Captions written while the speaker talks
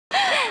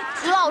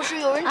老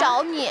师，有人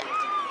找你。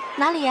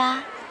哪里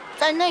呀？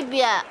在那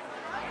边。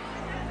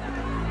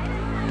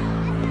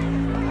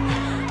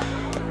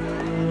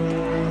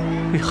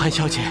雨涵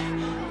小姐，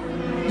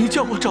你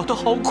叫我找的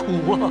好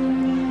苦啊！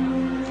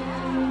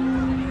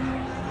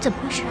怎么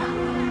回事啊？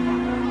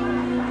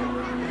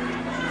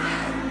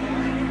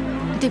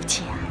对不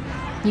起啊，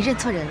你认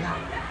错人了。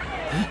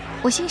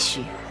我姓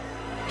许，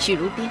许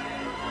如冰。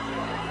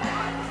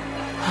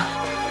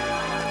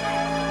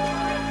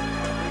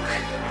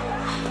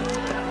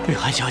雨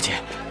涵小姐，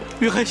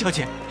雨涵小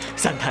姐，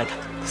三太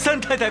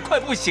太快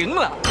不行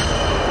了！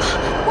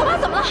我妈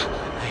怎么了？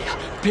哎呀，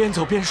边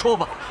走边说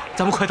吧，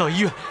咱们快到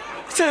医院，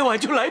再晚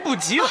就来不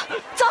及了。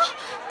走，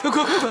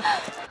快！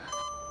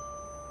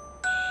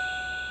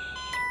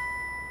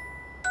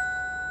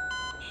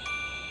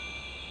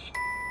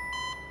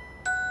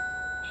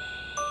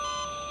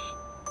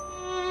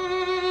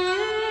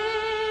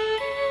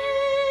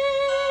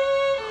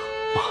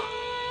妈，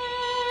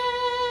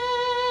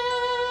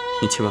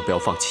你千万不要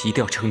放弃，一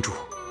定要撑住。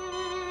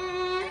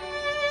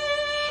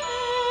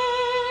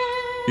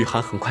雨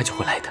涵很快就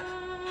会来的，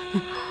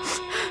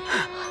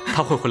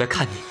他会回来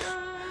看你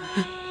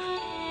的，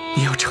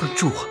你要撑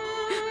住啊！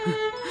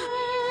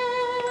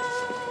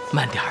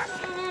慢点儿，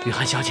雨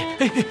涵小姐，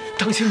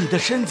当心你的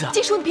身子。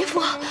金叔，你别扶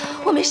我，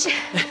我没事。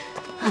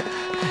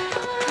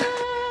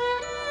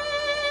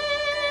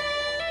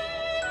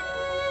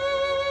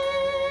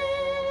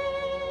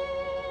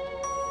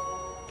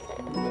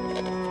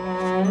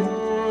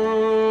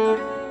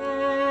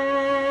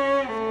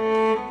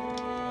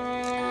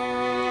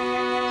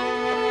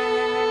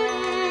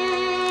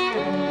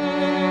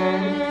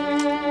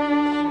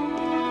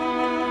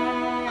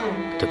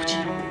对不起。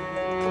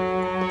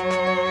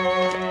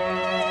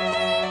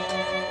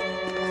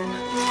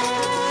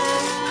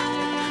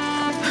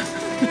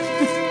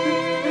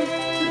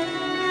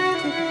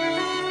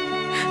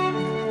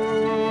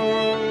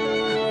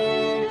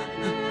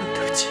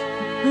对不起，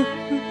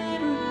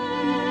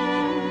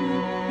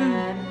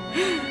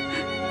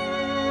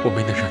我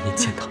没能让你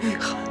见到雨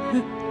涵。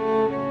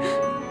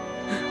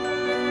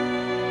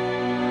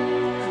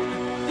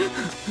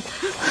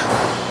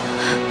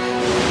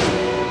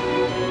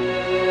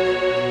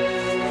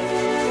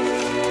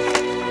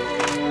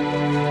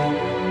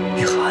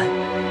雨涵，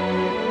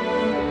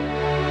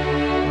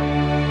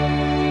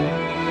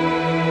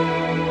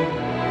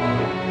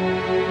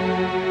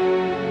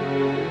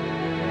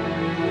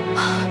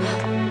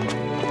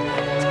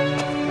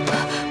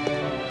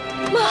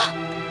妈，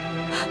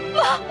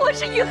我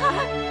是雨涵，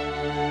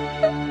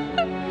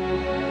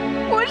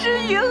我是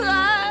雨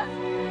涵，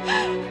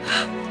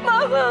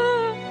妈妈，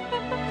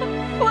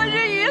我是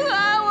雨涵，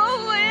我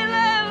回来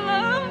了，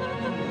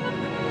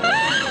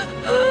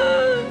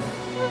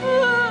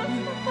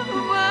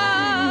妈，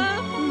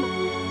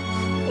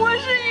我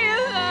是雨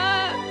涵，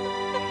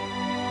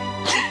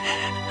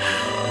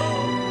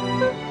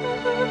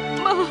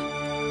妈，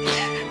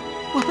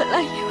我本来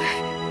以为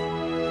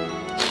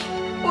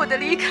我的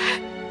离开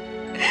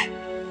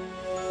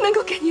能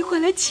够给你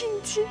换来亲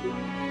近，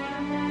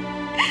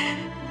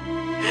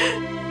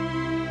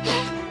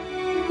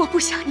我不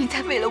想你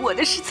再为了我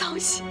的事操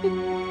心，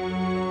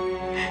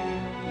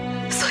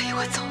所以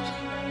我走了。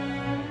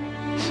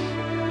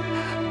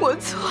我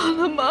错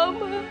了，妈妈，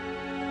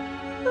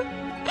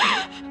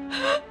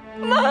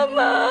妈妈，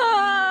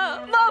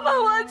妈妈，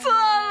我错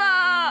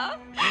了。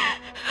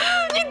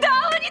你打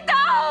我，你打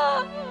我，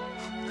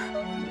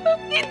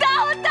你打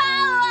我，打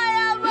我呀，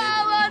妈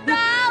妈，打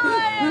我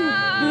呀！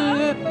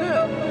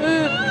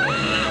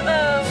妈，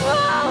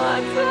我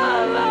错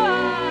了，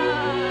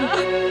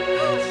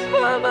妈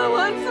妈，我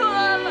错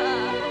了，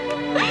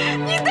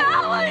你打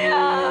我呀，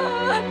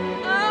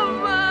妈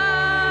妈。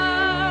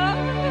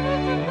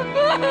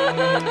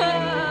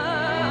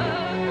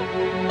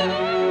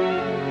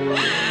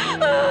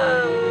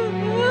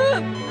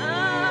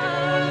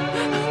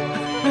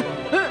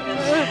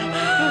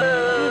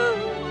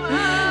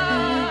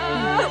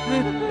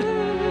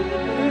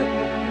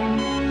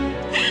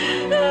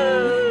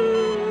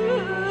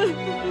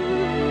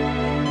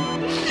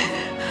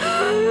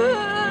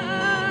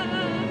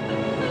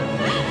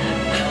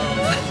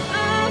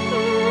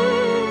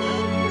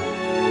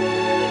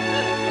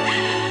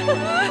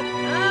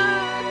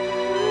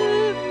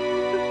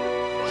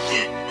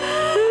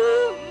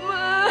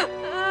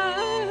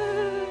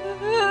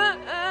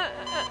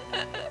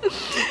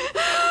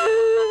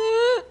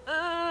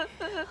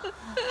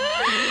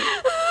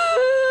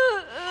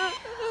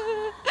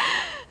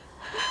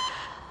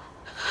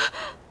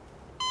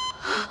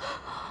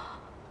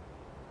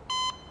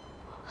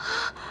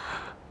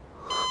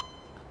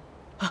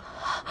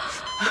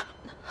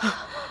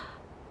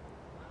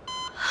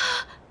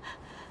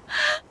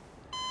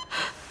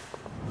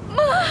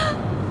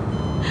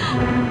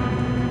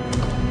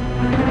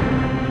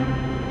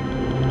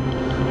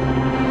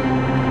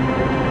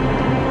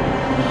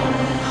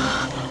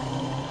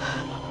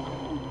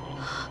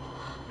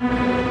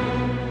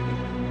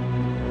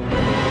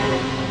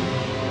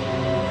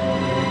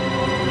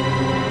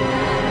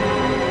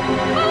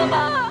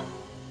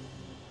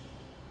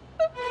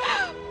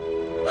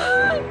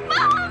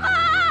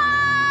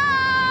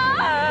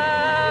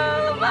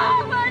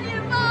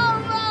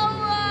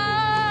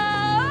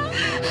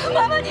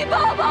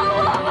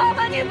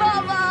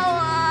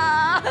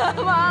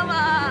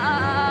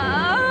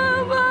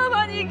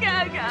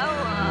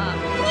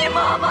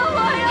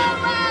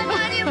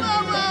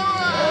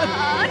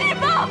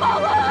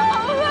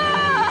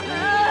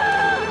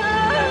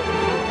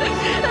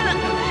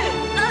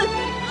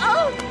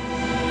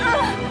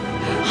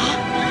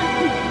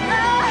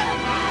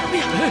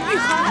玉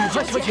涵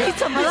小姐，你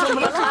怎么了？怎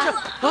么了？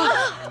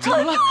怎么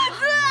了？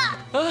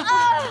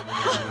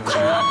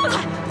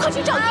快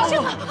去找医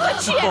生啊！快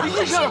去！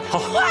医生，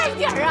快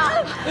点啊！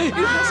玉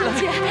涵小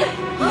姐，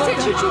坚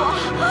持住啊！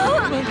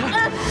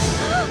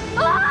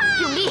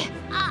用力！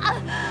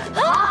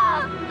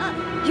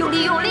用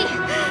力，用力！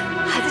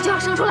孩子就要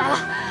生出来了，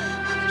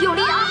用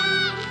力啊！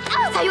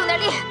再用点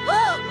力，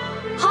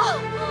好，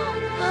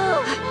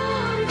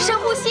深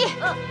呼吸，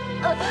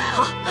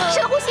好，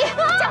深呼吸，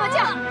加把劲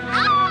儿，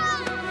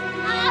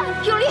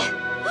用力，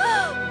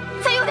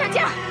再用点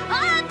劲儿，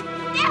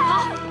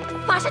好，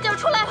马上就要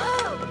出来了。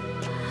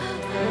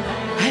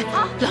哎，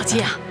老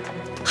季啊，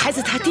孩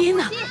子他爹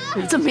呢？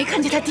你怎么没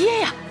看见他爹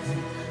呀？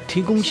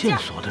提供线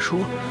索的说，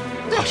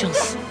好像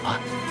死了。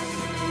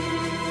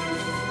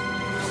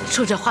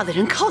说这话的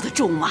人靠得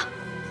住吗？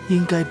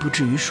应该不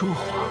至于说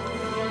谎，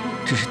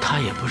只是他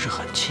也不是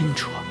很清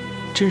楚，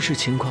真实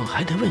情况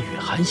还得问雨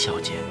涵小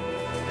姐。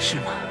是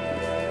吗？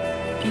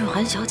雨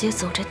涵小姐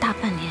走这大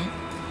半年，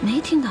没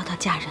听到她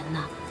嫁人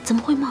呢，怎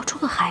么会冒出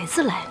个孩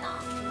子来呢？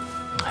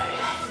哎，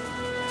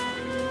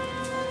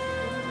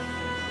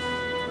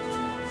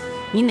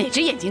你哪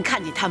只眼睛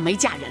看见她没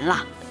嫁人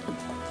了？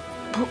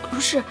不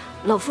是，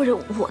老夫人，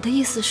我的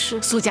意思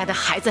是，苏家的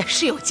孩子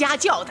是有家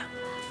教的，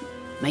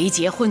没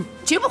结婚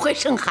绝不会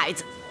生孩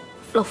子。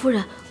老夫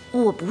人，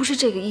我不是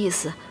这个意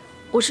思，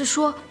我是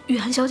说，雨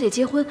涵小姐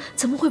结婚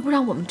怎么会不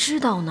让我们知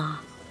道呢？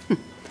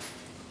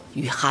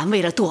雨涵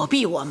为了躲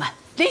避我们，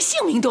连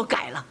姓名都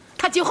改了。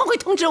她结婚会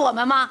通知我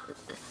们吗？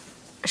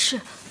是，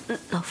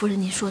老夫人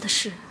您说的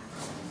是。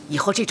以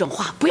后这种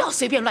话不要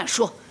随便乱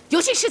说，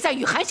尤其是在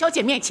雨涵小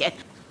姐面前，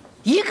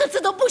一个字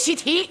都不许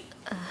提。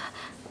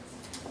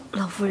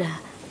老夫人，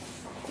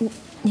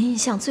您一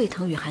向最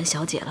疼雨涵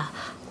小姐了，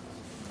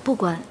不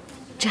管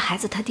这孩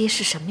子他爹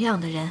是什么样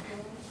的人，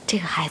这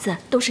个孩子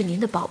都是您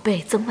的宝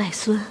贝曾外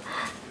孙。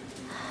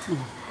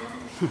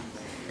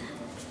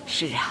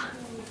是啊，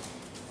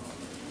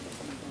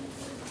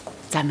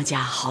咱们家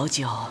好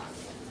久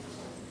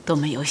都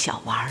没有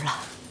小玩了。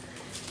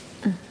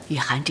雨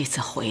涵这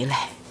次回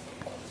来，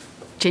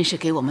真是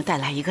给我们带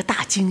来一个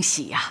大惊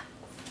喜呀！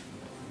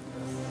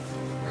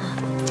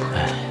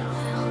哎呀，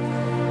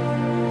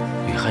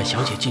雨涵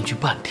小姐进去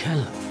半天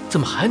了，怎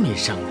么还没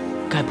生呢？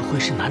该不会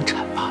是难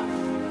产吧？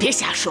别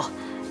瞎说。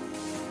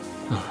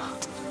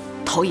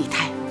头一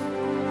胎，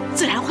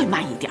自然会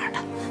慢一点的。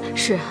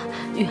是啊，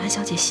雨涵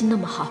小姐心那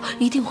么好，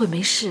一定会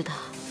没事的。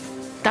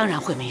当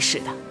然会没事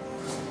的。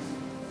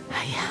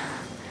哎呀，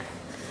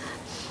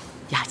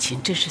雅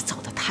琴真是走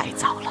得太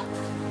早了，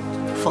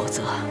否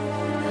则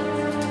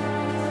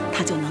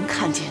她就能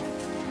看见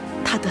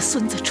她的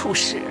孙子出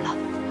事了。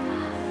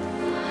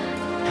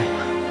哎呀，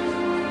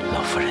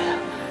老夫人，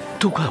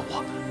都怪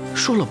我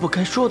说了不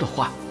该说的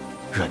话，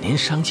惹您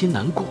伤心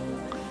难过。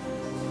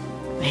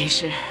没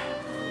事，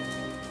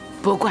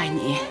不怪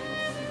你。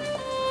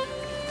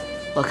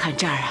我看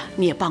这儿啊，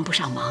你也帮不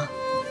上忙，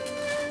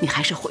你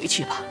还是回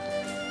去吧，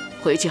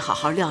回去好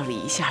好料理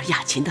一下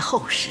雅琴的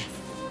后事。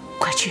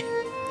快去。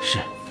是，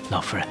老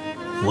夫人，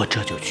我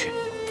这就去。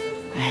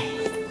哎，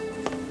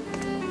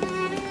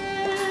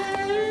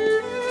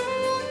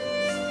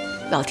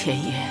老天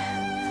爷，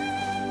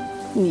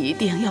你一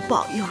定要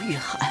保佑雨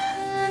涵，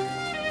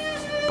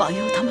保佑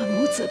他们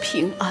母子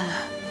平安。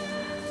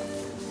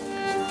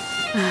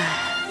哎。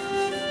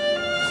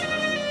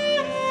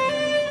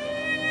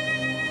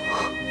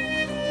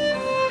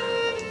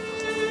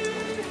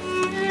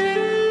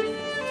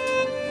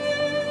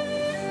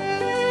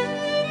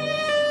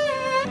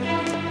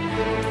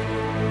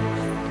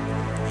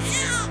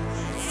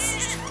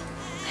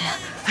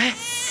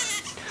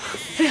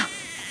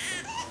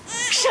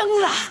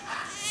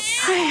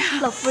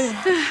老夫人，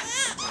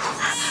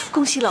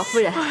恭喜老夫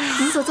人，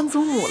您做曾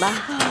祖母了。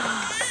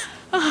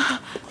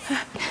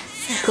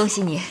恭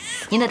喜你，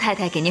您的太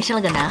太给您生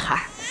了个男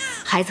孩，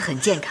孩子很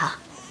健康，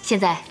现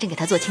在正给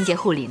他做清洁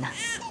护理呢。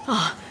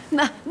哦，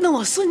那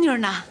我孙女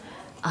呢？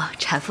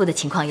产妇的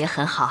情况也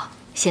很好，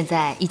现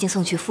在已经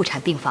送去妇产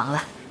病房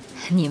了。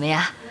你们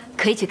呀，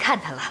可以去看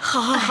她了。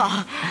好，好，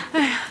好。哎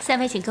呀，三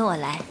妹，请跟我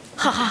来。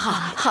好，好，好，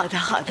好的，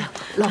好的。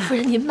老夫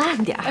人您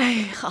慢点。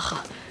哎，好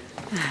好。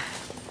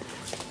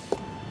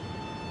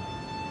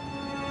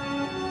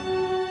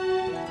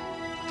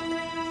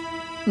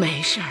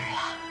没事儿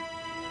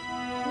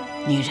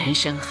了，女人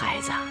生孩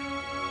子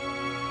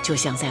就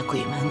像在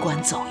鬼门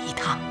关走一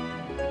趟，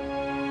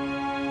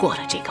过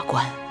了这个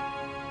关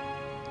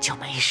就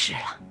没事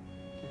了。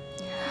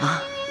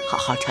啊，好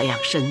好调养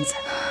身子，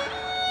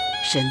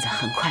身子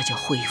很快就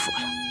恢复了。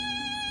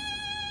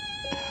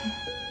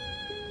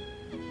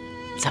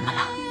怎么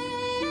了？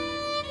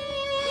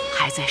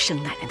还在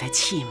生奶奶的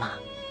气吗？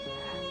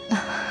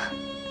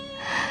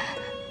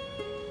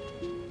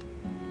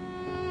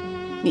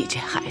你这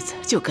孩子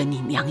就跟你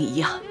娘一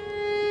样，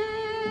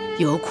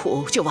有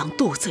苦就往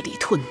肚子里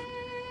吞，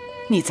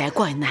你在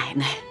怪奶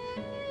奶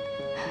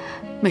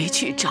没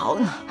去找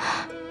你，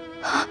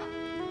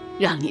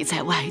让你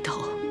在外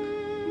头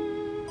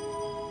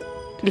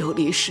流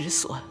离失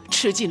所，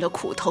吃尽了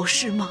苦头，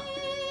是吗？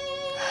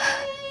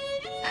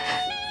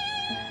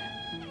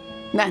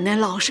奶奶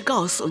老实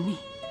告诉你，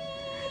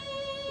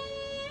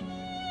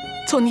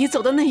从你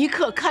走的那一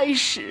刻开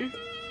始，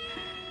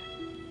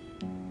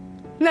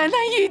奶奶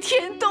一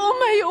天都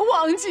没有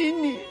忘记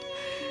你，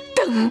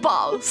登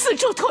报四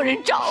处托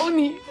人找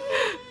你，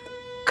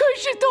可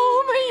是都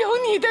没有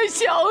你的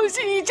消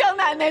息，你叫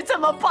奶奶怎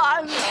么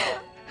办呢？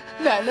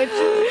奶奶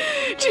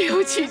只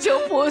有祈求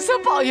菩萨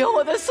保佑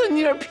我的孙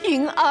女儿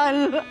平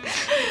安了。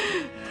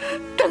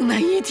等那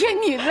一天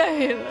你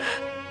累了，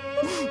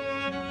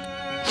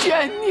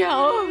倦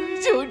鸟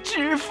就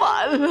知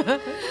返了。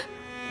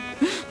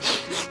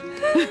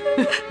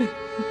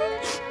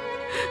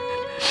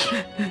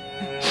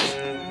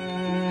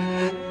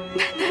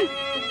奶奶，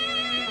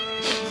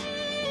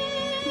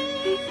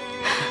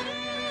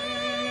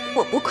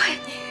我不怪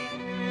你，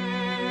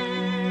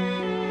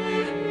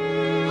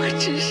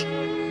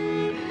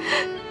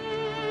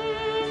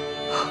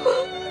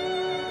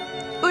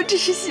我只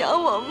是想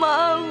我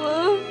妈妈，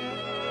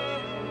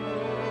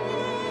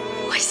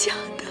我想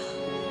的，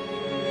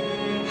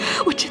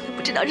我真的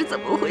不知道是怎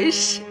么回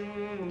事。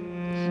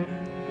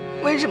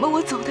为什么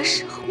我走的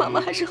时候，妈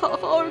妈还是好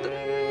好的？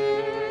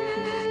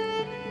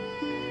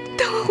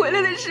等我回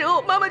来的时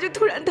候，妈妈就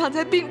突然躺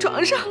在病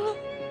床上了，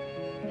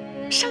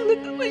伤得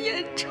那么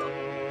严重，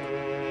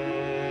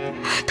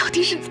到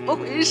底是怎么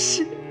回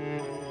事？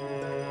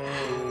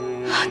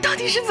到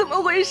底是怎么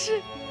回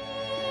事？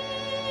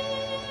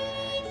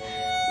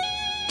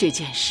这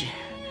件事，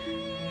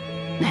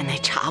奶奶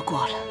查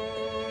过了。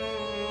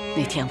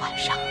那天晚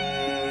上，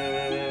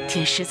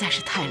天实在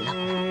是太冷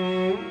了，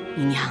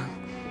你娘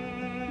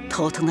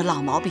头疼的老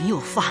毛病又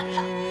犯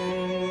了，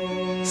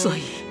所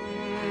以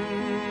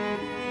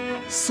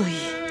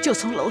就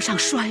从楼上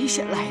摔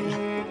下来了。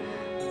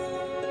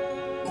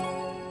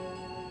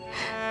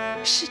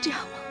是这样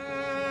吗？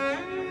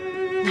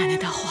奶奶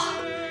的话，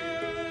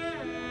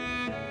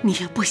你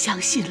也不相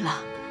信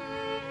了？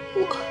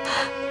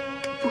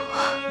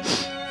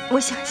我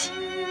相信，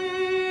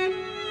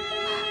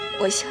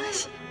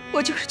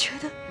我就是觉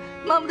得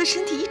妈妈的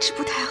身体一直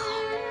不太好，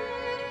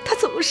她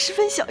走路十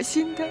分小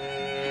心的。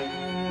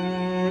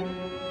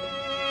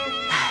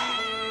唉，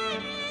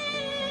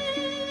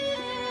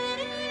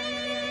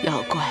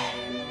要怪，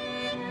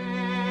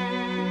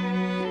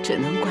只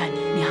能怪你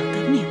娘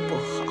的命不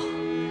好，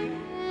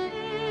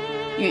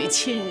与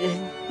亲人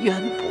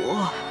渊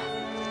博。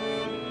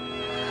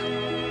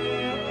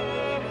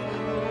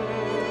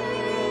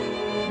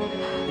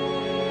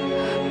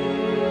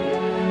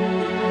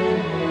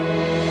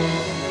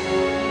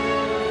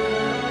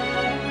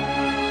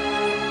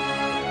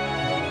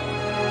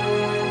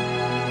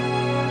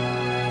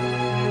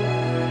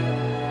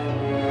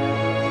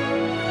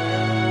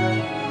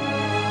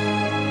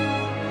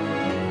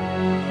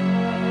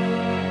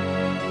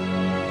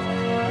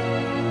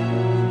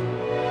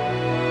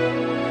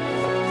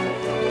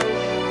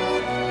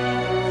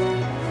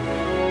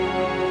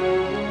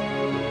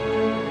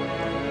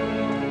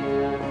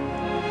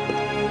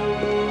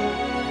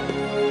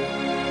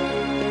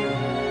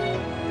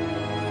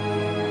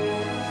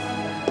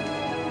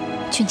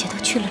俊杰都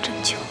去了这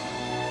么久，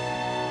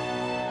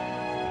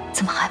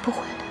怎么还不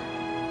回来？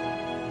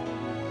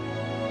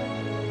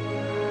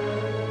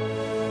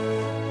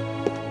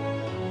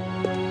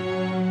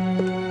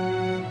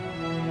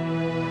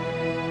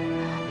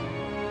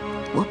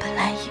我本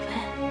来以为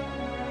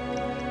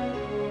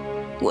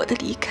我的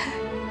离开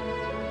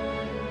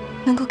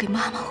能够给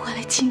妈妈换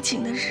来清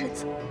静的日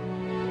子，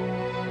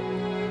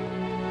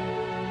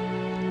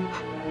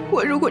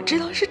我如果知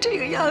道是这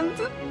个样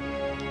子，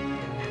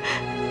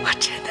我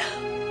真的，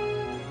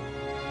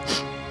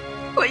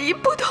我一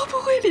步都不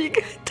会离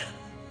开他。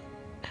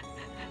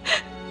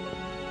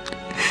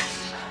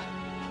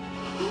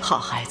好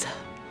孩子，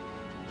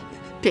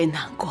别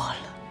难过了。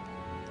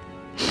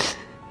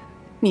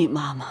你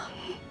妈妈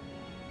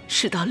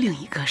是到另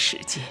一个世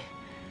界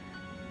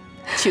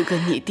去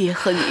跟你爹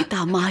和你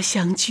大妈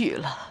相聚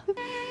了。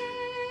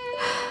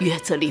月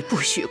子里不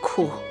许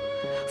哭，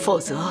否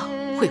则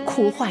会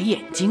哭坏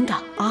眼睛的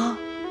啊。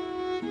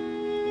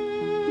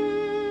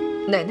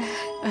奶奶，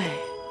哎，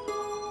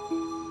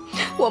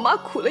我妈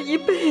苦了一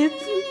辈子，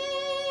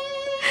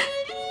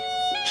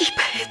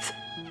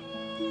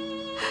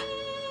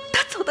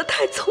她走得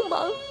太匆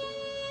忙，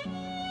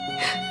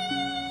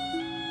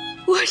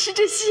我是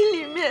这心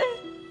里面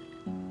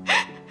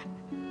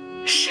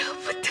舍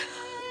不得。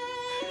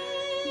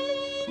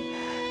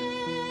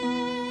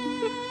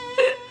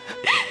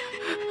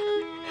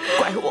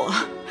怪我，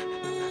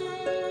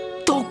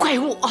都怪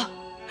我，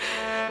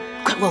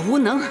怪我无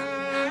能，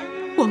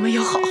我没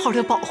有好好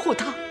的保护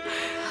她。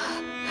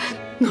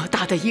偌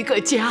大的一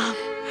个家，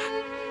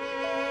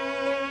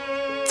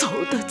走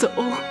的走，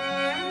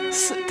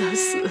死的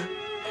死，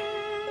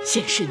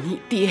先是你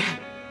爹，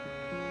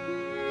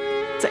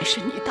再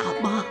是你大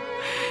妈，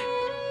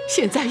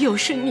现在又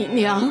是你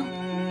娘，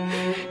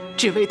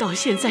只为到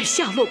现在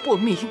下落不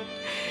明。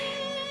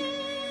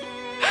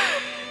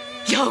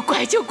要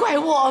怪就怪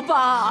我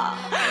吧，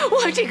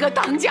我这个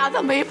当家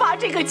的没把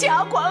这个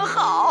家管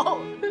好，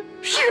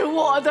是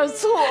我的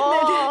错。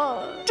奶奶，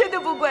真的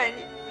不怪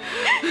你，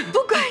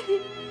不怪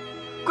你，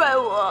怪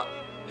我，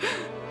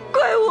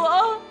怪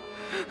我！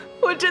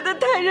我真的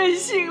太任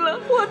性了，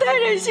我太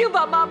任性，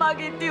把妈妈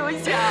给丢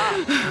下。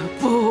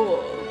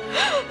不，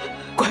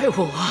怪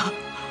我，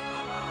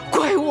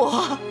怪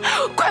我，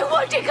怪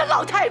我这个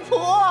老太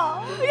婆！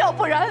要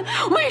不然，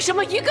为什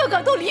么一个个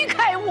都离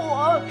开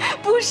我？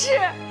不是，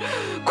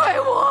怪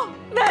我，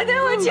奶奶，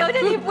我求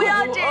求你不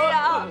要这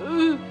样。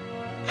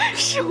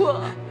是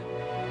我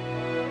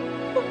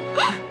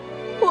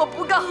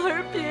不告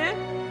而别，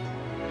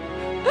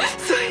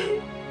所以。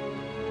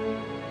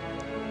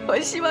我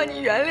希望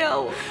你原谅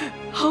我，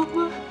好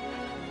吗？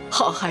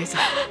好孩子，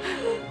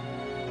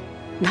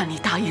那你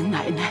答应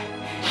奶奶，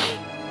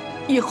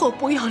以后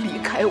不要离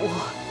开我，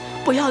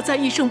不要再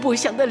一声不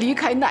响地离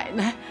开奶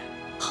奶，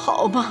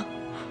好吗？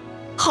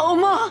好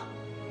吗？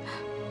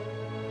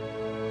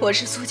我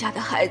是苏家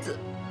的孩子，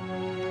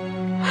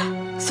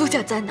苏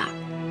家在哪儿，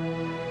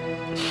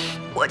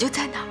我就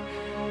在哪儿。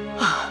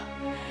啊，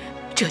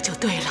这就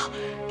对了，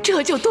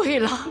这就对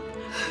了。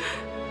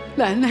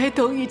奶奶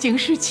都已经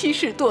是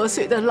70多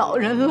岁的老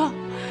人了，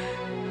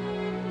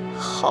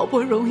好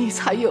不容易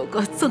才有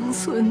个曾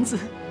孙子，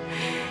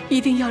一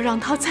定要让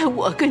他在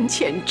我跟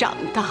前长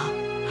大，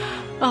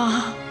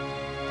啊！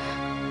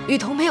雨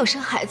桐没有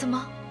生孩子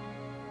吗？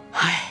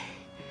唉，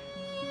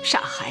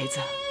傻孩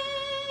子，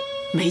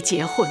没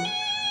结婚，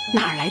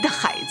哪来的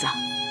孩子？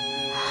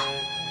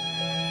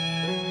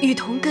雨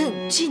桐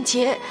跟俊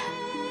杰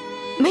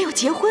没有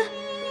结婚。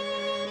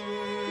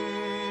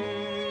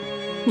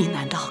你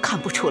难道看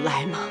不出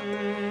来吗？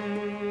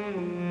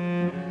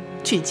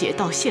俊杰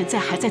到现在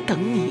还在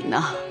等你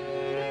呢。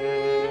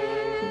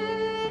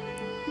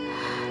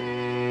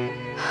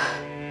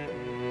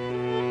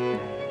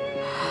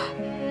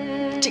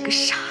这个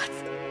傻子，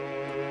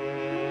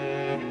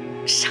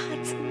傻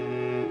子。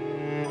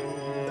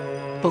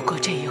不过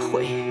这一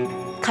回，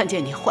看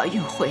见你怀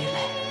孕回来，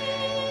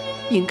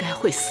应该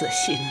会死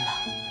心了。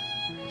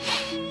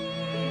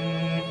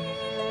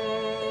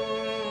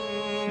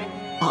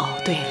哦，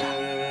对了。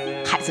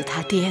孩子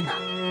他爹呢？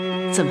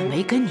怎么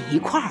没跟你一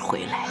块儿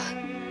回来？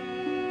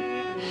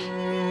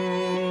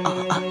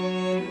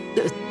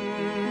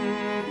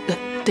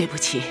对不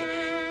起，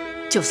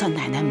就算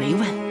奶奶没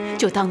问，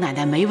就当奶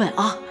奶没问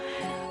啊。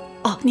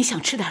哦，你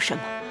想吃点什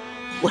么？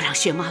我让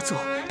薛妈做，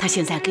她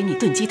现在给你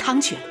炖鸡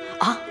汤去了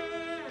啊。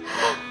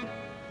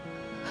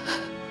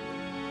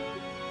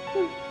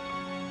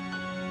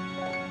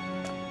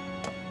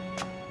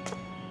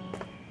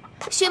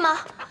薛妈，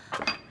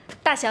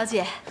大小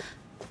姐。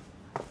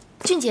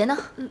俊杰呢？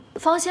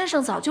方先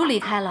生早就离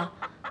开了。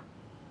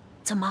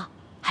怎么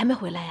还没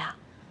回来呀？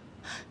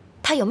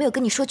他有没有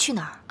跟你说去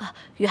哪儿啊？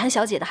雨涵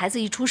小姐的孩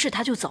子一出事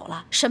他就走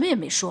了，什么也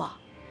没说。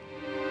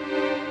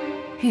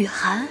雨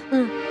涵，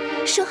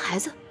生孩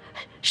子？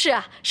是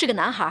啊，是个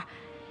男孩。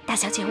大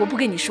小姐，我不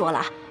跟你说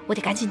了，我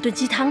得赶紧炖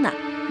鸡汤呢。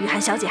雨涵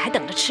小姐还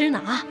等着吃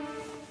呢啊。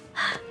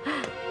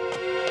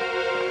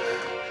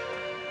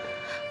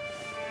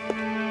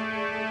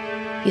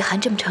雨涵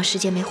这么长时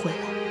间没回来。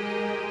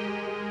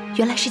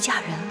原来是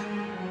嫁人了。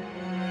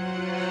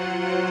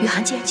雨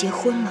涵既然结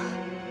婚了，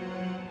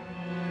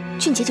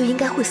俊杰就应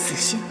该会死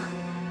心了。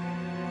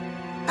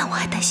那我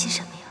还担心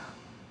什么呀？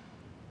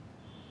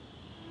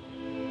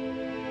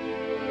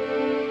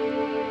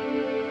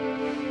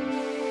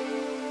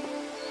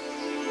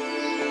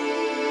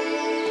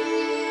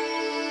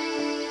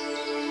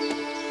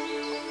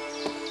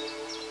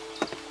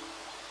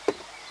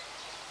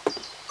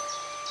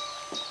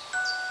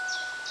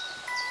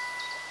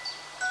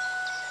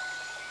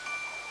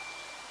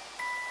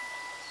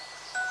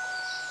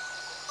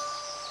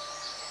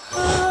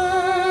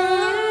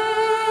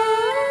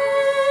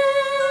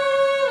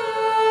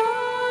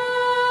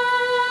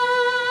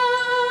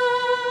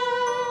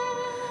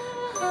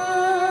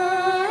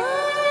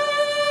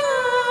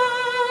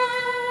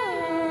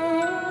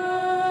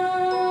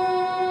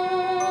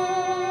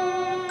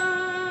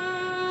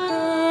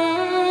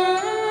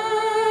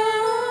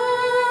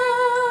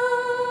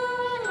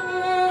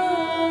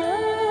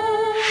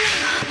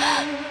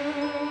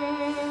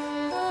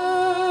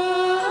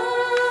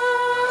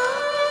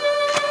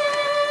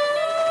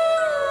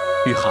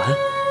雨涵，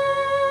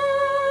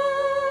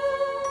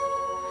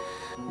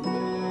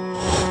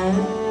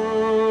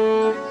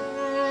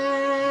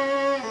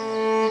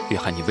雨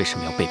涵，你为什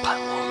么要背叛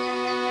我？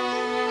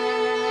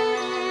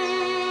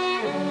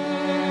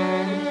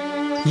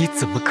你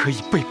怎么可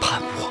以背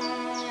叛我？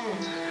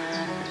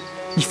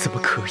你怎么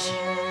可以？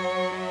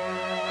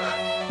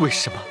为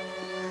什么？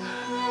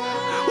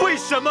为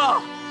什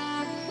么？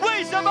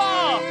为什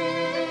么？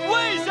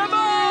为什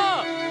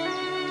么？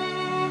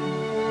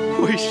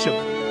为什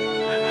么？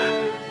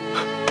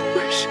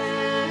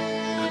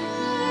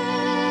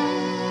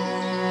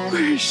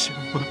为什么？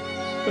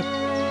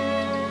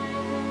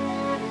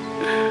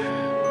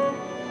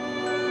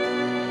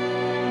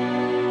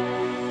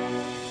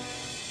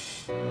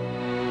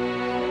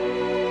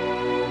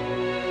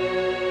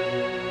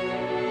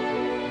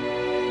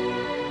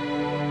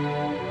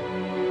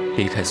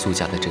离开苏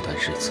家的这段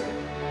日子，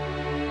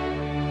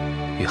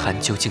雨涵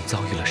究竟遭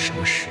遇了什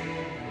么事？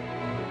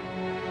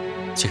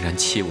竟然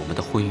弃我们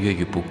的婚约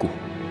于不顾，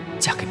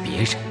嫁给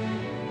别人。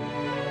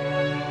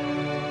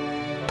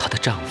她的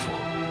丈夫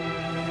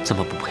怎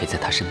么不陪在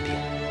她身边，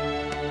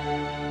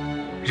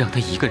让她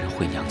一个人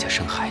回娘家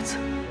生孩子？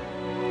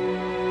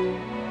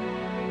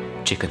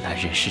这个男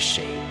人是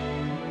谁？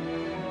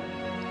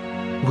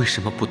为什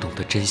么不懂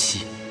得珍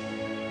惜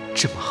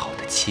这么好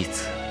的妻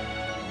子？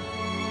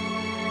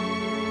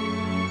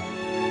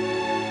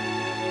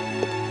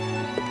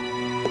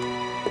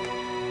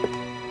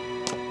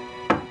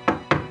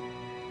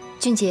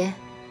俊杰，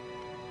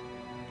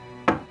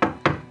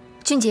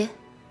俊杰，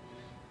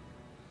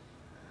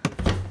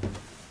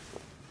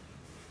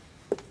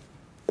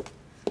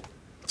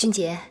俊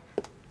杰，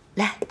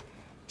来，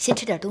先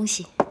吃点东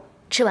西，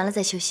吃完了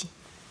再休息。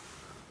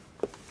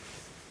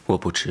我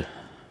不吃。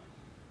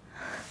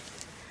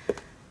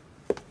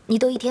你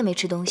都一天没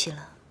吃东西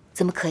了，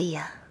怎么可以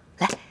呀？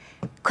来，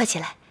快起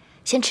来，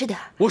先吃点。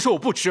我说我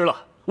不吃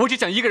了，我只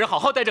想一个人好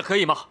好待着，可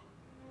以吗？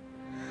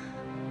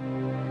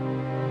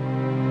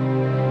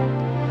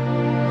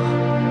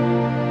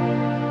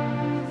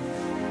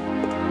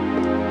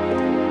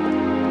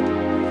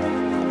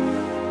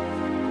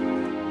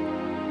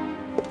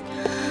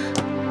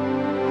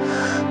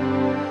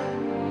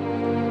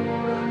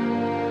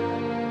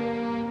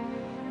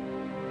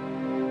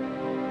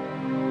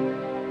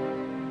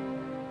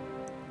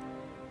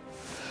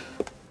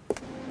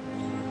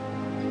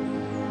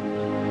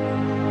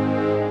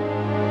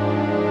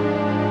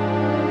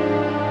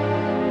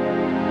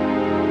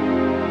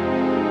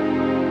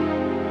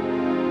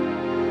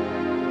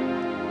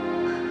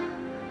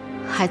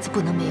孩子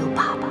不能没有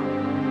爸爸，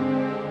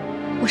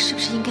我是不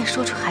是应该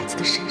说出孩子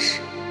的身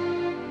世？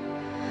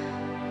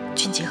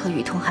俊杰和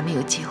雨桐还没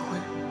有结婚，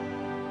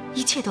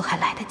一切都还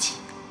来得及。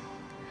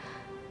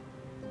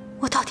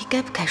我到底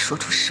该不该说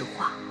出实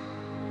话？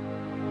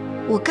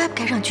我该不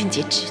该让俊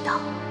杰知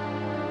道？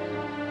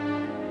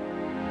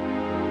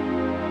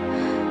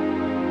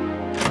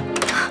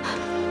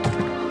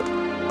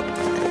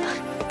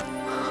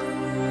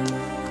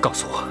告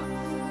诉我，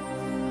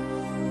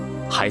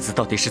孩子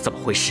到底是怎么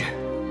回事？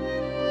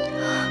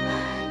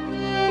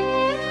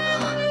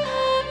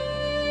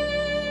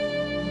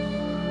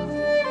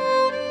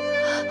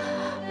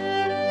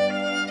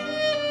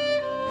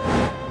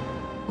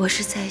我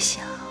是在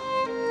想，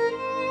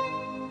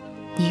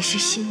你是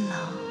新郎，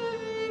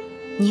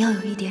你要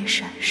有一点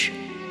闪失，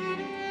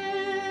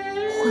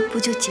婚不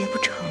就结不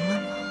成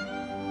了吗？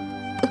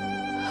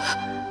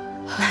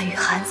那雨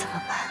涵怎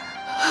么办？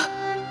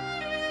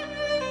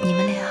你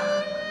们俩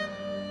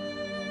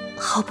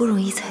好不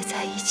容易才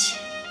在一起，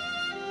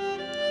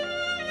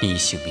你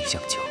性命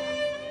相救，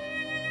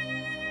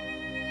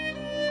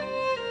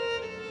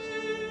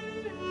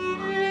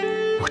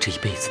我这一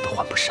辈子都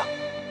还不上。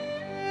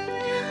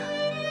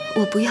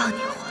我不要你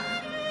还，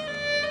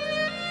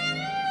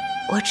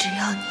我只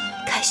要你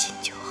开心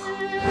就好。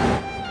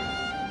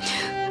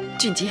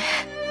俊杰，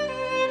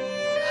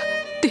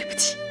对不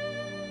起。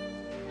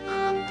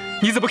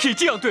你怎么可以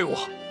这样对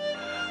我？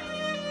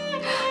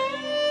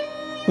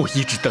我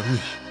一直等你，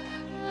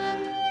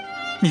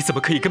你怎么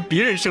可以跟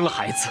别人生了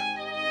孩子？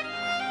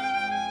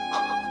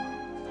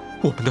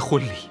我们的婚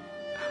礼，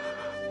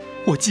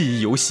我记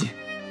忆犹新，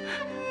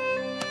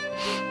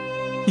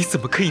你怎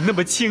么可以那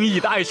么轻易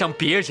地爱上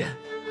别人？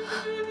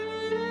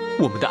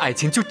我们的爱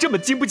情就这么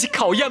经不起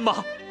考验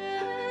吗？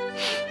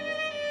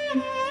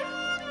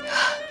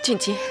俊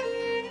杰，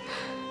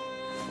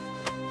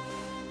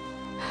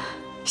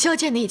萧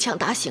剑那一枪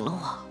打醒了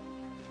我。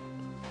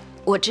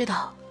我知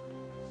道，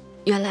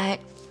原来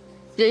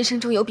人生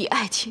中有比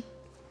爱情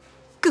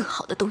更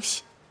好的东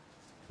西。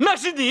那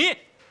是你。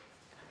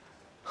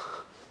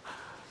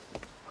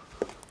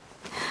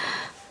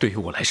对于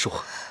我来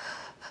说，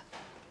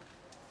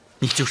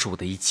你就是我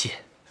的一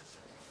切。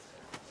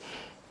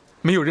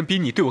没有人比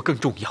你对我更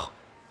重要。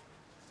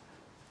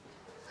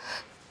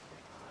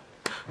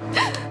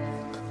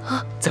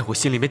在我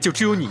心里面就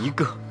只有你一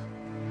个，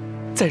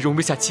再容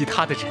不下其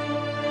他的人，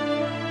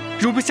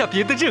容不下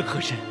别的任何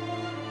人。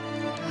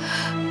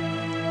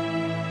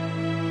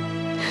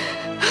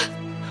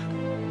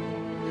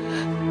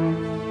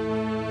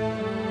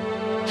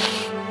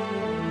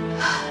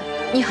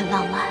你很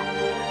浪漫，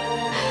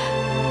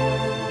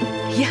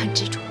也很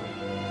执着，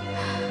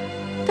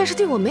但是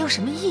对我没有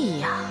什么意义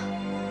呀。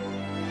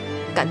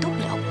感动不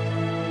了我。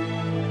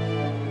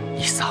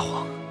你撒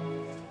谎，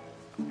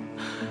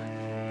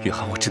约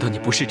翰，我知道你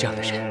不是这样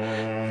的人。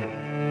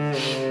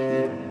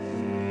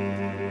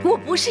我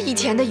不是以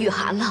前的雨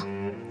涵了，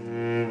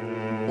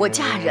我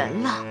嫁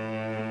人了，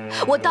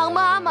我当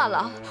妈妈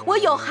了，我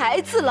有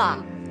孩子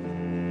了，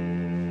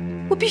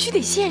我必须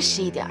得现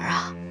实一点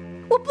啊！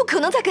我不可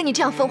能再跟你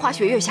这样风花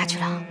雪月下去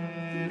了。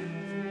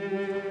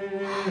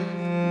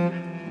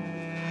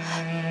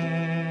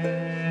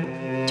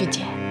俊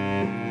杰。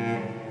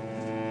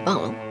忘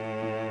了我，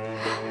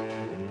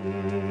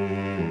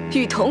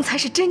雨桐才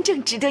是真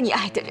正值得你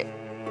爱的人。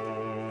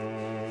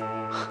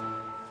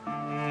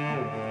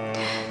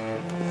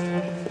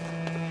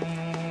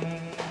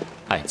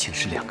爱情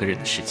是两个人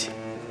的事情，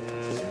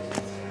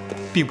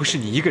并不是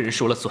你一个人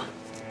说了算。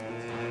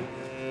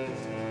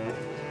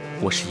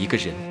我是一个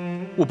人，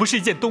我不是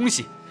一件东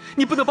西，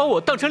你不能把我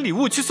当成礼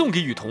物去送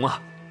给雨桐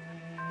啊！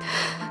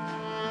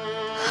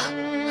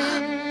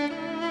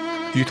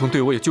雨桐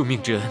对我有救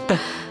命之恩，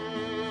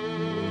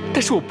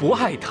但是我不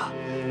爱他，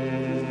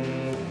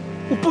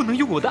我不能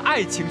用我的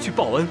爱情去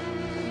报恩，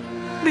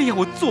那样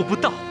我做不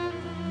到。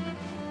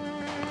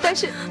但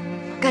是，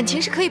感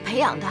情是可以培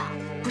养的，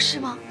不是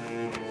吗？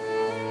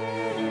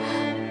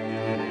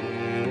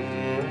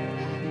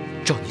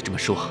照你这么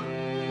说，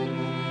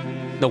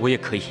那我也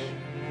可以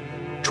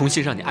重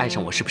新让你爱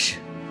上我，是不是？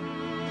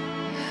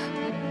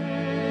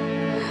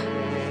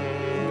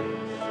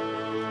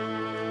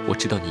我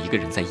知道你一个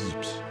人在异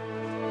地，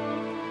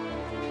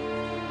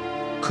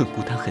很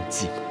孤单，很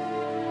寂寞，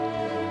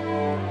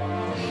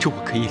这我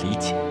可以理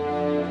解。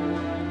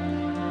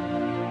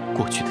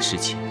过去的事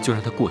情就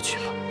让它过去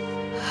吧。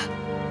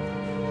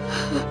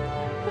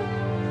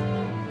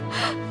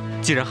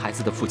既然孩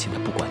子的父亲他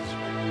不管你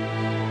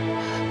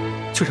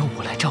们，就让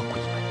我来照顾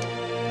你们。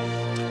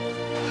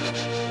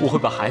我会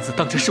把孩子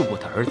当成是我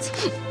的儿子，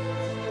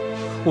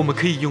我们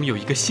可以拥有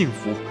一个幸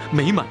福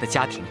美满的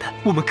家庭的，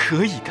我们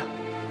可以的。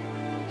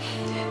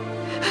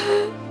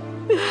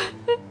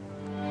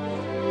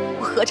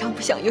我何尝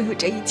不想拥有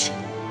这一切？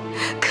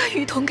可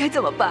雨桐该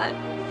怎么办？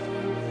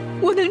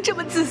我能这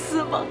么自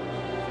私吗？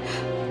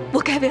我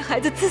该为孩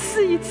子自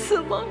私一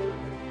次吗？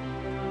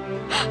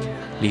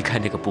离开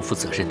那个不负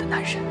责任的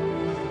男人，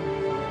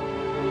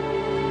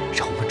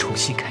让我们重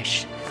新开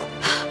始。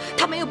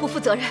他没有不负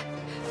责任，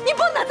你不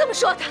能这么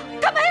说他，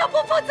他没有不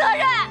负责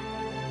任。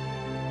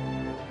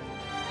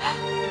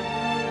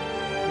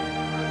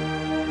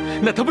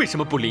那他为什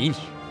么不理你？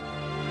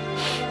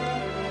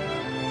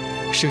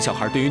生小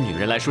孩对于女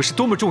人来说是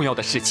多么重要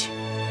的事情，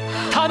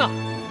他呢？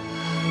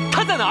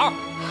他在哪儿？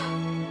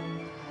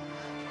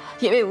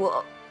因为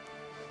我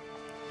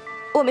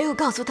没有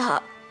告诉他，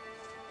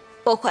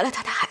我怀了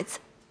他的孩子。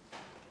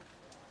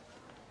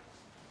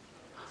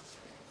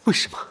为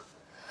什么？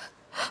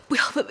不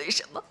要问为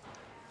什么，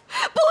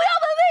不要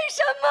问为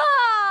什么。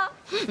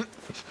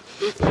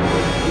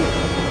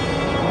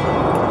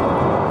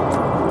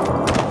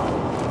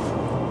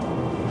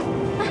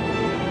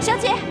小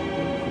姐，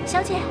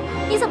小姐，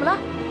你怎么了？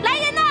来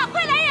人呐！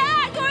快来人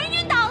啊！有人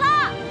晕倒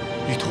了！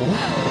雨桐，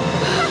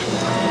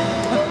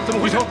怎么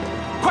回事？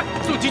快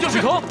送急救室！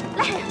雨桐，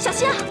来，小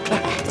心啊！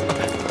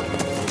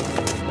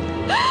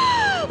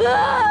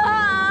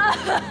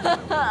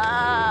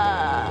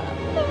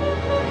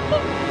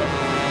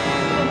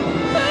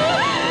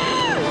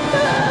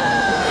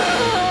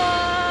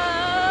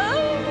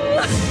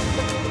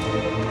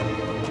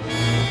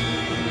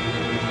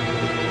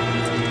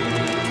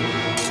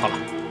好了，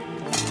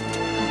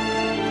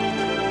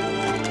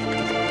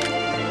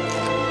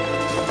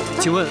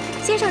请问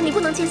先生，你不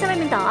能钱在外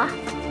面倒啊！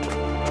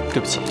对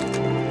不起。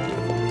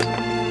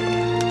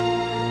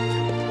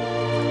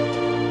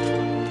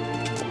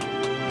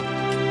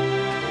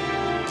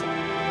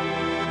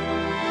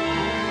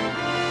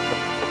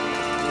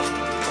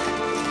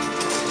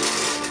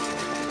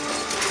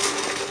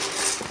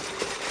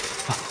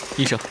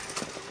医生，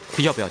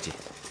这要不要紧？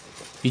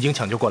已经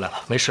抢救过来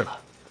了，没事了。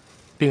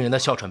病人的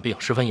哮喘病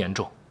十分严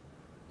重，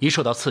一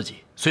受到刺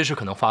激，随时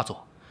可能发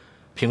作。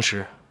平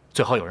时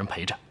最好有人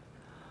陪着。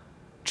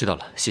知道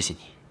了，谢谢你。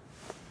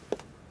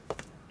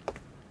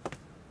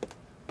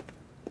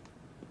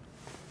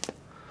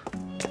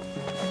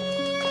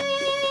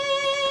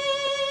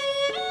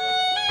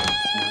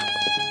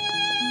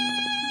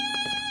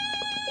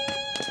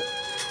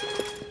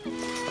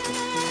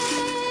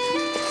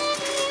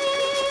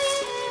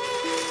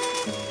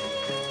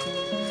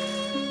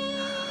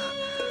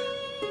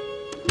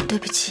对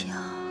不起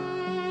啊，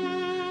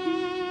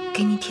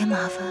给你添麻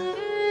烦了。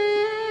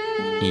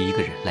你一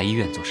个人来医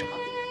院做什么？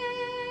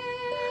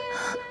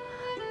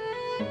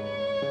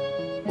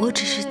我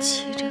只是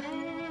急着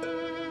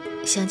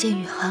想见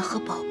雨涵和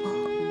宝宝，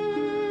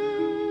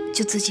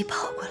就自己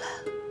跑过来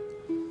了，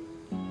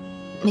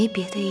没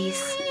别的意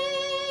思。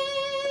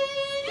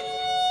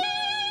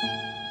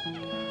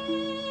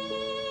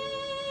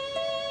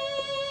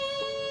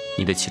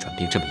你的气喘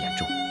病这么严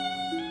重，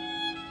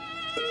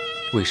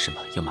为什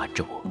么要瞒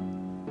着我？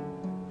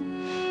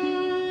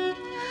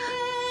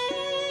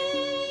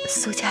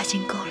苏家已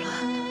经够乱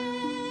了，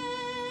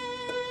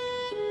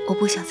我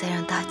不想再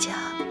让大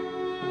家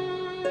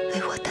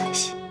为我担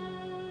心。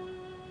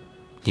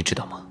你知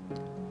道吗？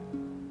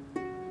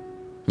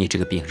你这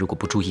个病如果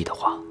不注意的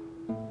话，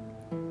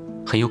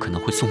很有可能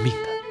会送命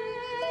的。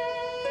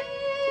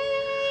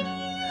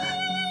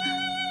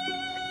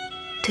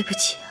对不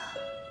起啊，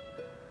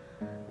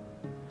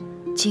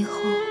今后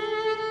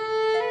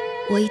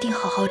我一定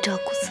好好照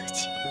顾自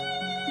己，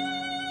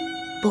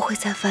不会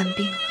再犯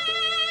病了。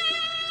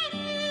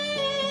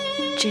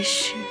这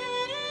事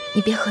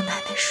你别和奶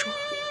奶说，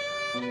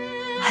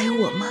还有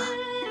我妈，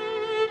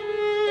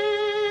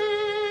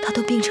她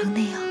都病成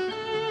那样了，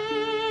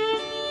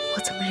我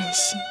怎么忍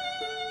心？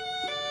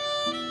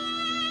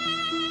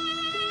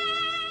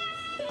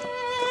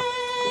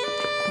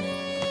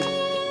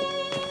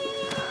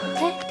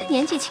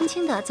年纪轻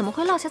轻的，怎么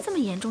会落下这么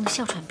严重的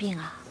哮喘病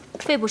啊？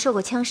肺部受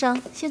过枪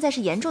伤，现在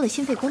是严重的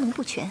心肺功能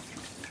不全。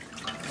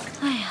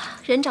哎呀，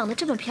人长得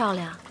这么漂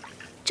亮，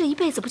这一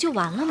辈子不就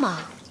完了吗？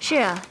是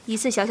啊，一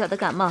次小小的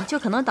感冒就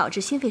可能导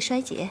致心肺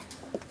衰竭。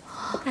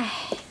哎，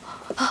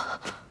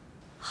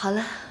好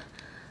了，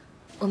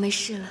我没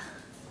事了。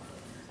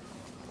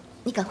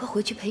你赶快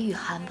回去陪雨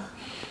涵吧。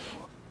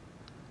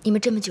你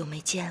们这么久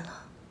没见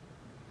了，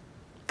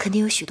肯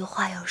定有许多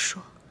话要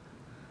说。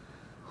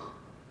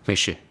没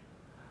事，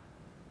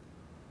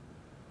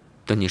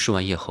等你输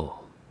完液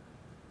后，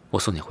我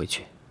送你回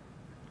去。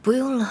不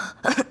用了，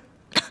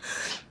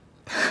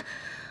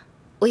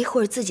我一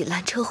会儿自己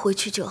拦车回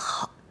去就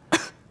好。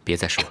别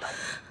再说了，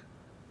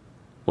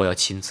我要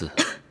亲自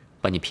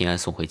把你平安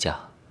送回家，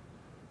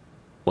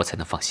我才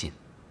能放心。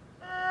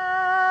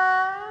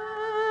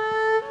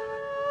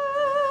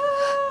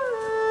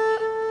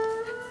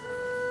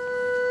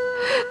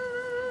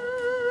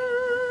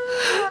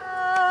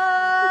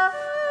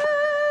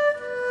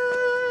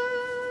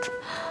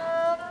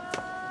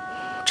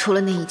除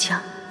了那一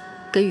枪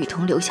给雨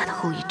桐留下的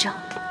后遗症，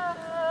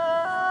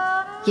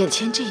眼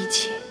前这一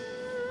切，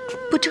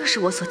不正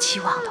是我所期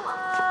望的吗？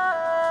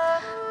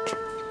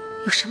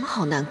有什么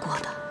好难过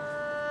的？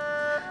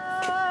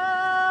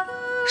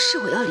是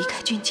我要离开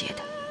俊杰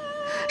的，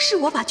是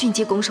我把俊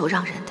杰拱手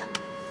让人的，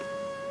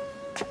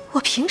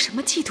我凭什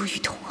么嫉妒雨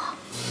桐啊？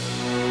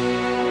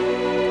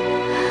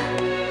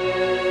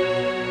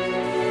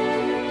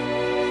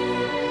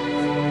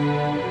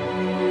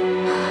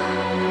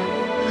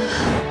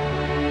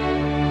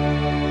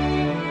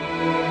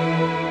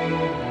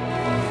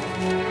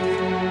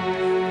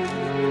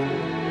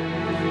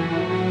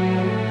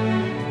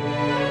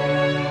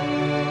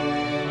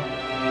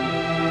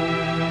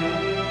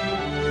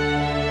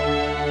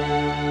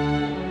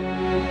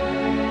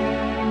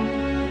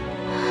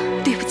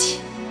对不起，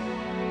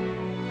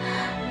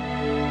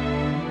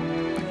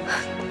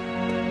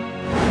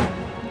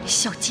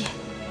小杰，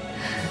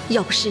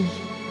要不是你，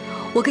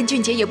我跟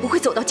俊杰也不会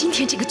走到今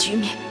天这个局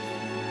面。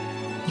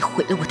你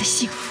毁了我的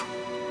幸福，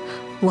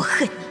我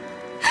恨你，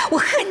我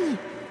恨你！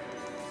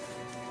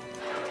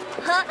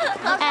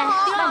哎，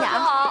慢点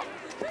啊！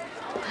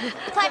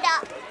快点！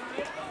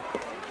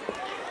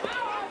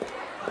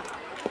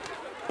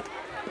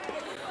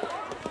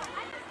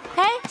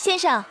哎，先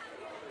生，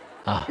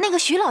啊，那个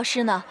徐老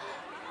师呢？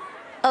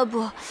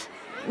不，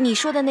你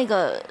说的那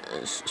个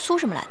苏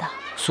什么来的？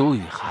苏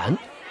雨涵。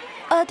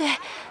对，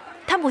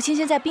他母亲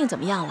现在病怎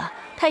么样了？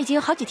他已经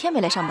好几天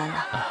没来上班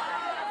了。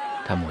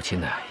他母亲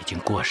呢已经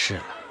过世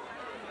了，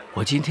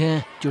我今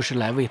天就是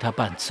来为他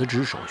办辞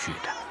职手续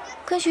的。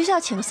跟学校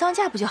请个丧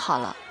假不就好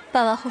了？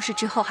办完后事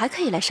之后还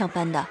可以来上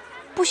班的，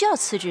不需要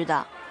辞职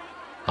的。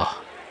哦，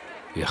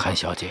雨涵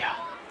小姐啊，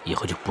以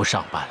后就不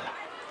上班了，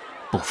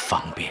不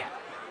方便。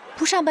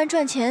不上班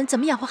赚钱怎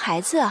么养活孩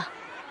子啊？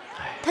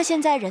他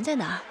现在人在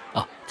哪儿？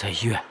哦，在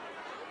医院。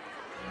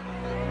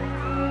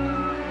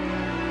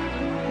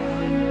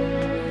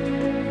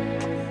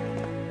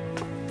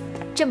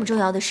这么重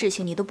要的事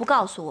情你都不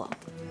告诉我，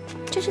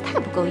真是太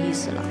不够意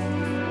思了。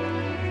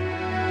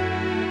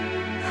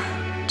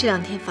这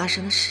2天发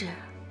生的事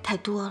太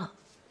多了，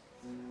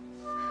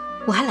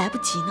我还来不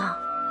及呢。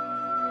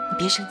你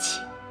别生气，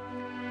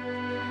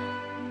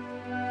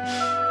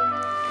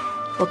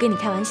我跟你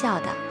开玩笑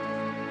的。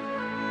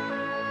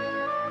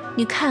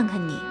你看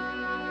看你，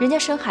人家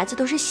生孩子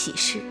都是喜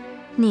事，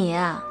你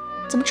呀，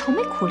怎么愁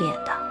眉苦脸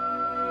的？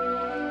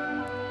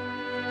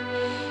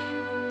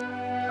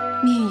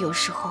命运有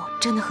时候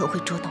真的很会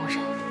捉弄人。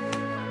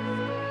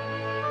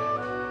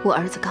我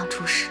儿子刚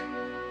出世，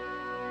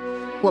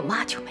我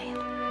妈就没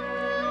了，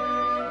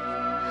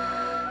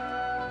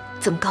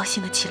怎么高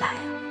兴得起来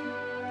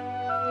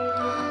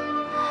啊？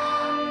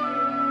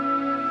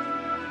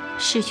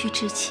失去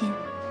至亲，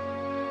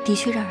的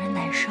确让人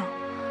难受，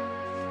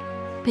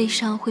悲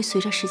伤会随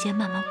着时间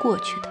慢慢过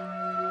去的。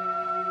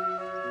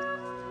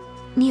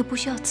你也不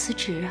需要辞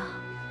职啊。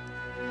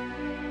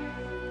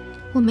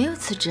我没有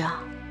辞职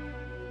啊。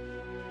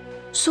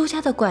苏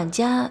家的管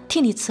家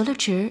替你辞了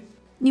职，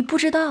你不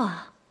知道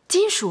啊？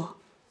金叔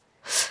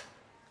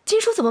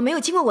怎么没有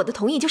经过我的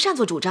同意就擅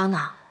作主张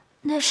呢？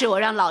那是我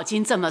让老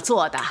金这么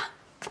做的。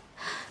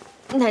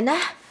奶奶，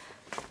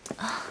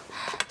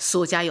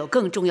苏家有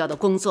更重要的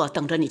工作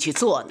等着你去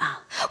做呢。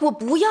我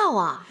不要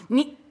啊！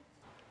你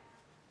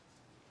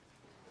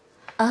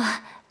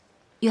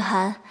雨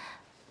涵，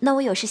那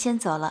我有事先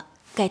走了，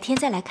改天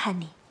再来看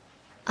你。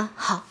啊，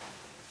好。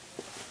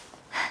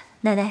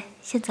奶奶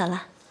先走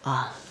了。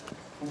啊。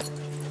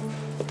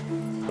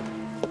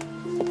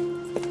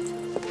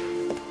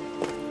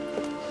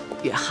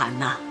雨涵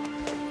呐，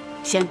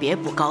先别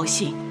不高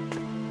兴。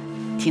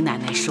听奶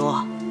奶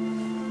说，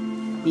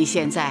你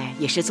现在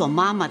也是做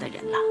妈妈的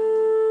人了，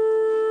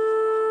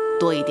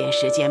多一点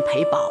时间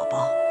陪宝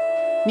宝。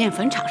面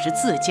粉厂是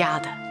自家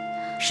的，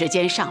时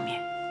间上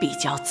面比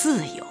较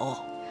自由。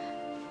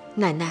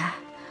奶奶，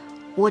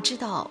我知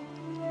道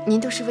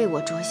您都是为我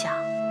着想，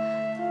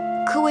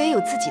可我也有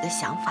自己的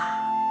想法，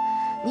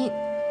你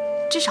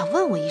至少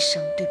问我一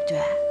声，对不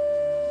对？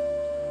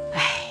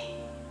哎，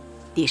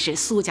你是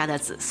苏家的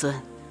子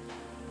孙，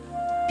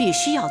必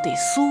须要对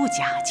苏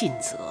家尽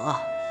责。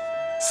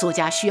苏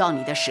家需要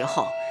你的时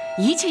候，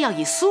一切要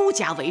以苏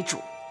家为主，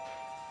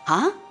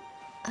啊？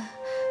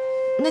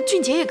那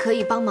俊杰也可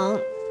以帮忙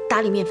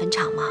打理面粉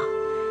厂吗？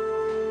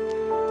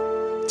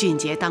俊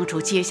杰当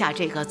初接下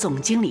这个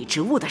总经理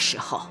职务的时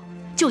候，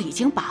就已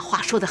经把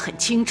话说得很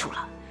清楚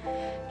了。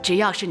只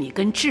要是你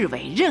跟志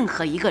伟任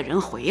何一个人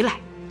回来，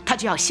他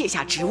就要卸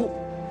下职务。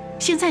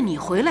现在你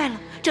回来了，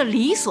这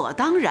理所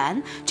当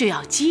然就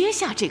要接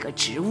下这个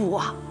职务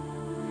啊，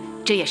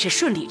这也是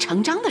顺理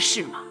成章的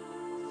事嘛，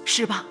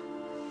是吧？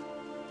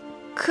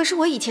可是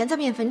我以前在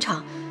面粉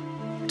厂，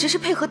只是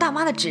配合大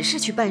妈的指示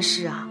去办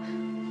事啊，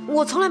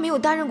我从来没有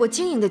担任过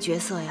经营的角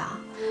色呀，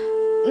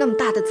那么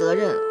大的责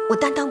任我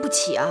担当不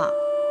起啊。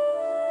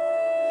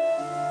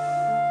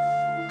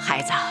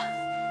孩子，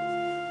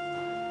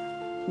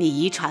你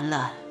遗传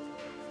了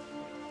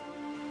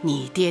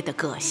你爹的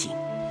个性，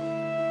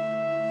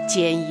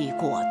坚毅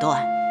果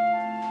断，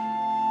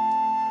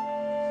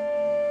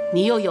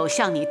你又有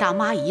像你大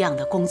妈一样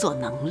的工作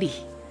能力，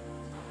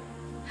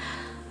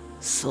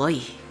所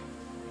以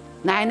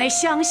奶奶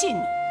相信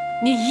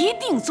你，你一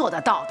定做得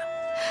到的。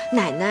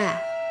奶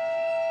奶，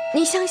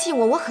您相信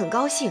我，我很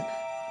高兴。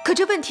可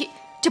这问题，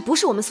这不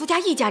是我们苏家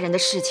一家人的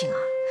事情啊，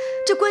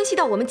这关系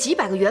到我们几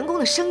百个员工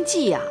的生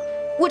计呀。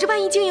我这万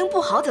一经营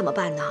不好怎么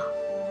办呢？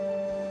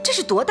这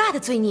是多大的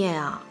罪孽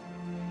啊！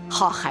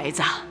好孩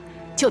子，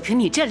就凭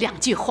你这2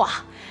句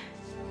话，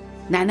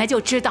奶奶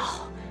就知道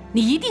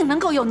你一定能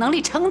够有能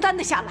力承担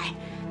得下来，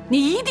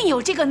你一定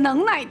有这个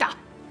能耐的。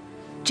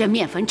这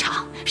面粉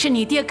厂是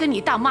你爹跟你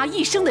大妈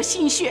一生的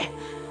心血，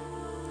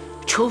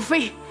除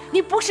非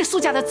你不是苏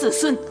家的子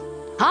孙，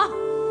啊！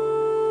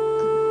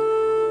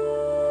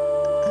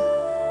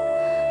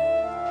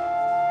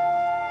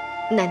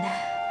奶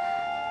奶，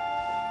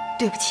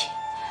对不起，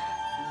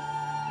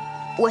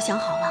我想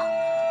好了，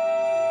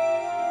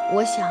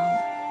我想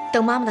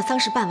等妈妈的丧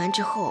事办完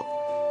之后，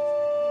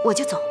我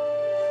就走。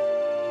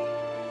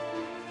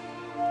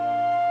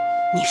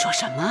你说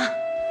什么？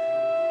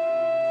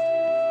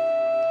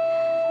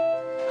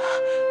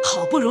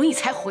好不容易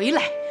才回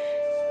来，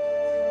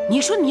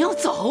你说你要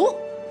走？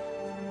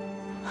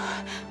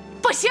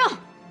不行，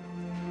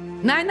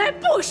奶奶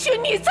不许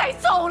你再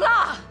走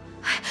了。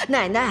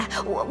奶奶，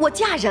我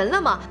嫁人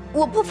了嘛，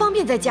我不方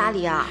便在家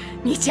里啊。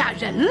你嫁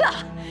人了，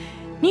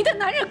你的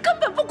男人根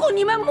本不顾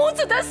你们母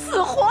子的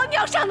死活，你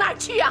要上哪儿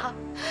去呀？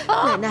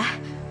奶奶，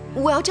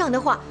我要这样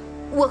的话，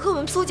我和我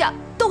们苏家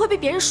都会被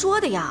别人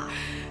说的呀。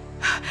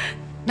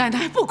奶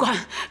奶不管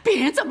别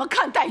人怎么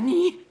看待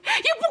你，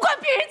也不管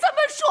别人怎么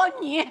说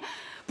你，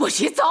不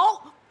许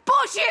走，不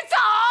许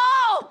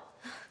走！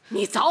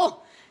你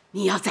走，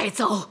你要再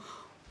走，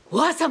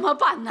我怎么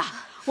办呢？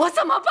我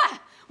怎么办？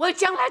我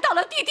将来到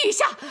了地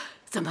下，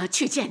怎么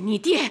去见你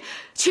爹，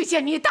去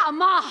见你大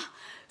妈？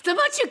怎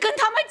么去跟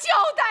他们交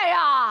代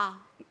呀？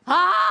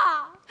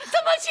啊，怎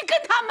么去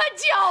跟他们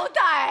交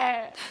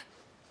代？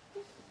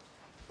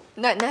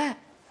奶奶，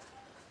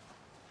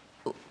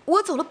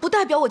我走了不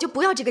代表我就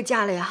不要这个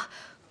家了呀，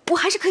我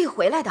还是可以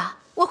回来的，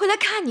我会来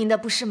看您的，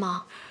不是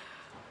吗？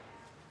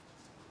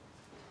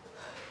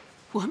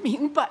我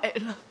明白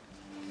了，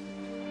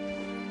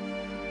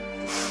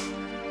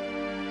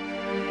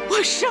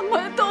我什么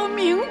都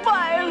明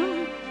白了。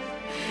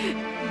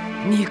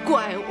你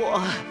怪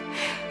我，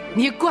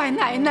你怪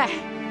奶奶，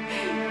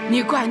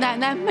你怪奶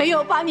奶没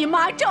有把你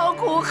妈照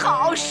顾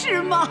好，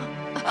是吗？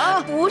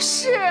啊，不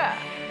是，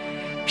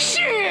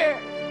是，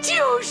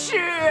就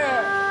是，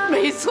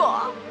没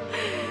错。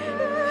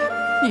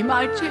你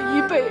妈这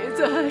一辈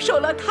子受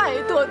了太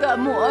多的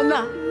磨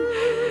难，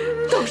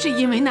都是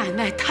因为奶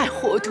奶太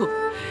糊涂，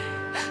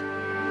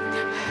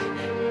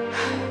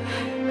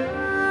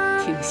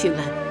听信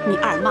了你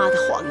二妈的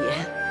谎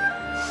言，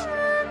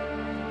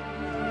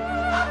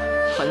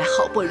后来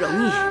好不容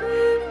易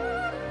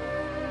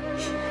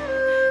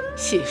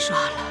洗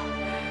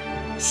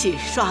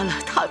刷了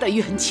她的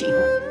冤情，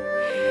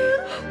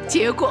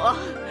结果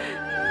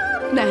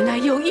奶奶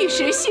又一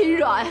时心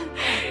软，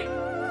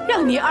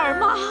让你二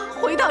妈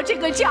回到这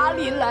个家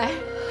里来。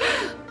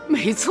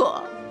没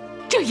错，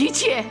这一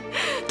切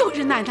都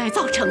是奶奶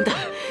造成的，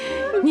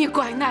你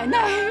怪奶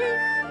奶，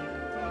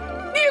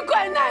你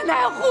怪奶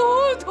奶糊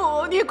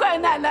涂，你怪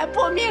奶奶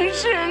不明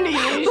事理。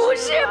不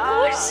是，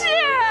不是。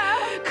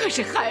可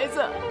是孩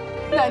子，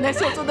奶奶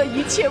所做的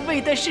一切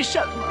为的是什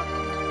么？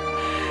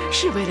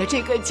是为了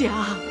这个家，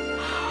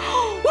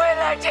为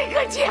了这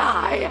个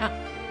家呀！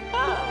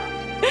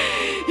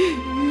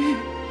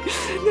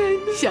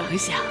想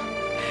想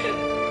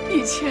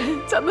以前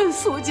咱们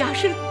苏家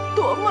是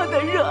多么的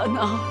热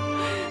闹，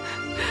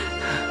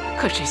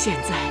可是现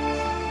在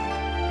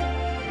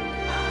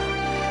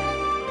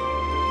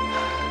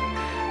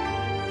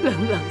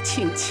冷冷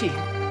清清，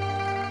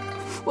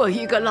我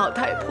一个老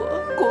太婆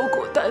孤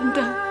孤单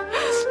单，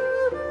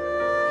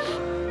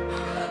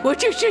我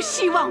只是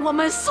希望我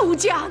们苏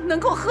家能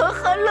够和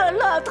和乐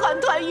乐、团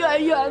团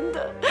圆圆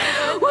的。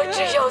我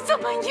只有这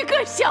么一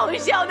个小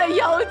小的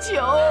要求，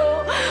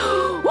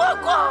我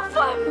过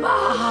分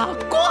吗？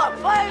过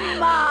分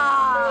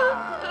吗？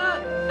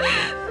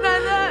奶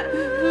奶，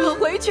我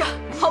回去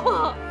好不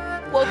好？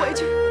我回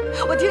去，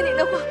我听您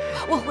的话，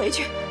我回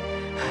去。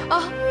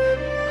啊，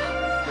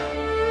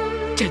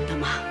真的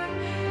吗？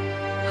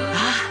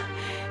啊，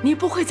你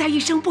不会再一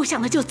声不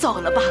响的就走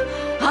了吧？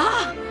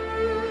啊？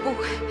不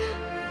会，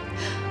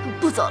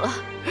不走了。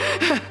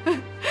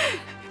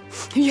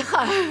雨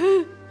涵，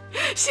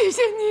谢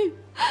谢你，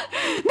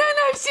奶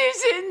奶，谢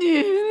谢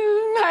你，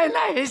奶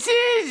奶，谢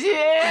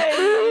谢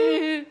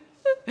你，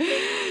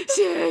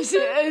谢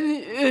谢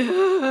你，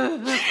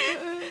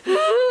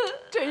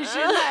真是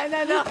奶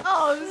奶的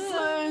好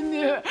孙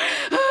女。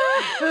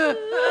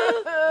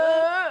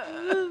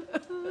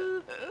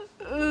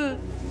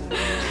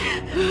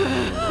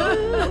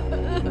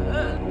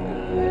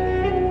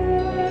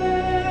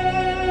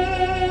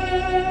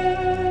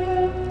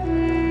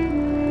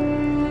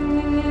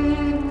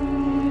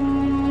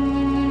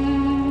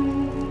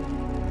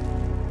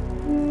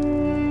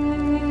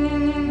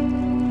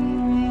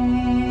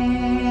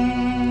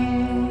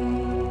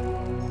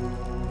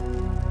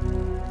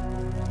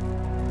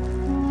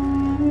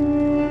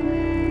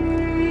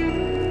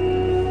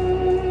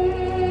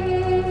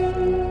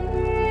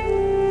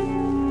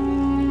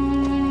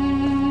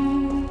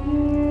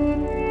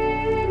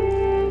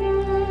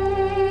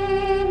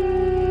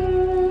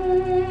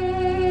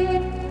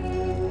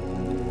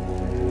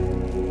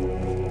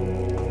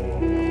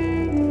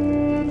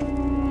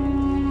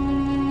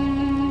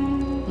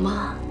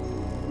妈，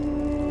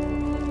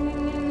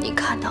你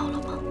看到了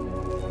吗？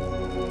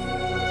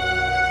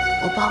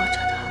我抱着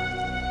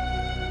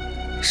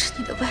的是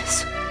你的外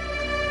孙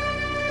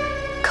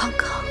康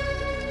康。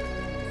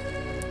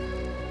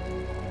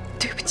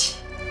对不起，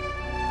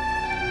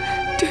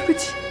对不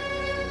起，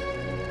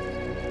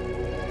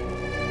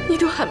你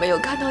都还没有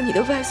看到你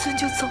的外孙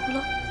就走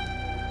了，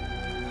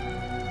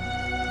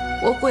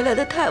我回来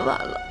的太晚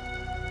了，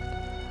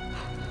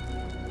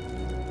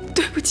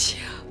对不起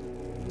啊。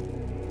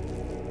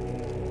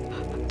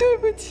对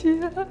不起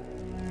啊！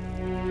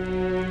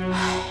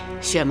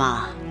雪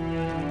妈，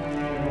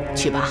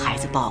去把孩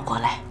子抱过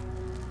来。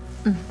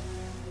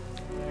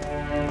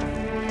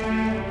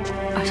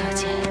二小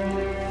姐，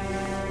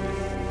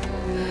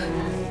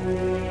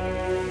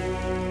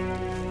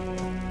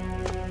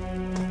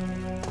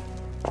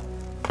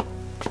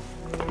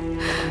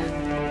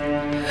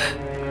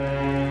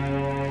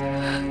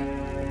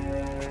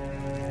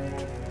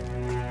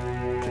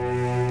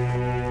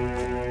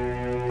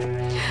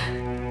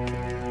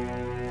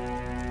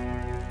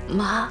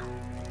妈，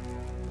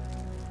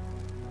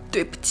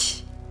对不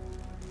起，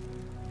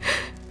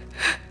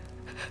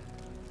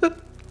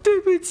对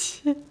不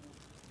起，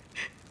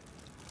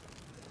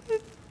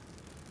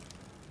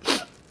对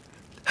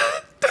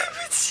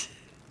不起，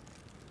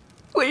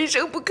我一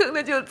声不吭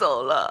的就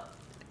走了，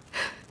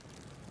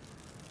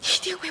你一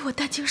定为我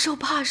担惊受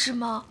怕是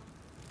吗？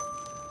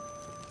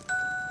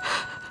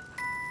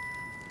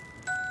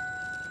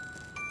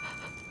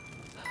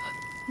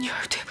女儿，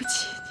对不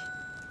起你。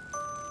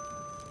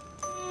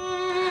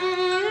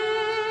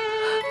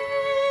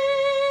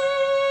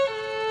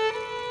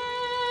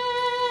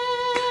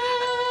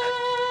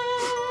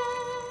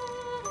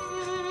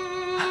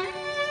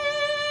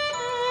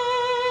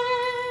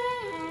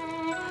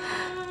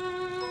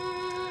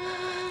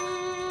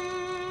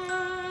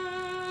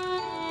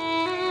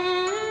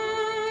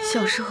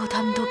小时候，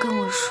他们都跟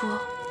我说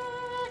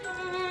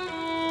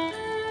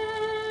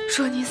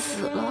你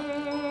死了。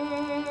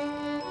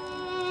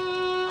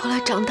后来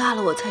长大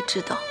了，我才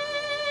知道，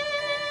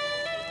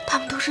他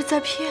们都是在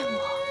骗我。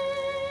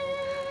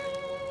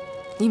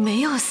你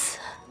没有死，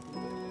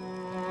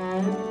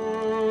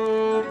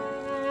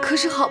可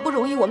是好不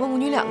容易我们母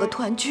女两个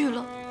团聚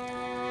了，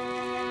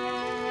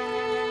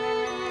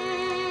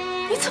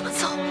你怎么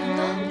走了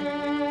呢？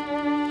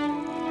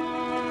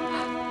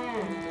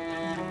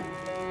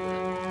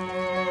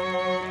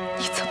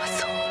你怎么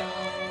走了？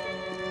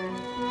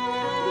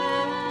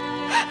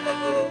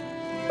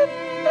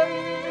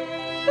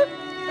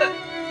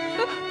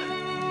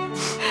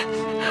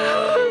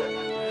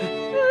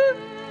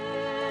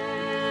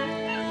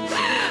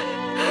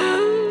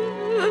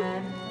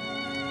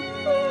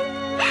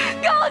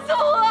告诉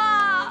我，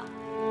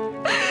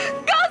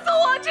告诉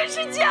我这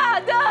是假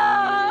的，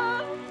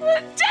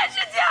这是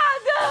假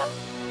的，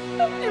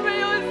你没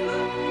有死，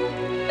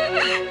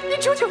你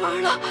出去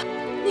玩了，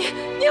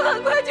你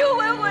很快就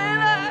会回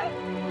来，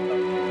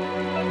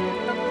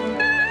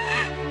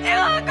你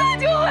很快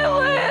就会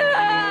回来，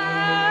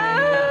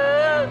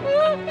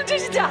这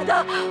是假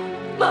的，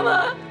妈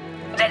妈，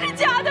这是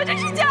假的，这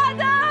是假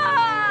的。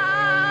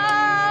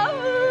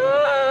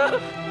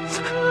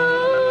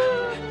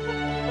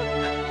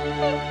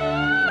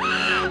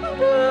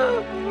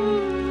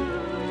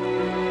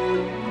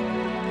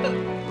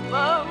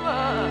妈妈，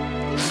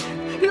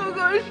如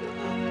果说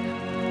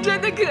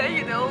真的可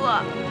以的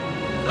话，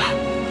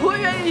我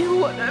愿意用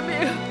我的命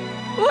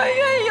我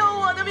愿意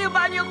用我的命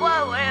把你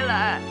换回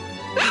来，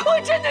我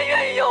真的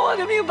愿意用我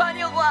的命把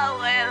你换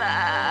回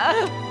来。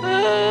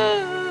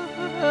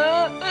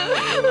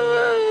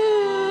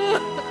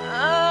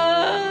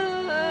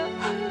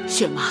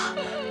雪妈，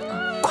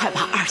快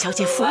把二小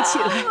姐扶起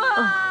来。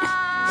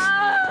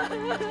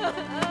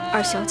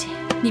二小姐，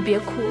你别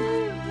哭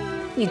了，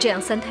你这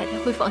样三太太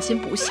会放心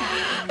不下，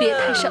别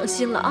太伤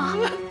心了啊！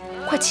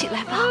快起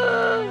来吧，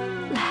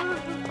来。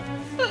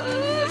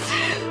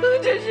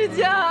这是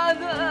假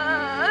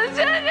的，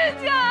这是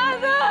假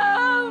的，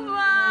妈！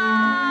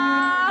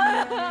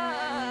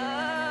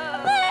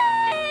妹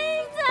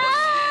子，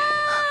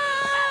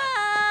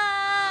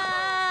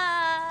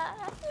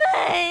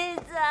妹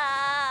子，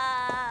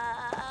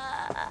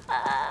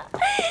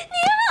你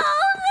好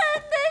狠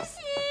的心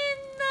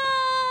呐！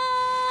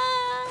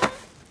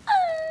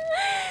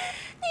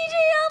你这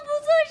样不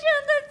作声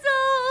的走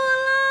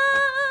了，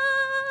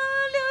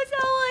留下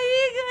我一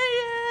个人，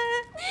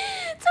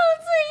从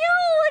此以后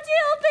我就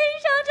要背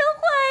上这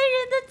坏人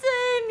的罪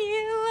名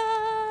了。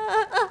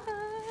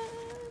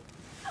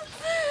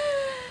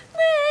妹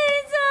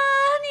子，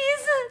你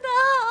死得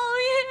好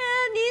冤，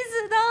你死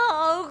得好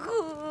苦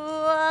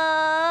啊！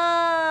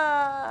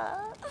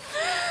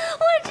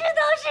我知道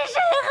是谁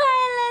害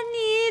了你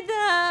的，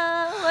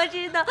我知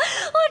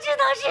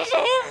道是谁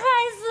害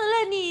死了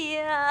你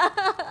呀！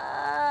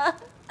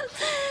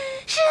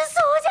是苏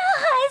家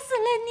害死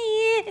了你，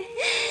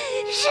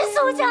是苏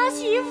家媳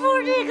妇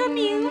这个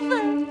名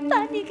分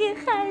把你给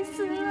害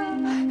死了。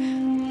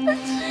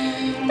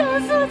当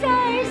苏家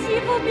儿媳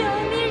妇表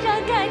面上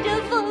看着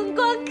风光，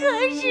可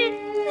是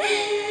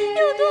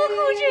有多苦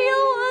只有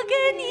我跟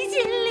你心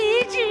里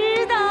知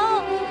道。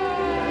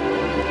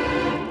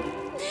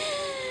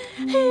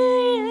与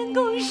人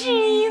共侍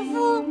一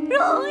夫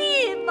容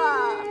易吗？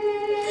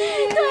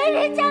断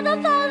人家的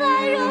饭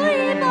碗容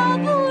易吗？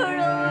不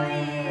容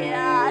易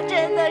呀，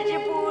真的是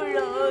不容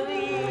易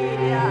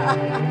呀。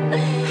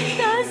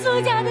当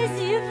苏家的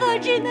媳妇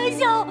只能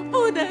笑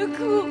不能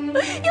哭，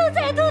有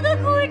再多的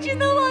苦只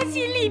能往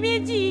心里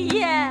面去咽。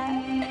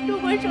如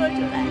果说出来的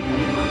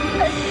话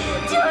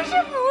就是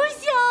不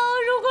孝，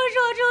如果说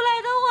出来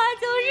的话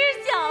就是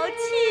小气，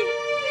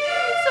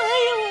所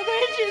以我们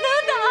只能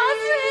打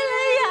碎了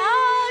牙，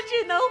只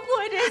能活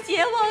着血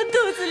往肚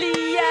子里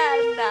咽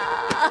呐。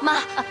妈，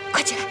快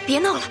起来，别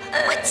闹了，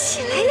快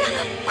起来呀，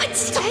快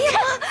起来呀！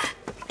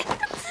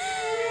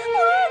我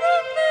的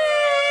妹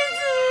子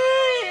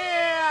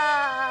呀，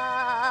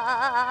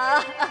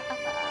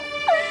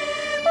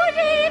我这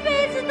一辈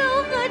子都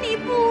和你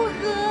不合，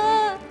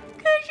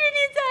可是你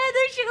在的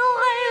时候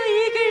还有一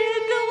个人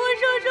跟我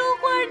说说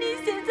话，你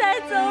现在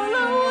走了，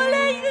我连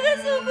一个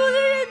诉苦的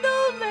人都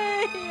没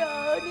有，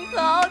你好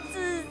自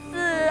私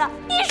啊！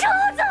你说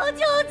走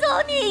就走，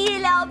你一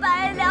了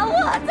百了，我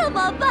怎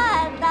么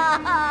办呢？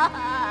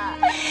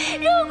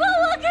如果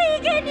我可以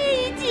跟你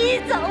一起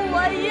走，我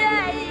愿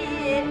意，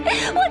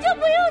我就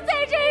不用在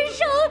这儿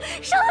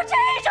受这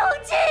种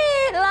气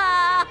了。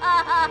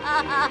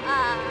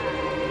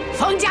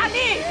冯佳丽，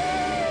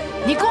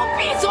你给我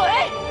闭嘴！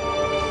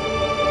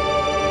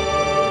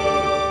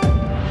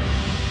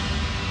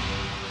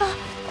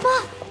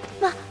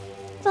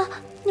妈，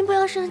您不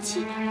要生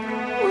气，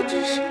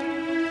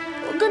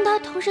我跟他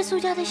同是苏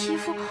家的媳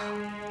妇，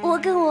我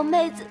跟我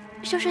妹子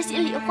说说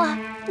心里话，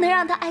能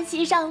让她安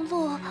心上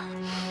路。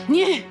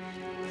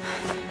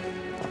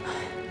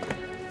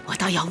我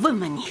倒要问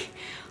问你，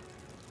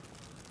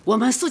我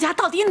们苏家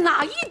到底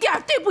哪一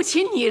点对不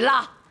起你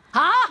了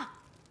啊？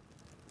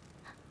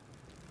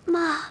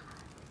妈，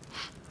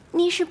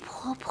你是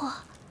婆婆，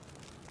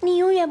你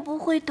永远不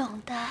会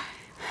懂的。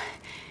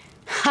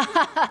哈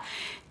哈哈！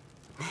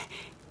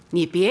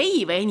你别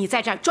以为你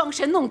在这儿装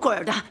神弄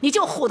鬼的，你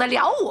就唬得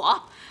了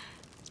我。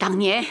当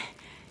年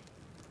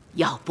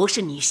要不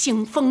是你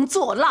兴风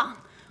作浪，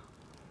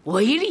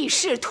唯利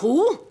是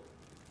图，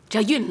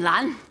这运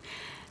兰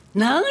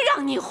能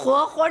让你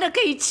活活的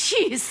给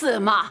气死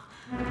吗？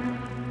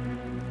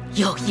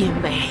又因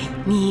为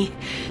你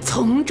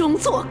从中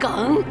作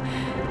梗，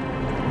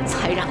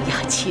才让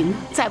雅琴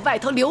在外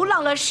头流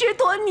浪了10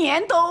多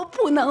年都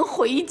不能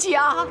回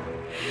家。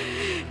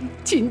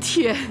今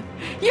天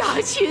雅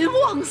琴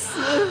枉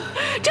死，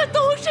这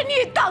都是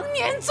你当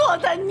年做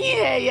的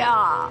孽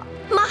呀！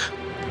妈，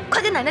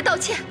快跟奶奶道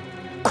歉，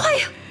快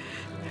呀！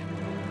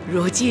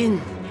如今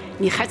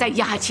你还在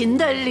雅琴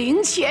的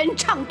灵前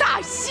唱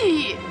大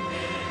戏。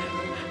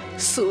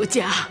苏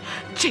家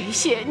这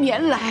些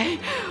年来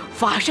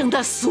发生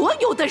的所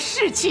有的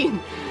事情，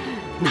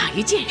哪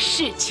一件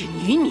事情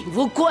与你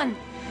无关？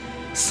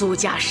苏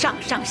家上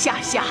上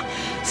下下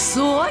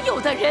所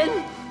有的人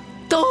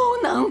都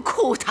能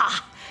哭他，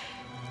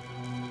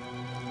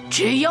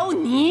只有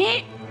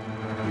你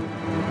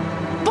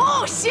不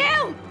行，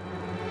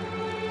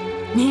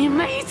你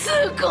没资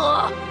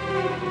格。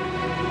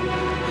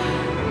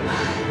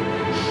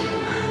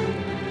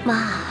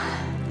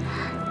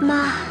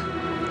妈，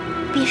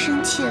别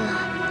生气了，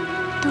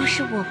都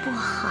是我不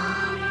好。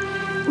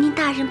您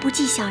大人不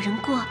计小人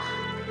过，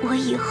我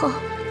以后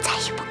再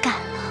也不干了。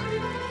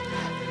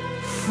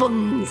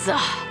疯子！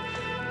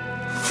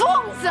疯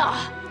子！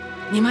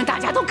你们大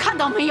家都看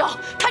到没有？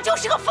他就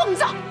是个疯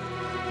子！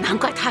难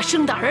怪他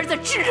生的儿子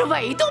志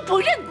伟都不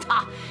认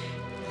他，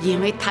因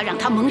为他让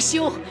他蒙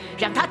羞，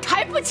让他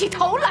抬不起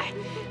头来。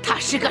他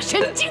是个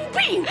神经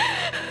病！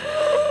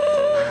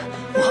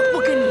我不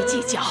跟你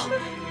计较，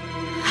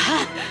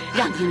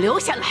让你留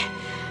下来，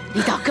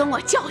你倒跟我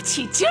较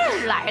起劲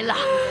儿来了。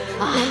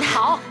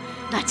好，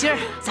那今儿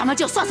咱们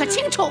就算算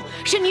清楚，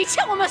是你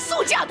欠我们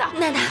苏家的，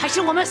奶奶，还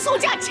是我们苏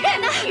家欠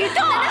你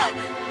的？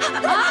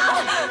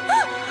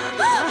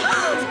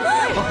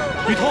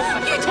雨桐，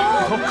雨桐，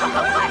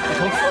快，扶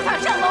他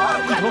上楼，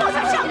快扶他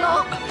上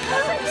楼，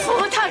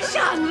扶他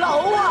上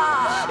楼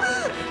啊！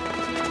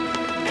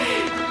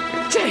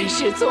真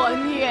是作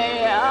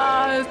孽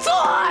呀，作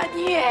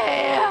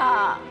孽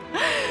呀！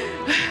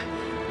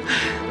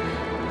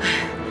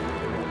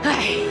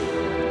哎。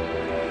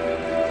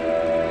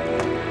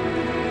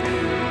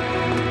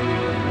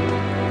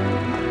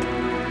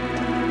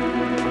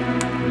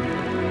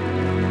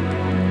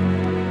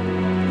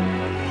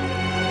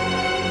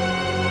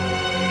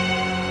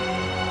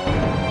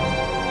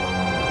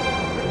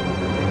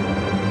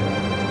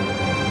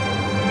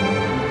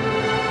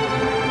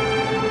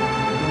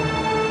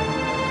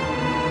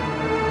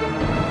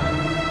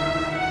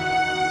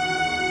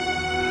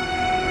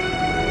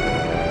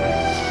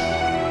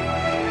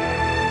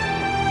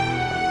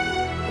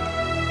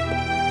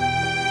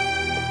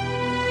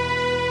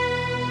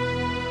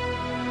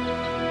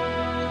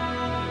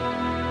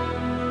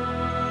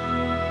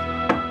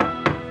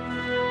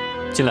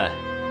进来，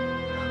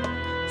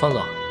方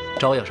总，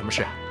找我有什么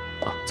事？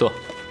啊，坐。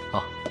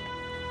哦，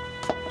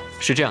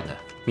是这样的，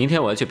明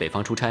天我要去北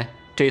方出差，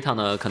这一趟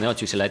呢可能要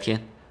去10来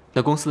天，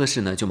那公司的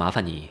事呢就麻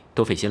烦你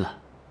多费心了。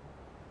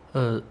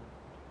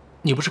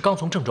你不是刚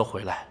从郑州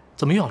回来，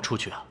怎么又要出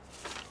去啊？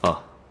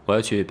哦，我要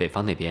去北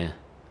方那边，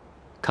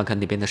看看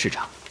那边的市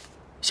场。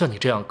像你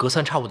这样隔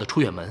三差五的出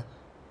远门，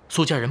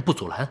苏家人不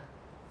阻拦？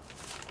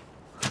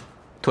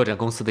拓展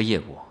公司的业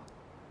务，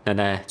奶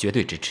奶绝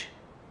对支持。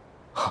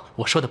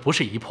我说的不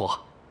是姨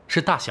婆，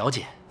是大小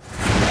姐。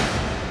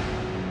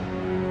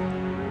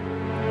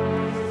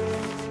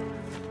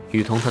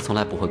雨桐她从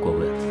来不会过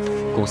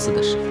问公司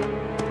的事。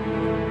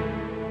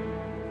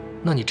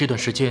那你这段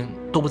时间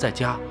都不在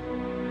家，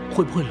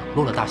会不会冷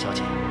落了大小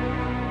姐？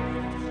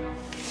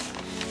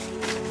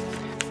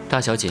大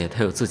小姐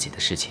她有自己的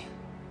事情，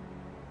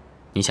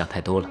你想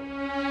太多了。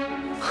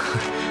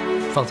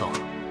方总，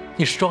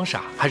你是装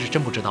傻还是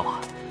真不知道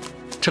啊？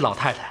这老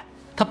太太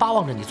她巴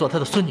望着你做她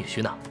的孙女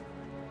婿呢。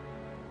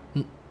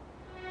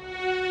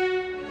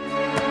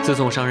自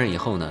从上任以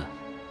后呢，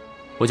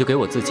我就给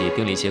我自己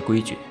定了一些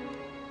规矩，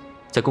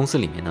在公司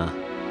里面呢，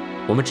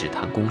我们只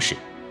谈公事，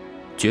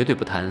绝对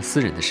不谈私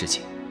人的事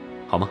情，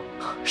好吗？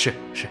是。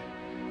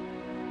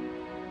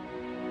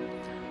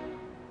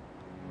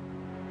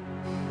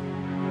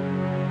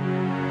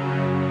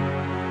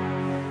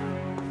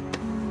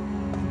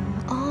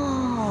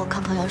哦，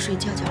康康要睡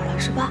觉觉了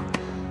是吧？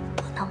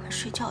那我们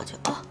睡觉觉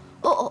啊！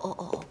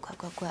哦，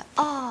乖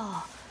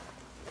哦！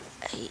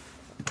哎，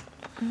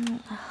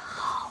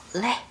好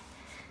嘞。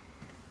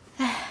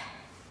哎，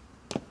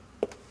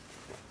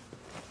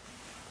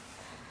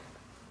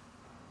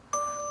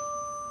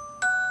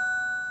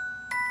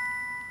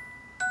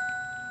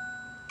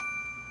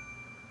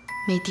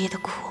没爹的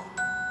苦，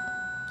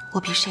我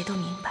比谁都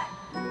明白。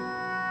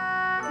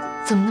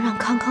怎么能让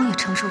康康也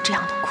承受这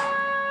样的苦？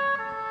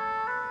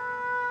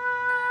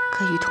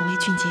可雨桐为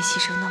俊杰牺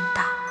牲那么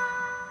大，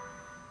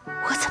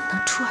我怎么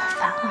能出尔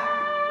反尔？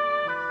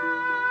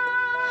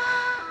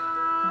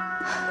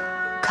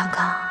康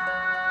康，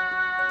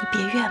你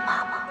别怨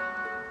妈妈，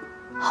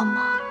好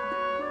吗？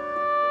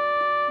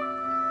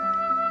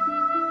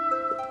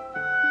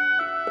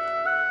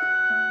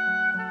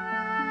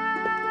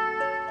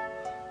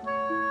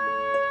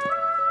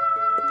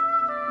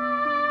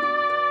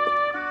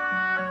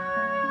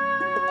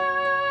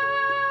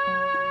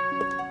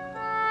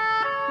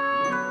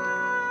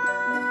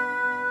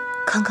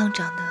康康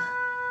长得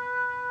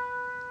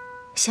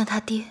像他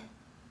爹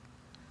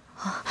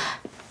啊，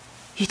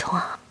雨桐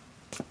啊，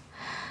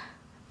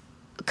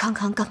康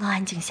康刚刚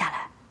安静下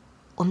来，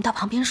我们到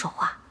旁边说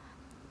话，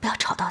不要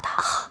吵到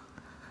他。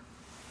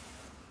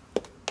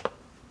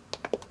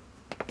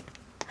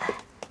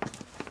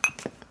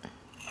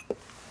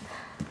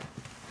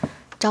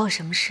找我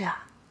什么事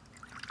啊？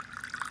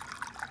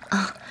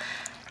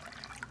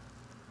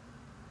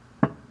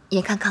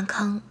眼看康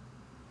康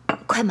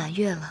快满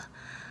月了。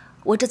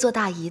我这做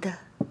大姨的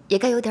也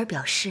该有点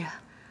表示啊！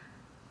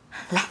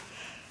来，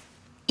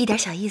一点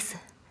小意思，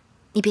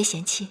你别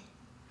嫌弃，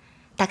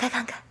打开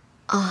看看。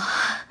哦，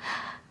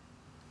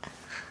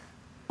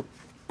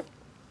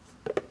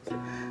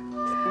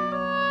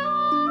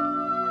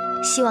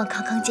希望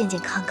康康健健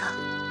康康、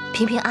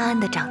平平安安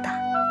的长大，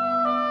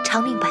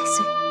长命百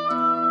岁。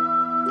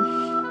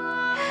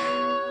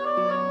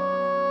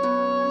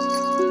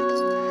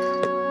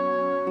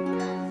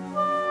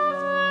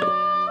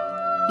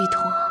雨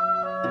桐啊。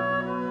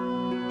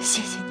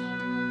谢谢你，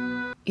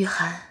雨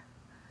涵。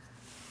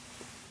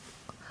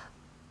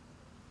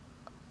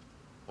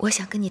我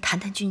想跟你谈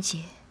谈俊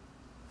杰。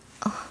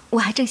哦，我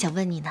还正想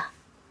问你呢，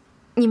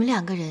你们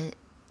两个人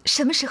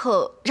什么时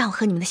候让我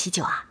喝你们的喜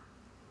酒啊？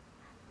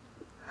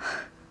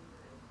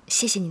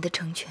谢谢你的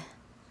成全，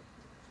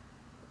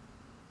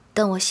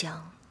但我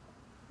想，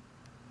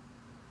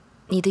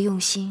你的用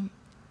心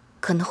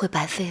可能会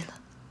白费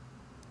了。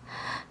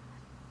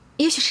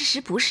也许事实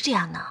不是这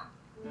样呢。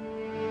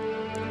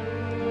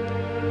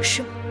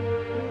是吗？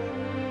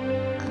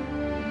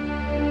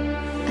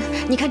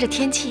你看这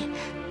天气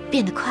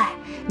变得快，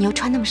你又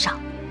穿那么少，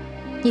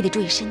你得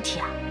注意身体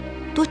啊，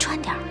多穿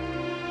点儿。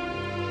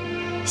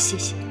谢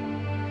谢。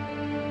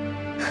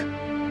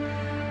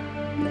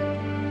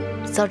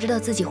早知道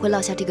自己会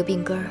落下这个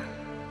病根儿，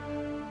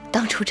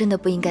当初真的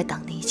不应该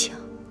挡那一枪。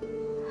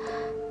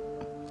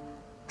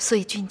所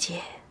以俊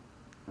杰，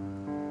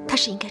他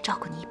是应该照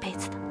顾你一辈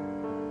子的。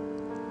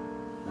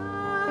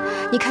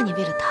你看你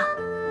为了他，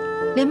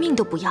连命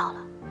都不要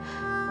了，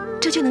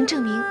这就能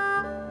证明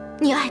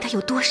你爱他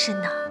有多深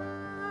呐。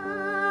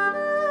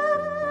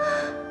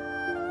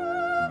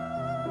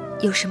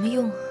有什么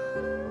用啊？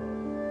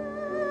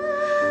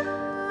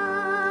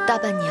大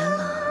半年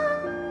了，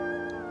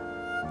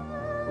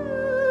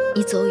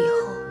你走以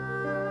后，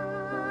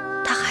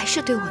他还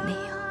是对我那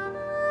样，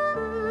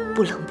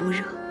不冷不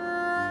热，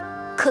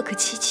客客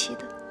气气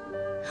的，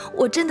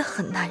我真的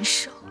很难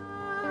受。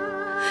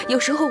有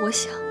时候我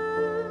想，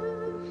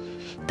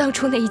当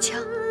初那一枪，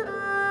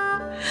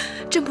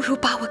真不如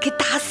把我给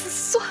打死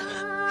算了。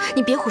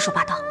你别胡说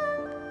八道，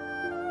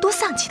多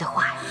丧气的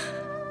话呀！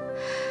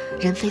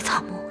人非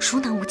草木，孰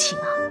能无情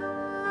啊？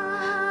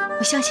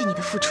我相信你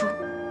的付出，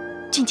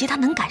俊杰他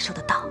能感受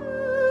得到。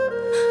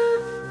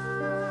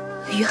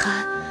于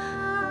涵，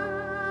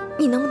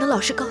你能不能老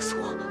实告诉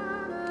我，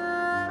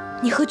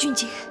你和俊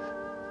杰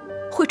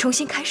会重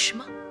新开始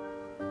吗？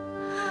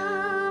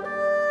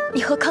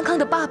你和康康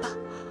的爸爸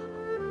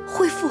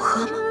会复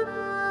合吗？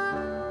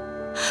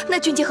那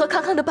俊杰和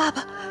康康的爸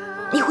爸，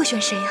你会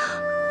选谁呀？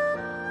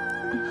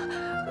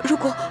如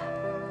果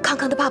康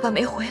康的爸爸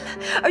没回来，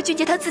而俊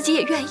杰他自己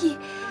也愿意，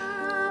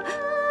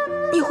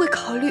你会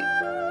考虑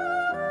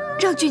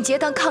让俊杰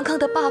当康康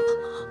的爸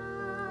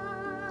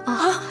爸吗？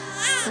啊，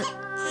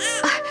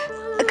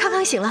康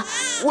康醒了，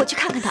我去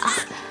看看他啊。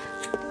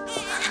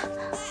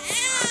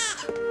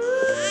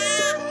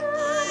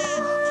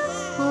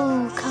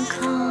哦，康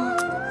康，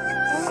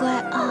乖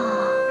啊。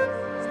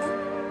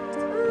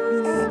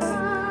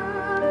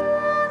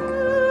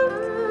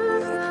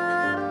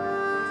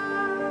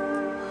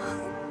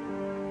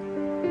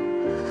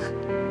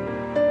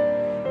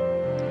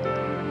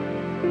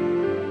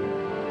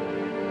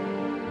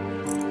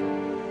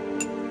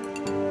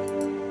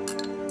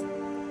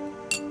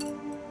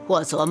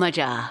我琢磨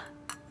着，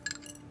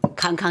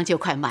康康就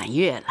快满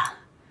月了，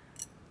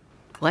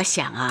我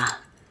想啊，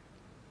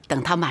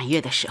等他满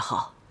月的时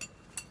候，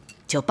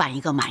就办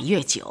一个满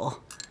月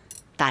酒，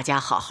大家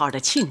好好的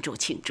庆祝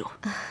庆祝。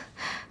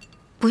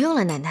不用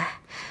了，奶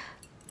奶。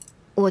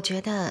我觉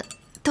得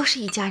都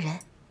是一家人，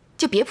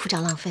就别铺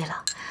张浪费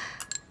了。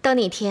到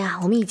那天啊，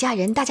我们一家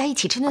人大家一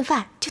起吃顿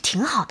饭，就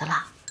挺好的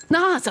了。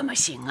那怎么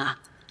行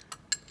啊？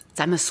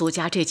咱们苏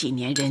家这几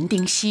年人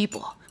丁稀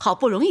薄，好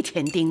不容易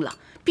填丁了，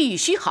必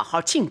须好好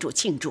庆祝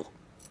庆祝。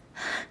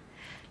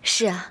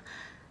是啊，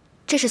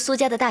这是苏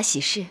家的大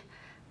喜事，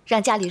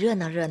让家里热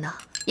闹热闹，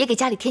也给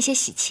家里添些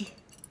喜气。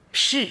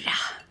是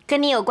啊，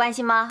跟你有关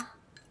系吗？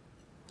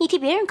你替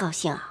别人高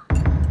兴啊？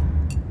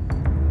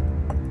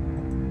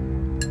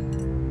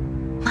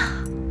妈，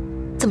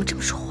怎么这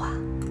么说话？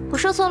我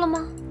说错了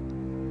吗？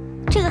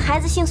这个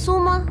孩子姓苏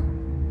吗？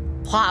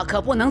话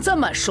可不能这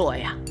么说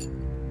呀。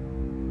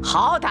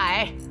好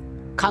歹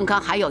康康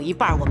还有一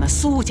半我们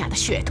苏家的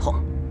血统，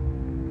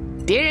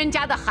别人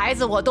家的孩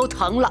子我都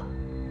疼了，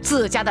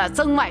自家的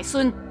曾外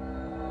孙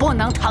不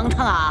能疼疼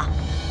啊。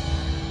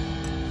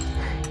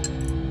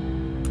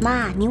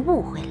妈，您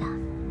误会了，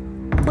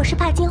我是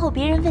怕今后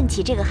别人问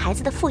起这个孩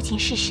子的父亲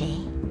是谁，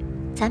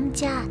咱们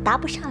家答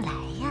不上来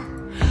呀。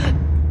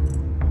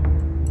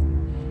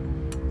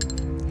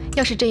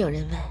要是真有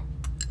人问，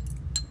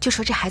就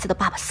说这孩子的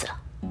爸爸死了。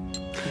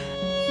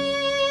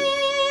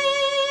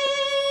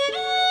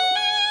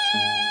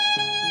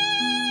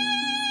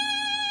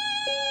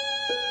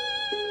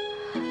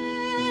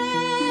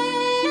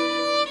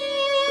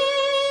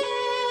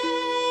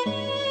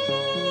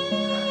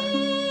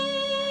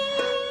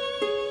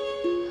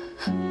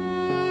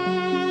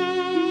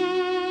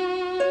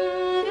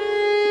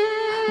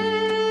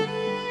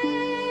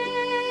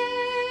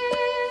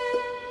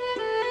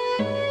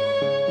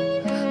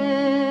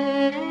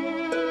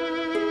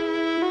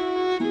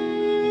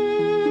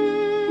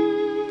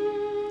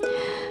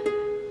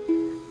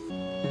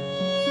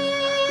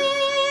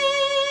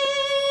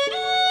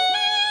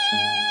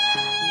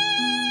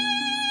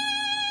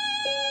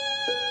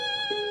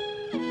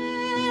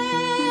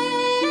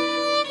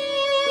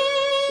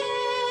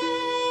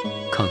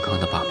康康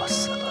的爸爸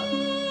死了，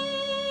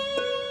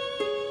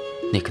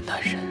那个男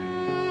人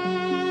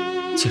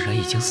竟然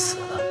已经死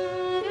了。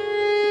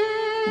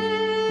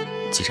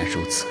既然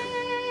如此，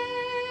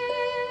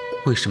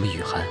为什么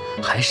雨涵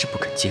还是不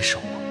肯接受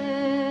我？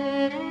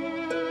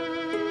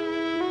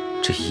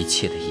这一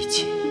切的一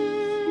切，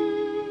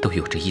都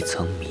有着一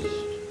层谜。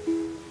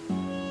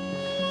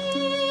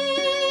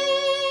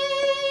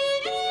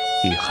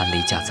雨涵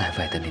离家在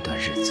外的那段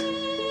日子，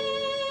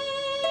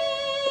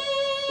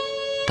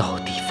到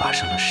底发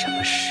生了什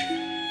么事？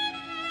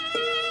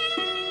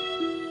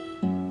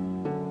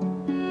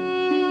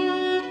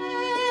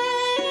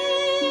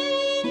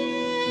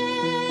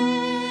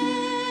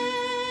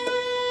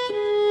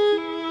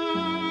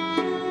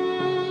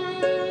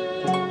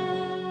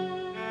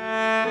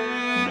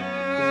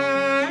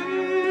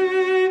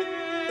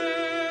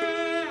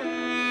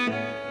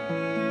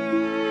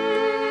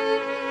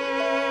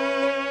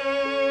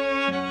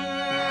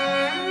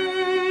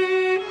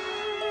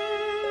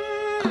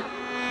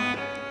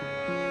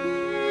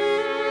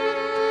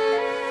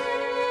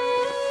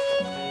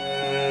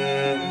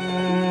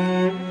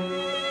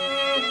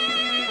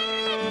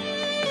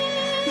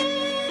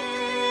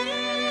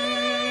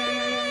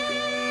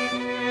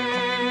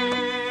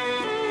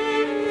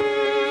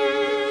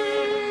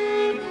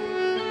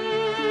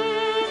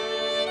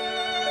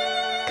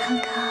康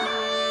康，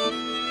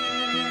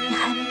你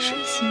还没睡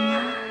醒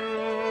吗？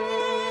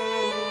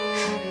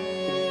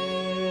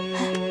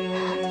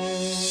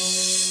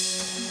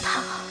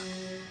他，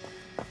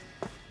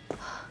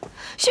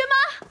薛妈，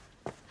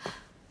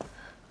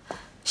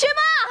薛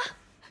妈，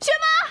薛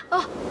妈！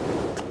哦，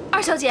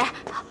二小姐，哎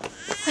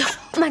呦，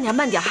慢点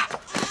慢点。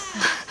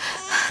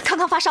康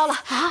康发烧了，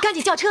赶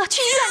紧叫车去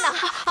医院呢。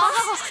好，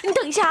你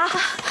等一下啊，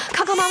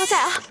康康妈妈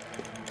在啊。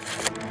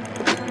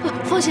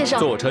方先生，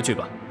坐我车去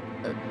吧。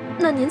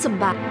那您怎么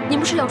办？您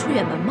不是要出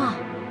远门吗？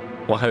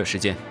我还有时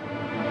间，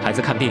孩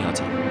子看病要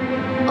紧。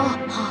哦，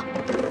好。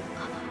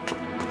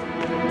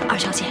二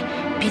小姐，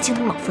别惊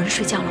动老夫人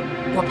睡觉了，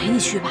我陪你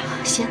去吧。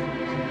行。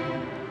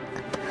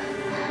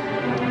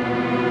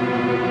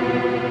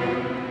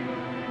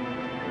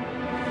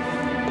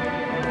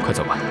快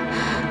走吧。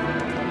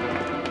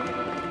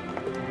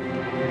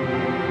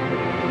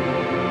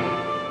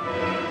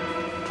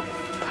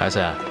孩子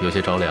呀，有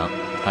些着凉，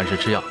按时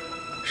吃药，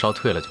烧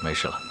退了就没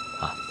事了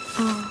啊。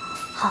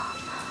好。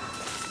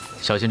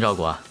小心照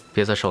顾啊，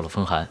别再受了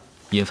风寒，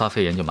引发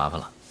肺炎就麻烦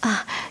了。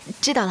啊，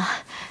知道了，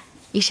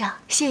医生，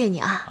谢谢你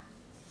啊。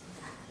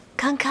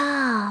康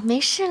康，没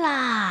事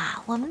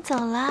啦，我们走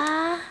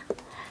啦。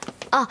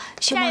哦，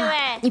薛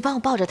妈，你帮我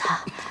抱着他。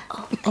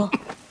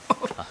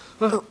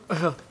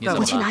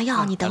我去拿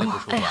药，你等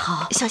我。哎，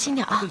好，小心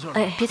点啊，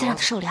哎，别再让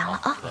他受凉了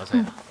啊。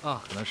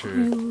可能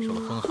是受了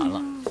风寒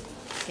了。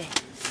给。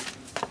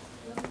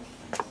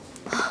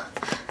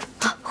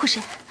好，护士，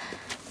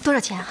多少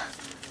钱啊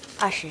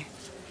？20。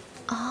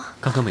啊，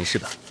康康没事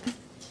吧？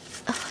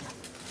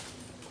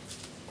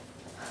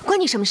关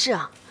你什么事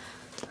啊？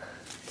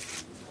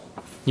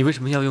你为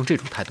什么要用这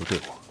种态度对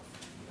我？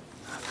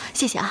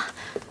谢谢啊，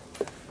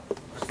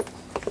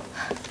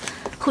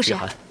护士，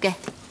给。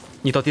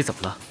你到底怎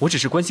么了？我只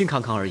是关心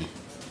康康而已。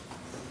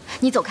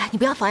你走开，你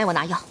不要妨碍我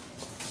拿药。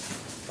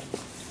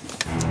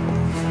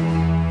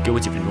给我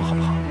几分钟好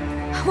不好？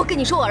我跟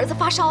你说，我儿子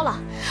发烧了，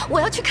我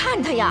要去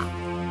看他呀。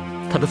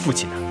他的父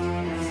亲呢？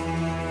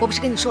我不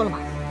是跟你说了吗？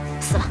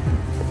死了。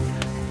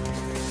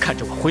看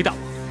着我，回答我。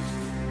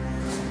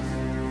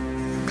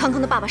康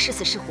康的爸爸是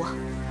死是活，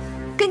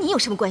跟你有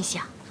什么关系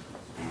啊？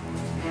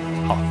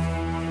好，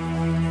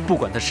不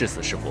管他是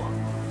死是活，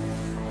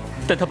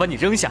但他把你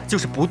扔下就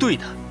是不对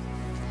的。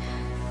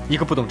一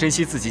个不懂珍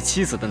惜自己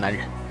妻子的男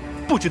人，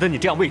不值得你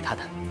这样为他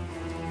的。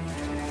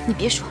你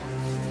别说了，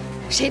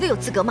谁都有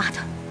资格骂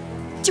他，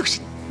就是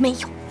你没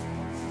有。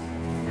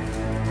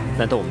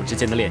难道我们之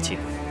间的恋情，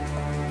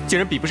竟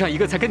然比不上一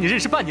个才跟你认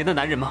识半年的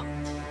男人吗？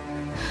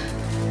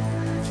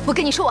我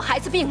跟你说，我孩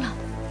子病了，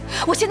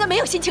我现在没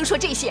有心情说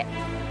这些。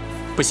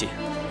不行，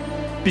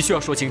必须要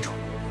说清楚。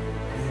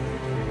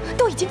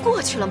都已经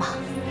过去了吗？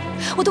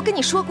我都跟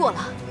你说过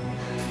了，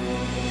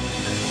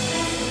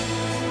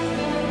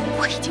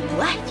我已经不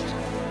爱你了。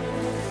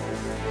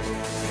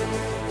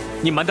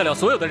你瞒得了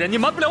所有的人，你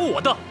瞒不了我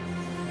的。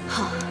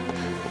好，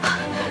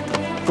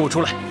给我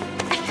出来！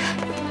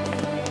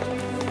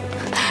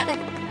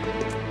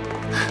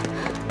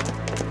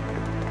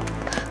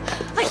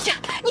哎呀，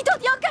你到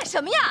底要干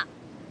什么呀？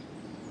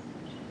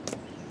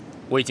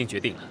我已经决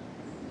定了，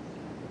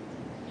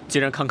既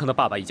然康康的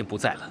爸爸已经不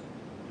在了，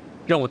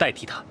让我代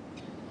替他，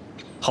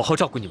好好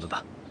照顾你们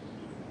吧。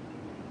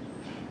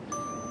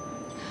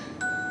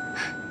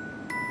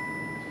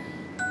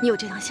你有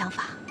这样想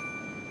法，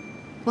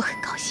我很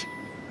高兴，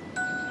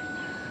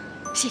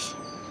谢谢。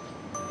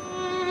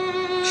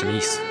什么意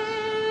思？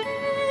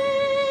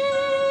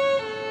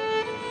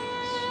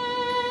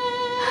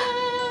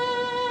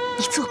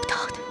你做不到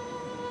的。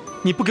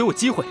你不给我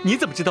机会，你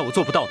怎么知道我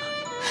做不到呢？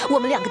我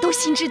们两个都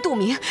心知肚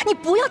明，你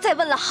不要再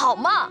问了，好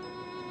吗？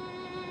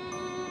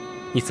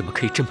你怎么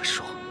可以这么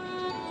说？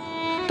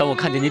当我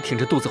看见你挺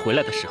着肚子回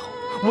来的时候，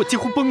我几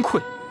乎崩溃。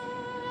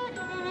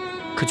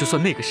可就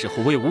算那个时候，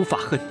我也无法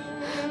恨你。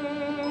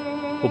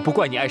我不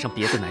怪你爱上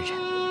别的男人，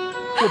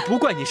我不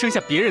怪你生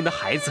下别人的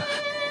孩子，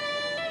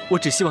我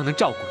只希望能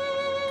照顾你，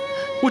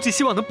我只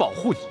希望能保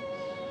护你。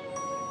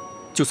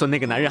就算那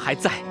个男人还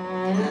在，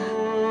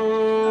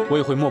我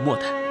也会默默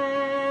的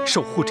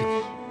守护着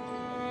你。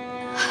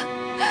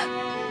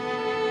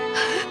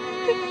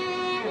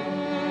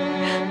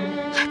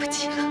来不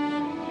及了，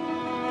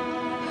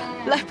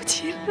来不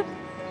及了！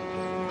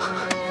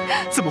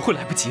怎么会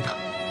来不及呢？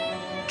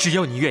只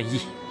要你愿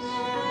意，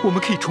我们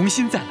可以重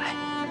新再来。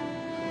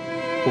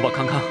我把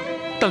康康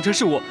当成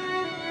是我……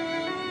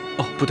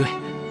哦，不对，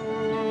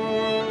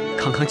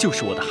康康就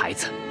是我的孩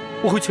子，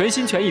我会全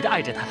心全意的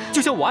爱着他，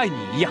就像我爱你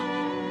一样，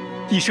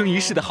一生一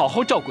世的好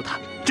好照顾他，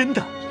真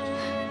的。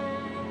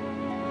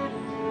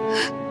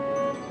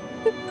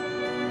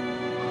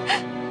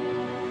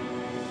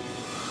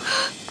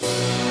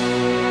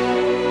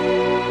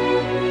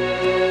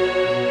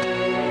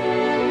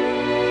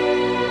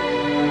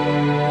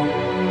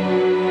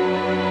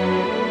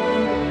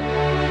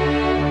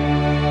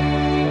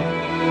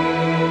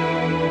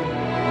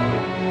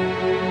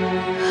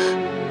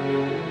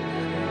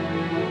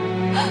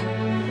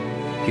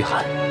雨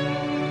涵，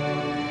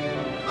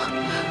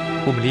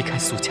我们离开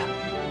苏家，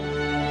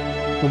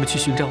我们去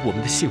寻找我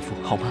们的幸福，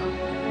好吗？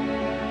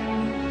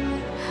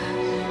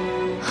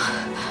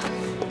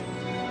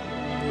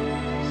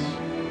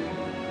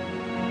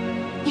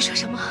你说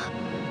什么？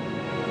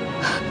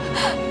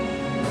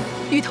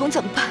雨桐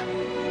怎么办？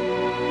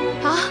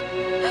啊？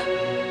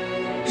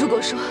如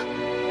果说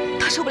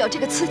他受不了这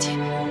个刺激，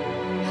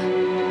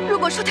如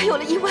果说他有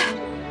了意外，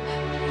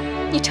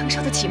你承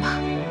受得起吗？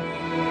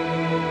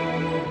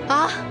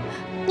啊，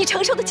你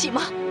承受得起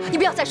吗？你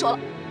不要再说了，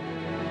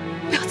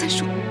不要再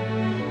说，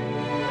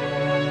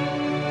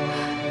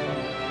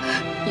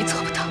你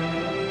做不到，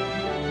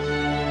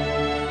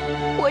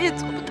我也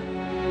做不到，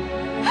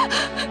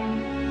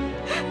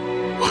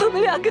我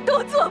们两个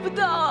都做不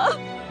到啊！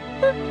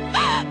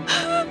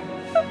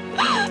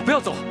不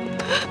要走，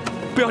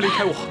不要离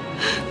开我，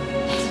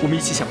我们一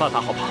起想办法，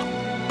好不好？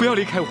不要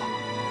离开我。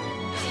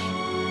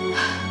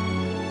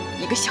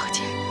一个小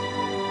姐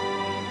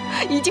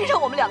已经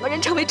让我们两个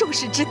人成为众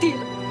矢之的了，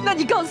那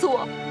你告诉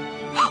我，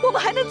我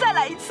们还能再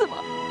来一次吗？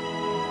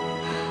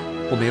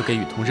我没有给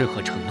雨桐任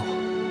何承诺，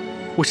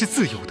我是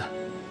自由的。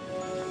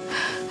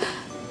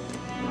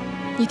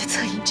你的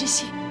恻隐之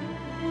心，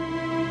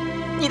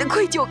你的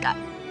愧疚感，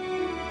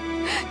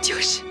就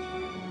是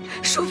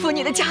束缚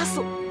你的枷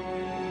锁。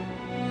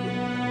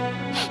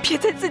别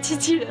再自欺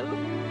欺人了。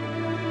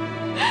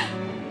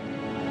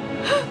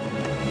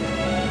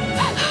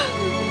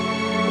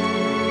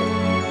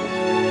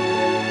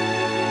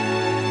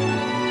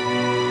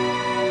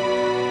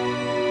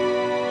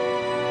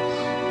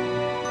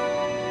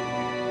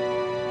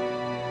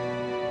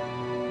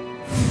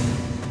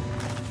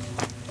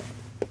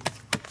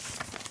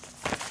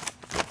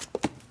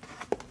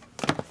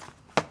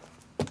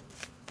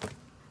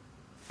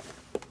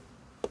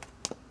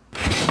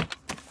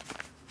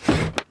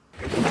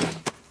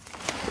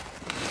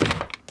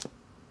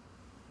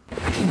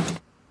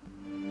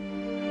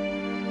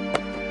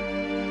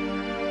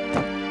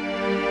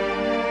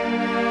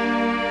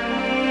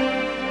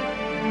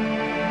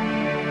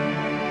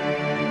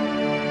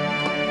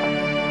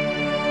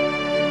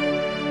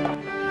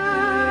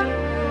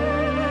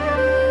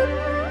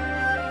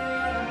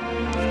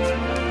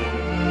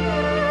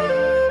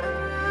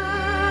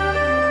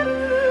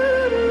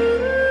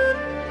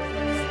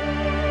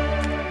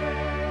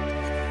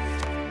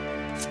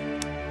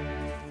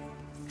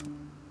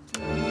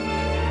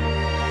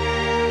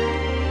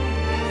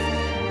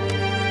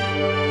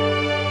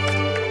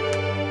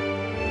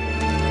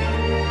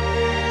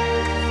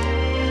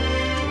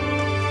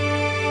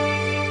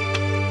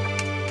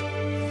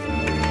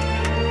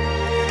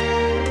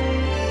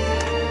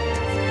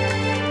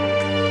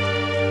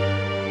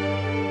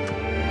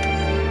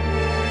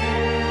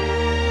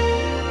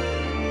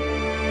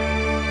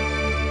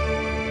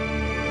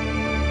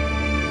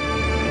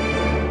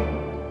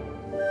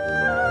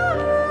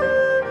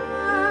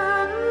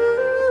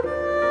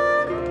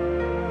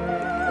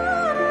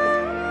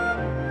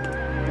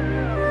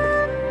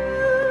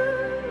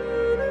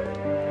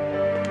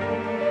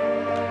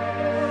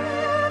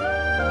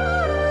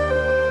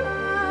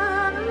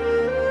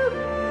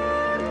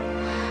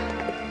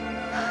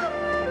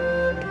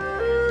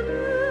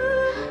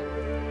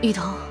雨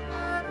桐，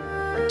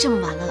这么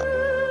晚了，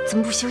怎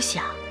么不休息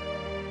啊？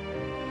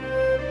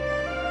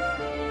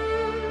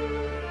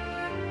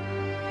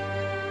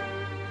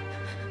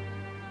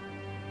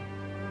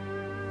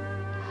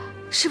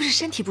是不是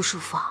身体不舒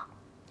服啊？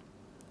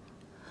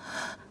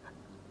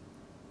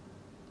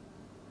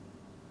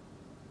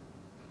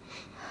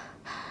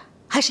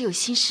还是有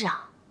心事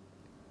啊？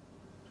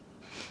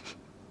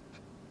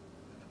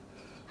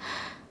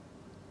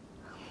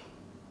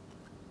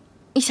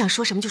你想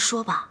说什么就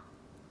说吧。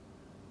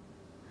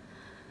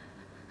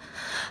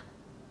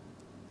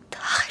他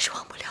还是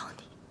忘不了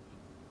你，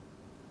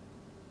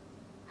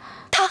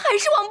他还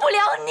是忘不了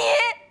你。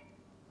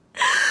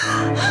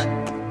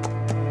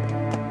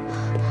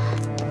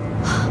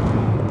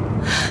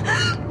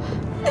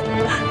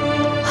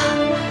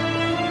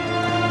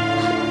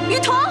雨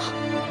桐，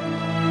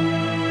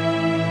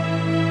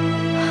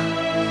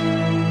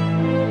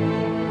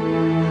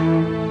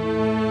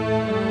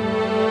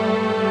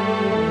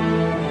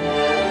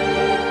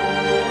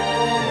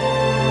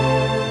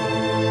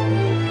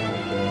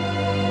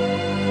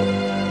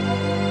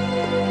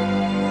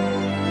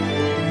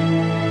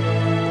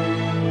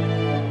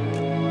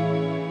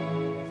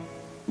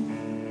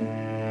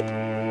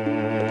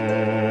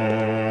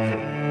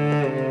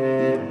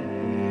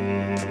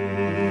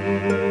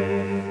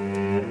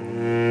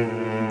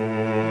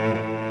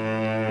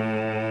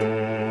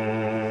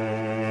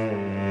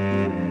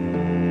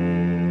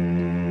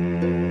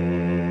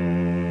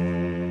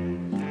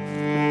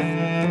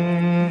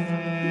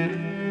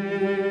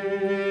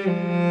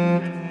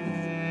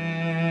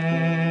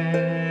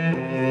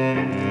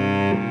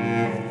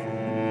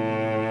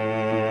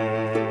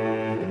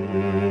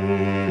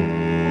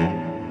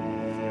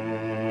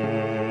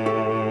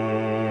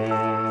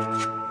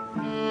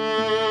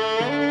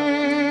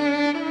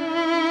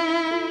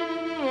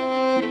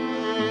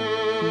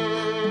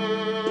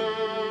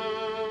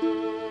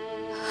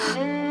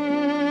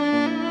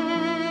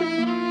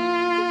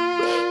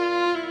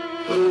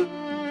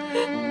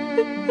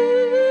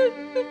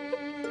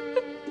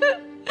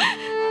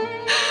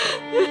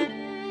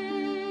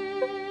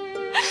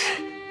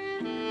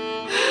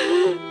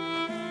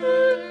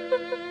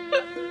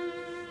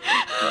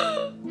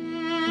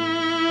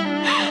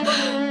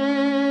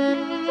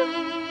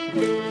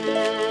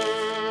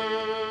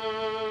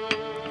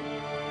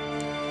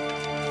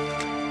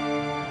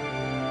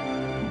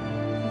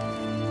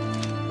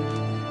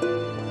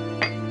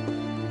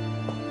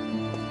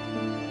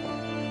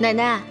奶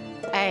奶，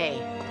哎，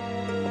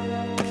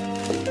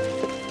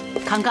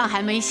康康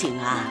还没醒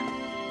啊？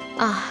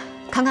啊，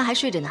康康还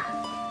睡着呢。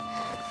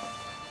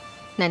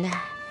奶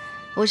奶，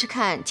我是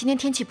看今天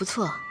天气不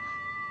错，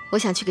我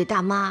想去给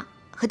大妈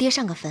和爹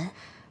上个坟，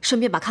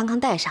顺便把康康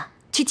带上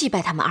去祭拜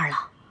他们二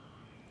老。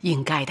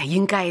应该的，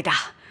应该的。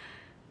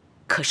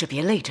可是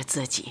别累着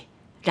自己，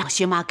让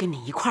薛妈跟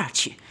你一块儿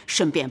去，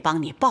顺便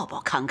帮你抱抱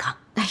康康。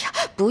哎呀，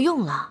不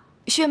用了，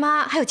薛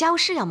妈还有家务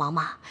事要忙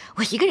嘛，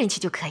我一个人去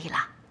就可以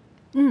了。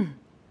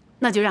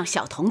那就让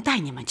小童带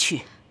你们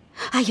去。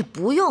哎呀，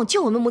不用，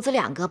就我们母子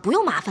两个，不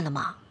用麻烦了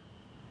吗？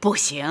不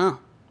行，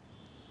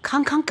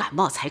康康感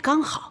冒才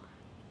刚好，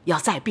要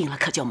再病了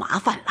可就麻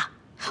烦了。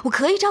我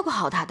可以照顾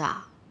好他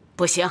的。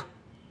不行，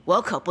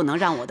我可不能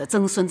让我的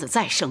曾孙子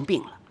再生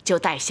病了，就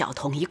带小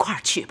童一块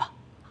儿去吧。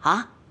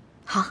啊？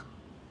好，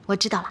我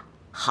知道了。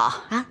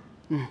好啊，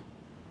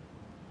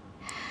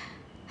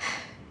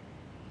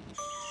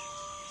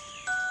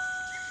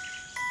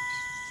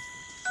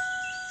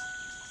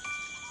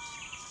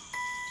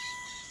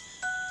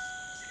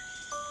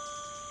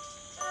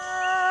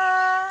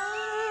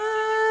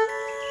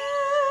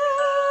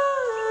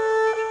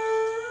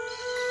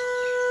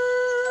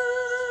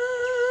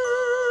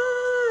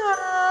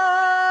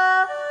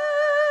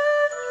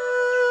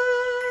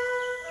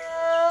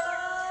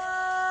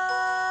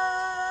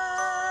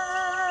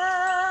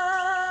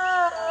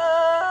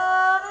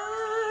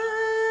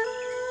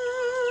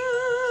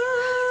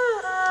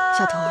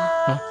小童，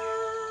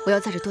我要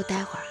在这多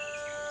待会儿，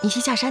你先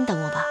下山等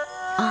我吧。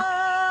啊，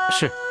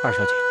是二小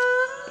姐。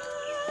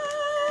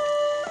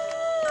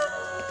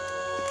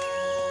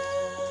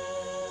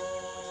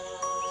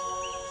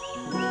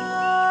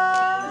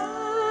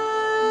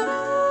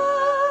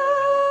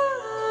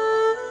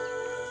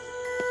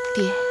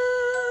爹，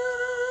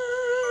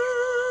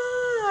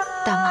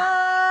大妈，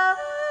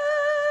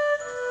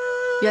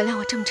原谅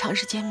我这么长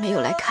时间没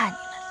有来看你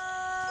们。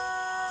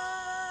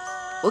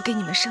我给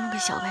你们生了个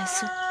小外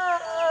孙，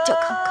叫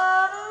康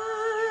康。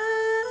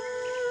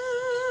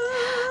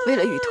为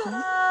了雨桐，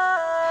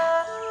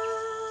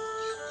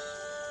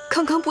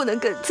康康不能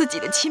跟自己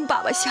的亲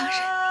爸爸相认。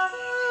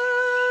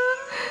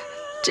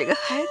这个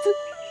孩子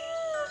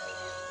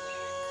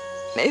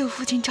没有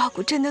父亲照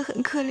顾，真的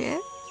很可怜。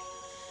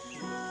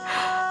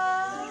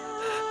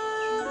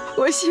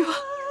我希望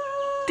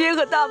爹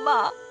和大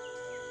妈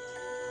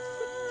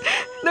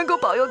能够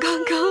保佑康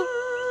康，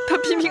他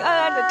平平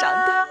安安的长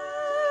大，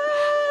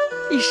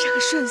一生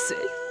顺遂，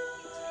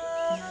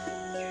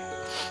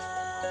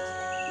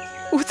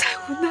无灾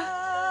无难。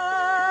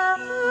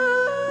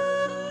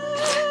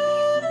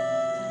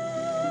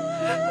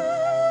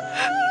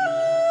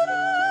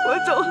我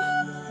走了，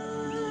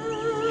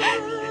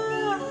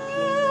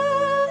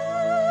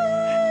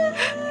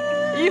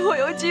以后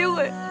有机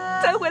会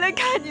再回来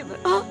看你们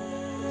啊！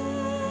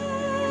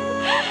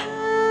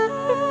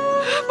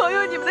保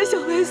佑你们的小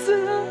外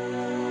孙啊！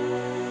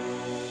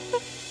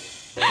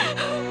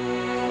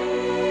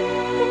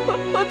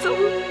我走了，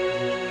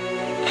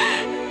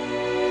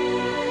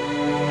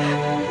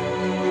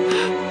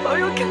保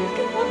佑康康。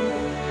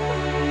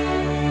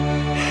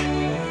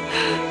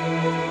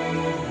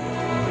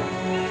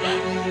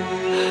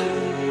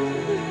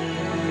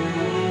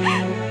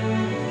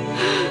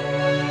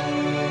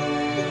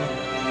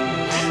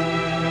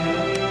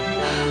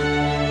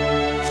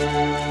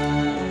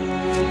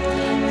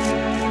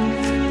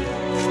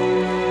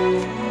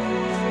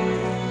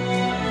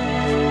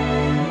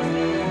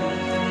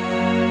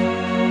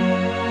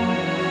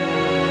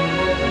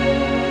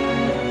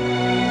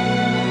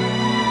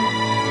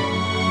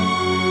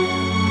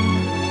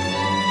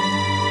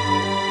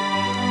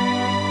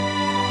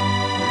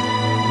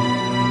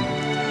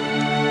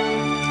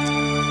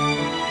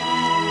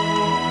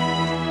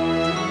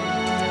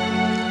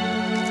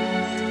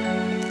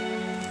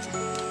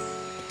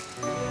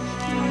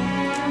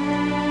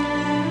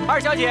二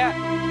小姐，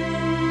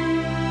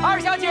二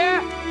小姐。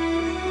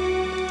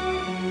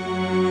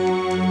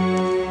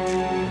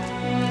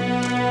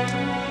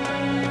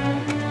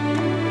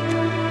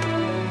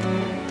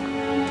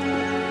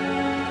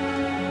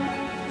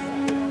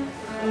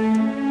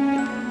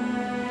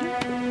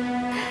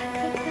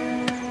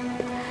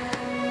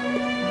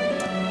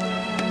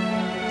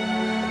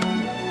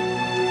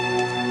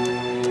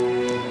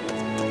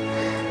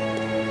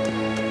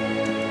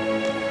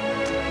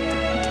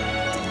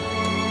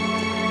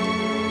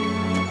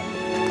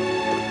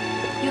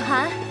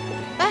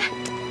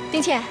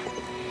丁倩，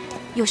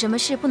有什么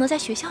事不能在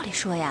学校里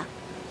说呀？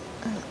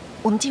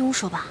我们进屋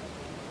说吧。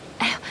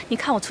哎呦，你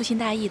看我粗心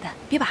大意的，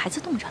别把孩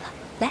子冻着了。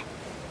来，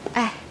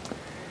哎。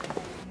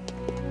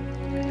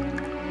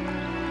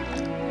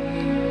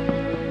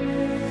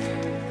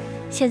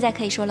现在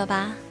可以说了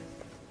吧？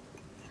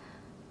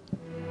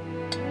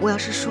我要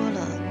是说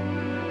了，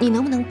你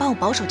能不能帮我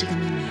保守这个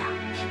秘密啊？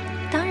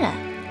当然。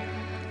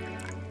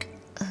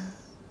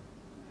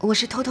我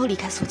是偷偷离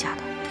开苏家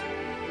的，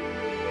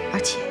而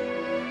且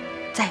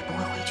再也不会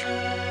回去了。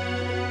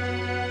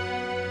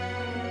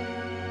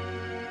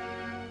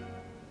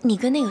你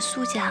跟那个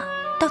苏家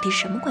到底是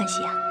什么关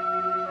系啊？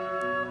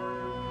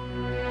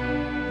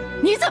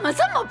你怎么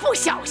这么不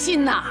小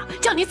心呢？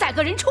叫你载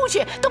个人出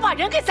去，都把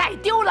人给载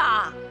丢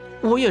了。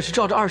我也是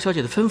照着二小姐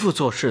的吩咐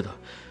做事的，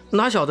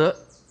哪晓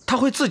得她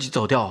会自己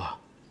走掉啊！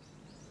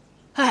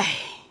哎，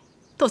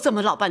都这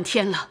么老半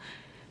天了，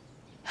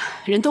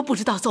人都不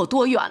知道走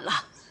多远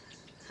了。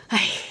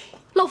哎，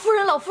老夫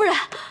人，老夫人，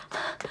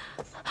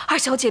二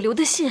小姐留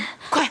的信，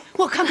快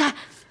我看看。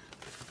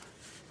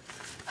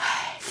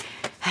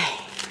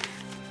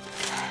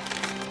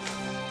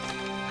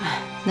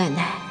奶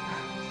奶，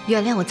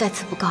原谅我再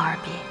次不告而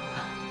别，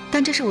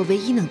但这是我唯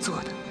一能做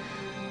的。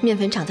面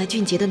粉厂在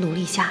俊杰的努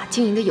力下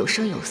经营得有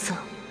声有色，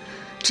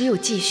只有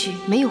继续，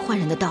没有换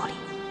人的道理。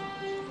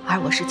而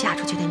我是嫁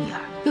出去的女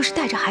儿，又是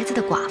带着孩子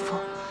的寡妇，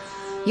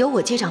由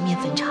我接掌面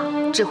粉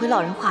厂，指挥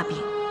老人画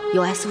饼，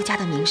有碍苏家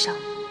的名声。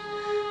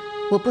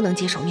我不能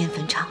接手面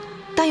粉厂，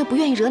但又不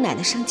愿意惹奶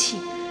奶生气，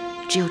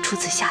只有出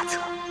此下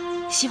策，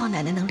希望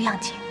奶奶能谅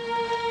解。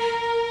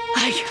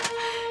哎呀，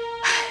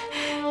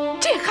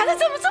这孩子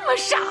怎么这么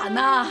傻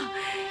呢？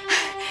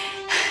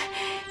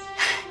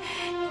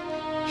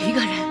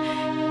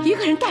一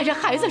个人带着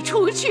孩子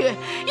出去，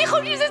以后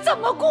日子怎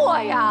么过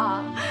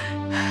呀？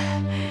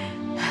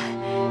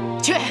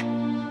去，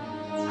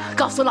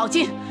告诉老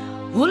金，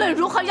无论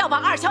如何要把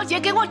二小姐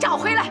给我找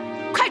回来，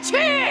快去！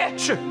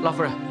是，老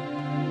夫人。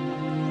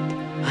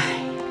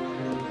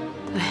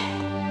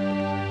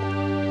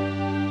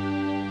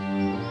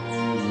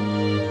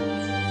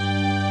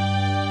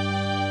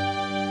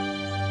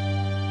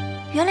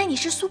原来你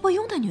是苏伯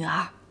庸的女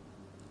儿。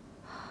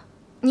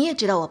你也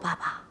知道我爸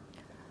爸？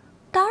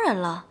当然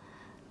了，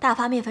大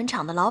发面粉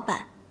厂的老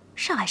板，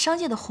上海商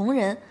界的红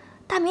人，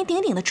大名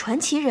鼎鼎的传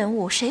奇人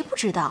物，谁不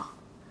知道？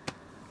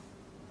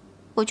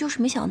我就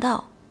是没想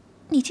到，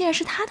你竟然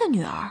是他的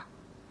女儿。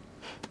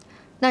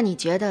那你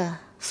觉得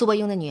苏伯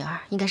庸的女儿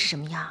应该是什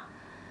么样？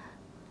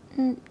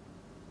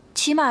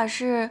起码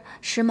是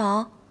时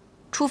髦、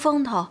出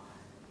风头、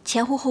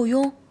前呼后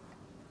拥。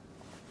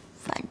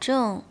反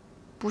正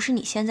不是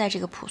你现在这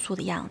个朴素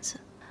的样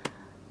子。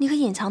你可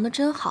隐藏得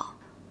真好，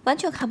完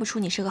全看不出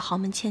你是个豪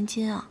门千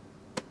金啊。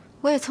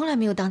我也从来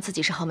没有当自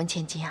己是豪门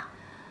千金啊。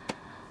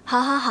好，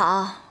好，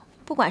好，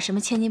不管什么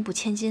千金不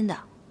千金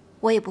的，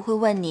我也不会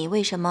问你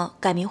为什么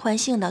改名换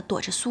姓的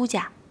躲着苏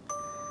家。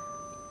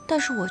但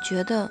是我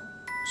觉得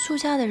苏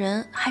家的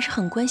人还是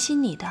很关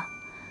心你的。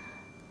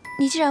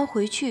你既然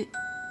回去，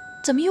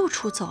怎么又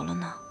出走了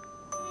呢？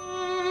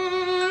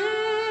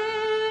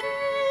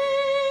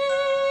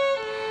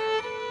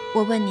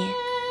我问你，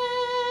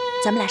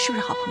咱们俩是不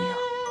是好朋友？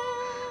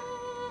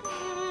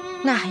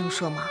那还用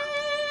说吗？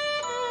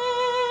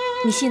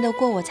你信得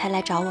过我才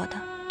来找我的，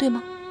对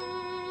吗？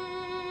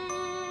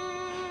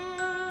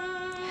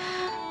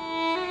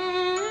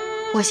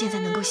我现在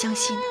能够相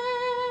信的，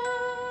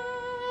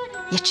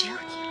也只有你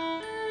了。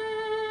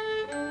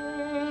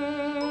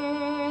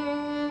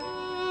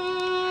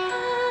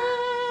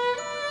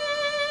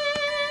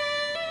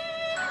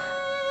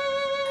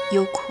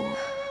有苦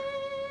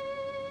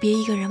别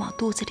一个人往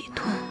肚子里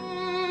吞，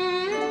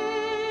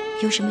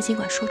有什么尽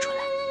管说出来，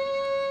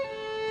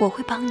我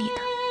会帮你的。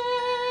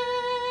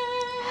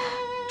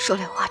说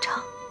来话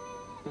长，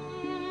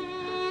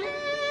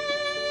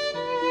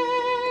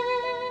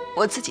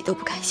我自己都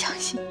不敢相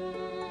信，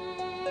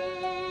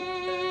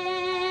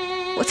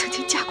我曾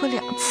经嫁过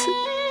2次。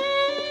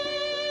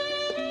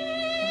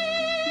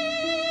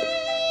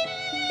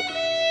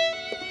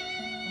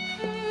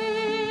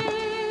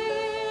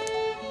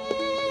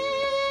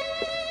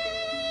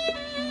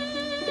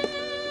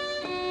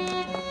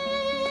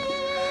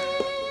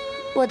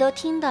我都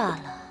听到了，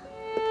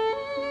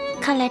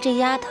看来这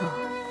丫头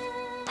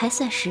还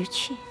算识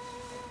趣。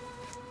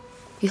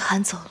雨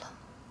涵走了，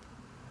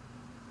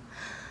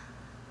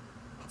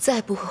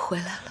再不会回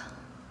来了。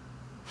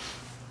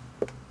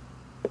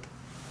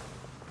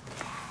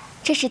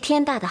这是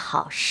天大的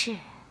好事，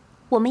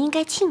我们应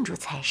该庆祝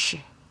才是。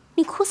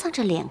你哭丧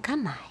着脸干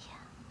嘛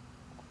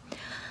呀？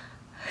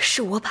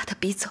是我把他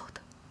逼走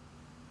的，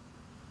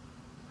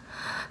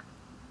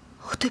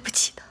我对不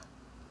起他，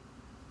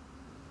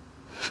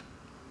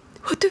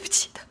我对不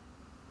起他。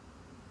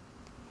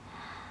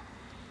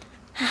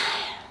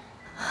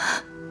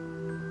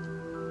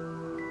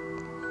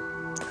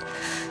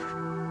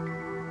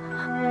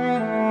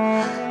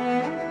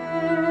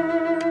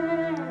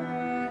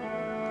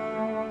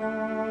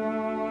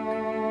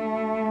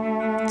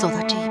走到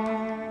这一步，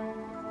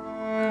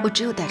我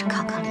只有带着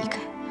康康离开，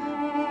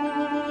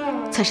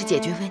才是解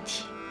决问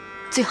题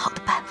最好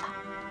的办法。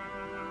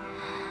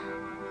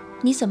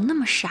你怎么那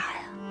么傻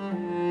呀？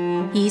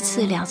一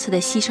次两次的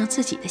牺牲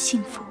自己的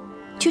幸福，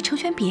去成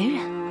全别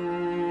人。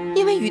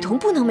因为雨桐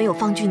不能没有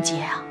方俊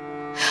杰啊，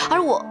而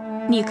我，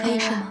你可以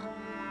是吗？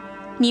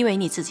你以为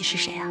你自己是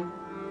谁啊？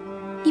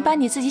你把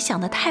你自己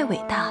想得太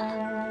伟大了，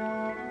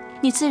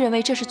你自认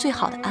为这是最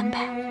好的安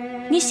排。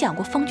你想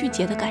过方俊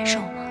杰的感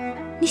受吗？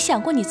你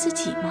想过你自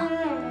己吗？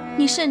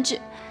你甚至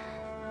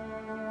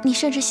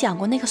想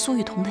过那个苏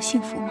雨桐的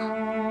幸福吗？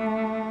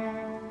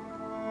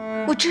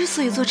我之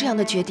所以做这样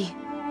的决定，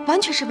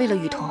完全是为了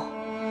雨桐。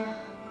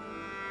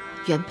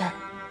原本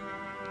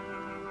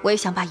我也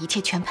想把一切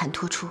全盘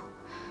托出，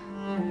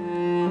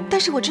但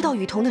是我知道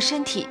雨桐的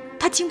身体，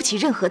她经不起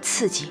任何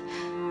刺激。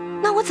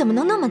那我怎么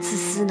能那么自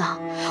私呢？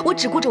我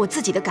只顾着我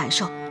自己的感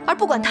受，而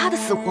不管他的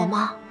死活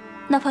吗？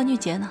那方俊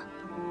杰呢？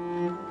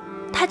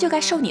他就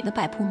该受你的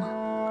摆布吗？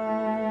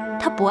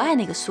他不爱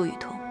那个苏雨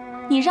桐，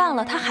你让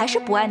了他还是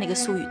不爱那个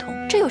苏雨桐，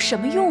这有什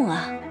么用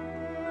啊？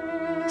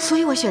所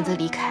以我选择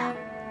离开啊！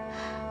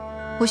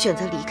我选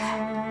择离开，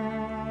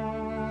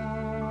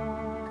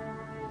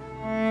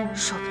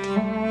说不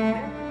定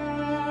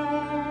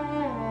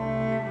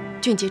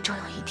俊杰终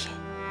有一天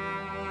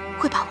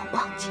会把我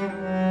忘记，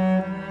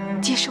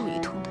接受雨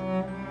桐的。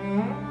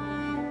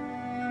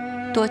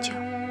多久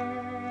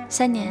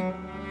？3年、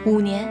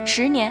5年、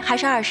10年，还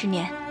是20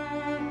年？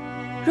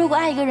如果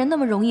爱一个人那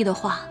么容易的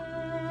话，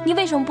你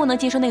为什么不能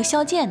接受那个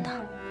萧剑呢？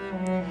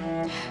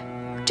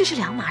这是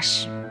两码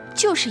事。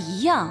就是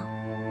一样，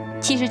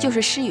其实就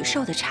是施与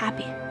受的差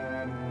别。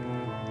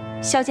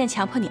萧剑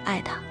强迫你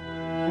爱他，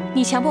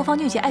你强迫方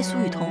俊杰爱苏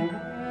雨桐，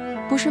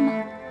不是吗？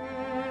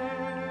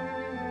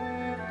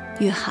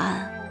雨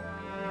涵，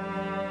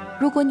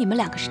如果你们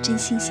两个是真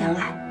心相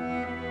爱，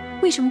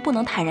为什么不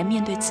能坦然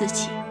面对自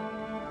己，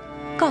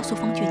告诉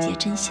方俊杰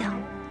真相？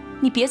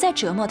你别再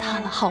折磨他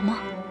了，好吗？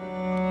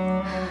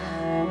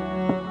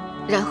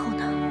然后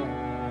呢？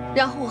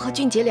然后我和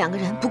俊杰2个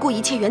人不顾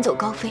一切远走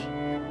高飞，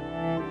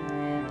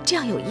这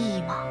样有意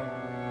义吗？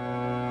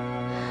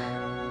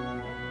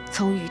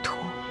从雨桐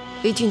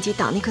为俊杰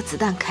挡那颗子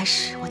弹开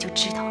始，我就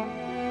知道，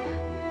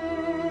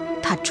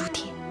他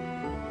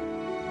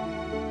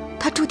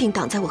注定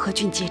挡在我和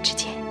俊杰之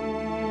间。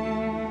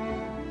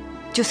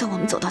就算我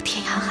们走到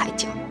天涯海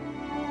角，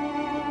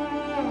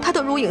他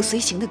都如影随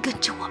形地跟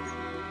着我们。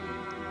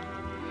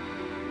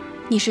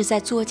你是在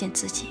作践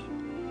自己，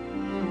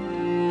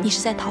你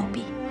是在逃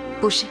避。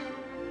不是，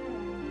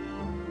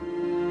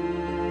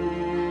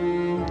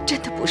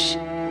真的不是，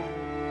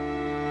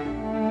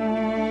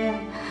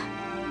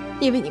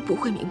因为你不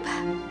会明白。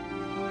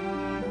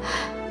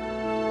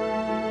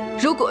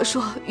如果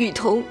说雨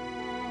桐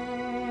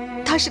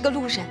他是个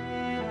路人，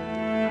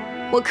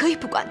我可以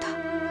不管他，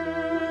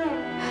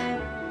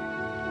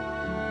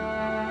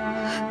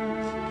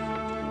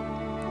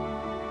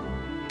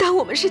但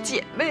我们是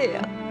姐妹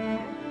啊。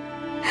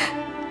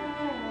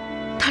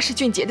他是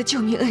俊杰的救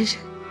命恩人，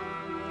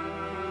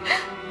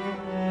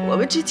我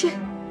们之间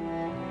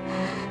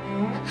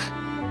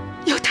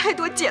有太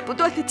多剪不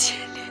断的牵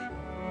连。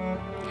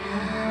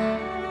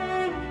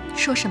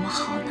说什么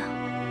好呢？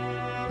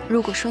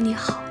如果说你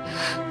好，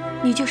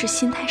你就是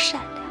心态善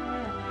良；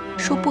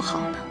说不好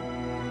呢，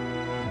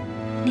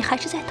你还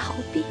是在逃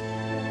避。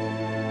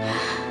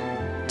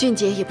俊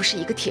杰也不是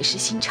一个铁石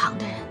心肠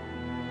的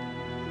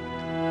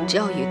人，只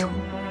要雨桐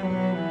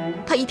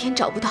他一天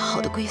找不到好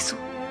的归宿，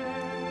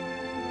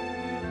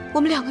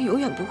我们2个永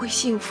远不会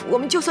幸福。我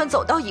们就算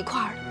走到一块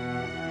儿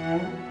了，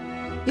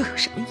又有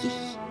什么意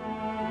义？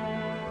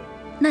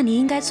那你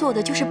应该做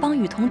的就是帮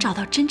雨桐找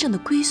到真正的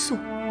归宿，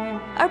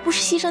而不是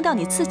牺牲掉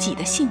你自己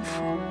的幸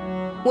福。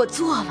我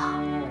做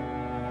了，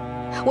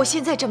我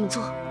现在这么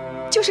做，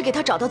就是给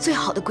他找到最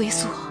好的归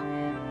宿。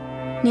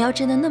你要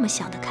真的那么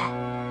想得开，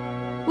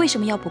为什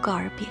么要不告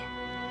而别？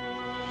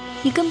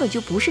你根本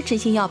就不是真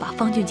心要把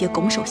方俊杰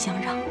拱手相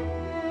让，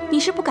你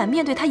是不敢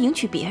面对他迎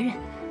娶别人，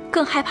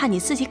更害怕你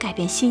自己改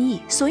变心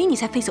意，所以你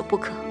才非走不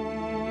可。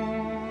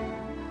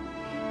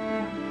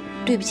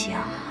对不起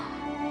啊，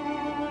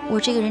我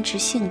这个人直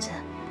性子，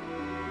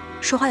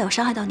说话有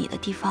伤害到你的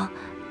地方，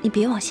你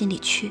别往心里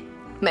去。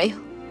没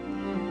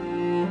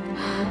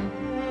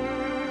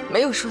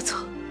有说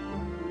错，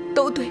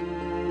都对。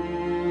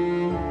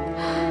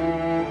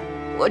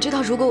我知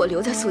道，如果我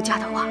留在苏家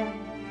的话，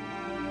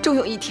终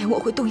有一天我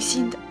会动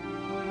心的。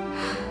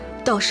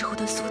到时候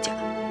的苏家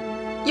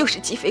又是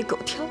鸡飞狗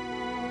跳，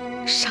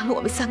伤了我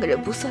们3个人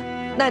不算，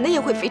奶奶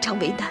也会非常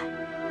为难。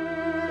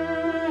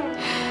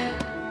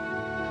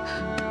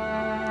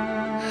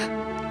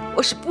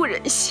我是不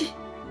忍心，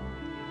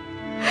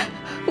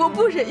我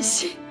不忍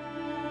心，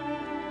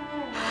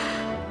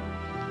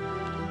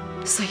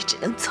所以只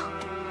能走，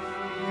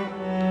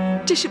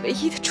这是唯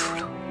一的出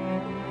路。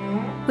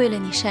为了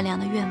你善良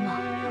的愿望，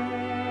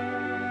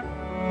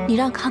你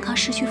让康康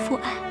失去父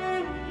爱。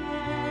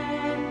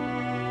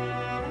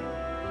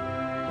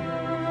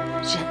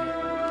人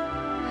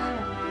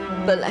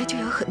本来就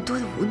有很多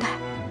的无奈，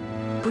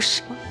不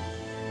是吗？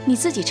你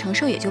自己承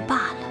受也就罢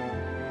了，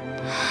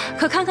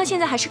可康康现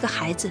在还是个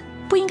孩子，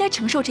不应该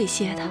承受这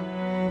些的。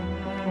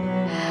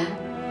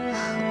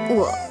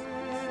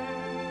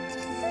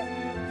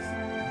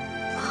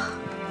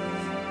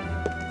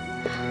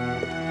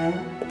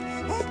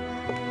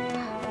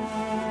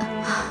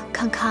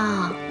康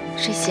康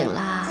睡醒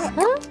啦？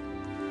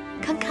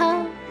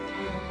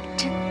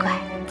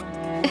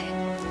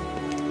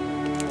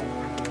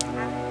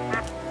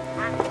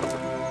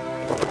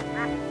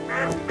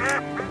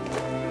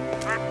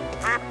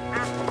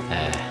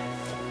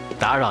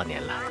打扰您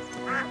了，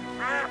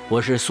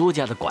我是苏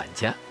家的管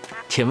家，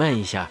请问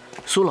一下，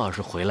苏老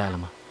师回来了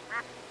吗？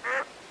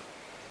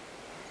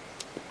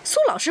苏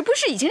老师不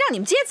是已经让你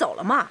们接走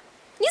了吗？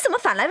你怎么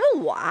反来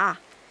问我啊？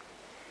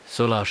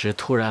苏老师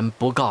突然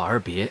不告而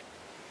别，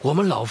我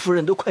们老夫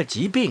人都快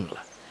急病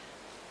了。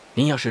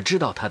您要是知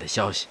道他的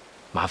消息，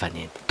麻烦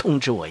您通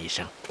知我一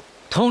声。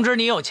通知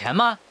你有钱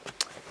吗？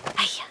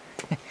哎呀，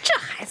这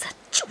孩子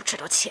就知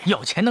道钱。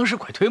有钱能使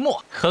鬼推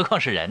磨，何况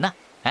是人呢？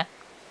哎，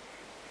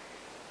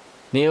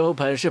你有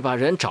本事把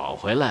人找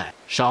回来，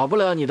少不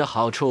了你的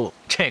好处。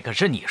这可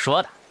是你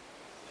说的。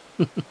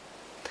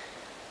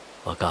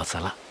我告辞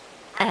了。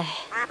哎。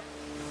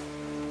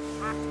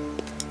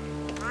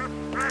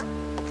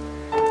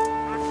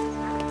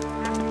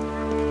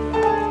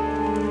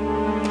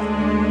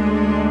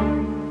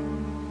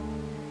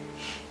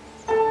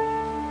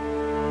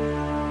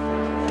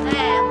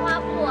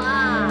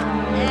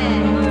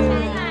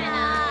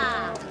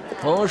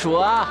红薯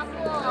啊，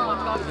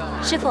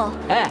师傅，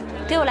哎，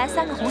给我来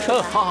3个红薯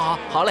吧。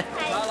好嘞，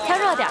挑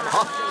热点的。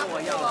好。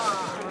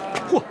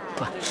嚯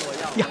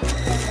呀，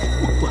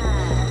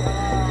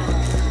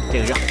这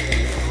个让。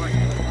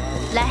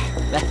来，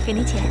给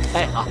您钱。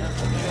哎，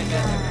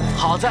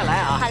好，再来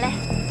啊。好嘞。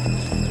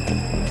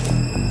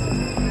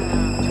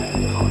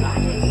好的。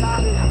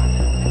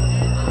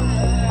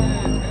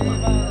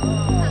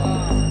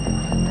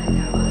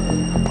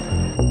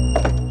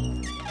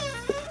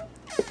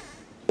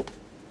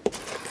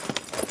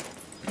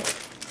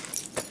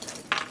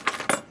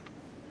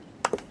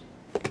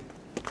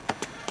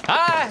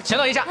请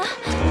等一下，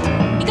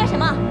你干什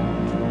么？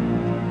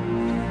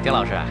丁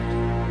老师，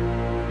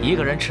一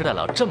个人吃得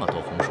了这么多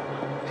红薯吗？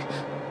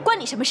关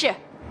你什么事？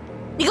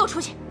你给我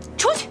出去！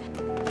出去！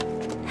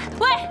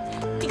喂，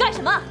你干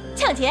什么？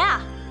抢劫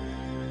啊！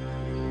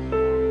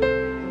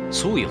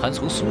苏雨涵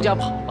从苏家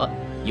跑了，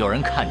有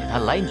人看见他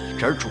来你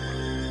这儿住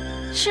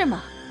了，是吗？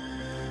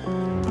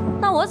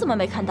那我怎么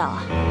没看到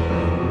啊？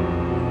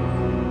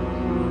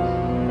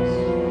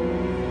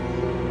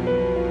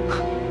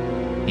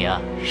你呀，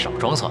少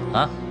装蒜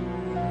啊！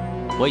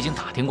我已经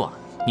打听过了，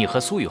你和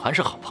苏雨涵是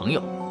好朋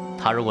友。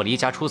他如果离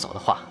家出走的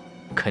话，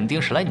肯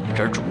定是来你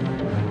这儿住。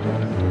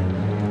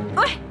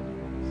喂，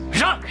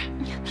让开，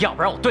要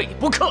不然我对你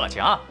不客气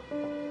啊！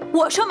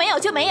我说没有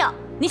就没有，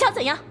你想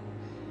怎样？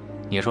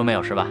你说没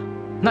有是吧？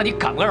那你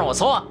敢不敢让我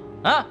搜啊？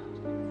啊？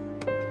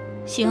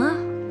行啊，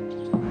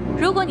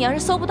如果你要是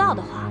搜不到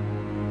的话，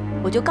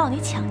我就告你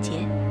抢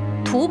劫、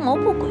图谋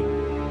不轨。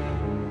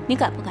你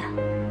敢不敢？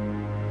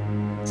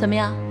怎么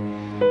样？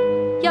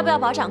要不要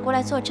保长过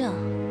来作证？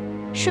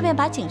顺便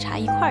把警察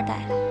一块儿带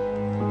来。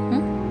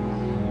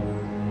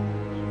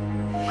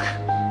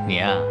你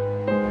呀，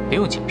别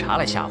用警察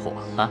来吓唬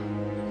我啊！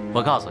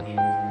我告诉你，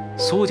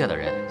苏家的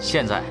人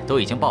现在都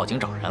已经报警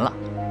找人了。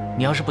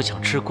你要是不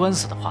想吃官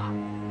司的话，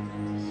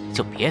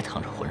就别趟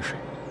着浑水，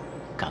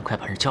赶快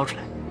把人交出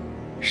来，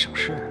省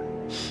事。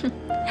哼，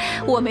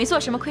我没做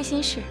什么亏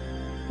心事，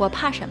我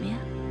怕什么呀？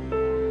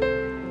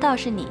倒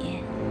是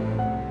你，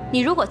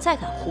你如果再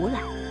敢胡来，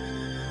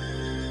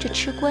这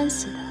吃官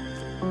司的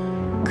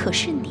可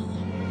是你。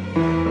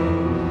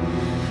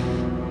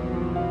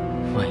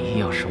万一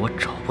要是我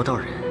找不到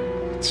人，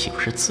岂不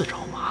是自找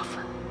麻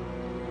烦？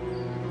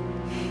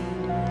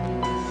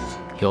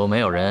有没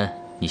有人，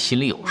你心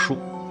里有数，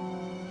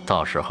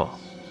到时候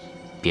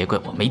别怪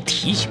我没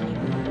提醒你。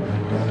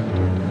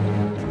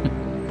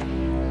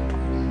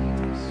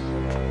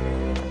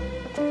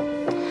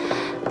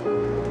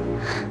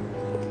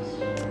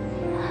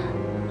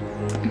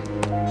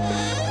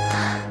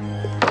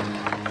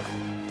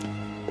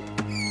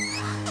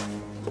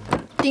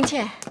丁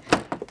倩，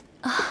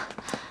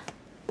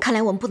看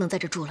来我们不能在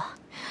这住了，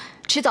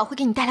迟早会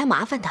给你带来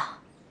麻烦的。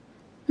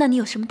那你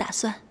有什么打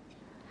算？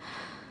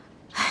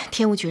哎，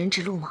天无绝人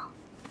之路嘛，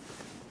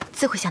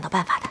自会想到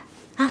办法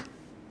的啊。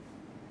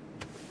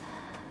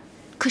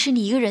可是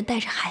你一个人带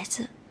着孩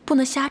子，不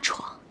能瞎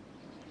闯。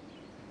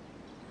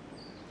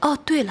哦，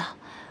对了，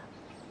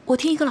我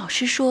听一个老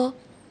师说，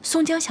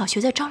松江小学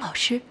在招老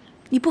师，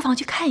你不妨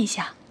去看一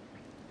下。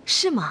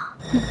是吗？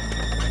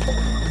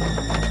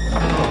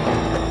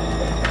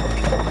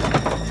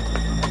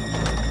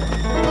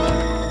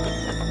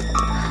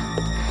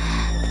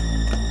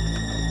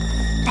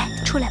来，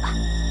出来吧。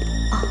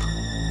哦，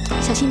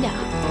小心点啊。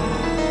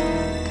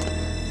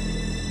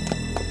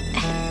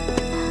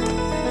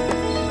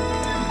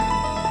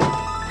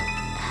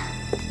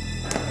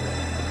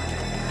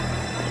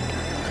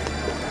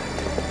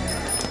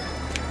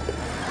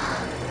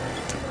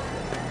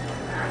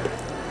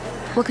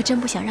我可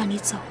真不想让你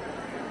走，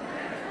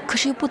可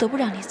是又不得不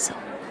让你走。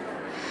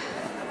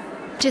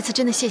这次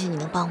真的谢谢你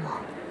能帮我，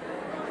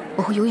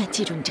我会永远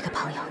记住你这个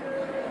朋友。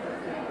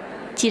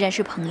既然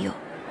是朋友，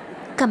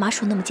干嘛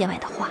说那么见外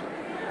的话？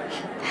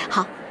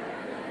好，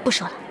不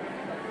说了，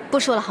不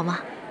说了好吗？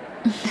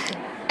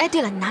哎，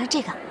对了，你拿着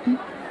这个，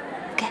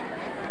给，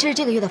这是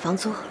这个月的房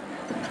租，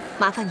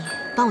麻烦你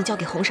帮我交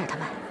给红婶他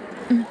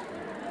们。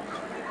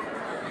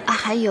啊，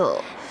还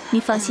有，你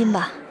放心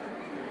吧，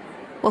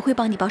我会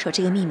帮你保守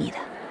这个秘密的。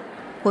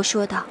我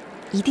说到，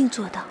一定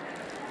做到。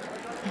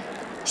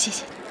谢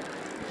谢。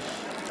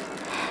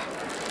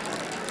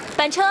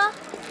板车。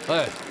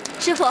哎，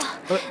师傅，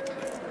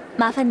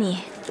麻烦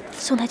你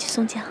送他去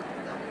松江。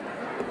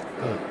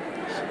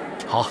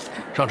好，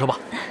上车吧。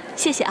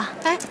谢谢啊。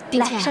哎，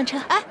丁倩，来上车。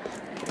哎，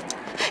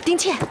丁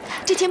倩，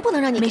这天不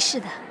能让你。没事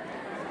的，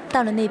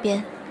到了那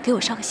边给我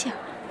捎个信儿。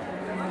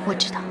我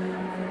知道，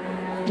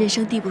人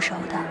生地不熟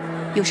的，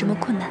有什么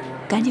困难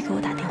赶紧给我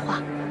打电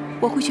话，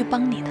我会去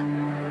帮你的。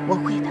我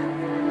会的，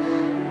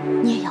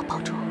你也要保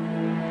重。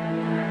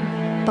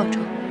保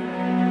重。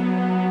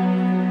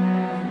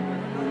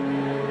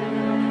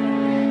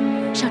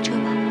上车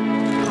吧。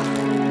好。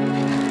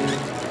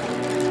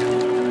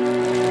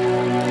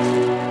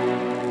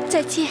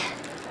再见。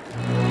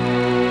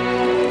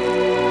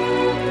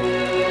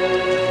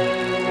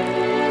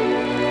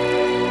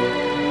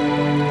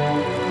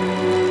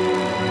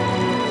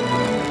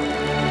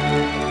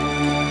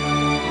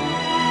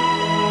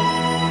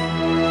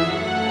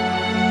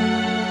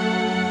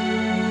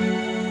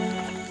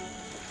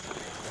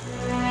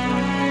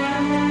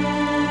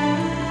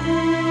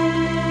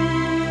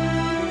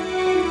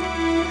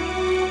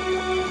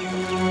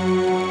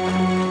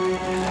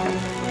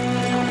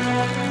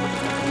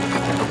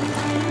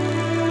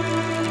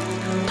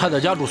太太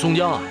家住松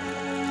江啊？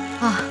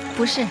啊，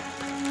不是。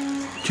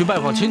去拜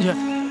访亲戚？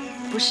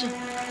不是。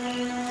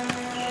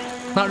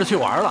那是去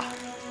玩了。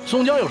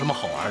松江有什么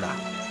好玩的？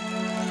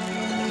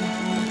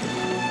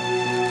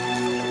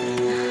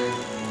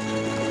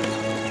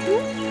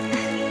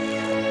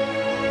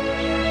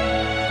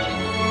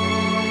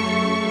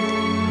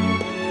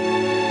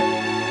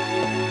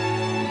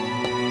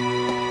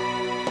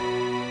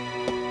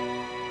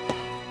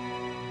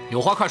有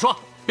话快说，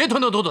别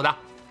吞吞吐吐的。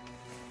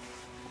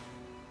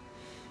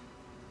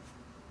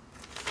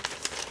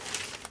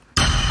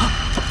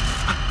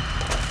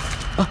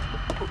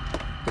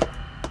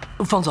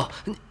方总，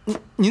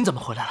您怎么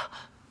回来了？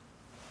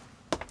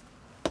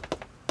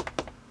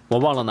我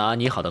忘了拿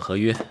拟好的合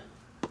约，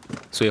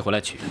所以回来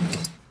取。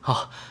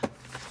哦，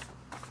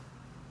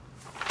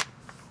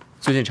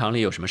最近厂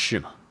里有什么事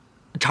吗？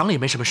厂里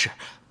没什么事，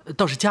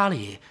倒是家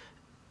里……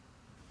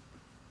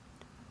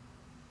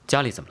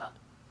家里怎么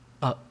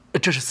了？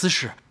这是私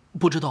事，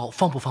不知道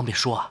方不方便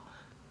说啊？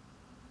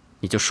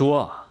你就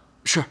说啊。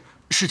是，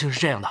事情是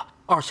这样的，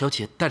二小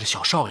姐带着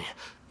小少爷，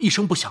一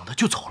声不响的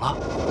就走了。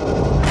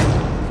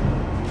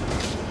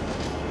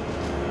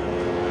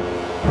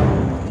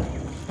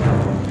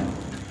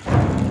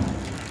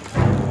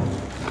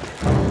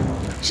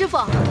师傅，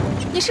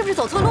你是不是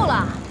走错路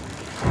了？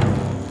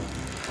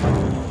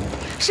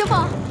师傅，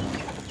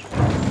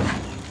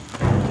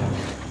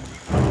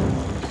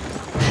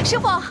师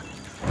傅，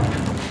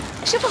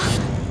师傅，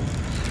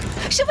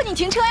师傅，你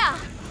停车呀！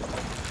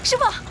师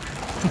傅，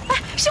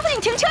哎，师傅，你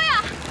停车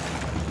呀！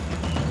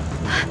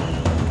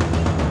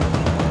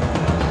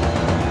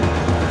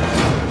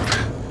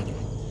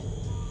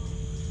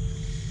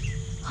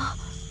啊，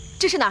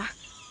这是哪儿？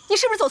你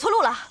是不是走错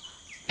路了？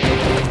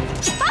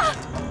啊！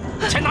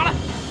钱拿来！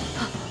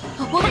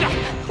快点！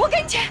我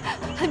给你钱，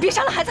你别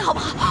伤了孩子好不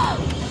好？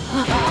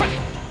快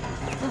点！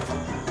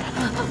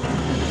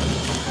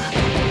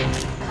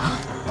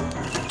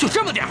就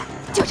这么点儿？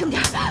就这么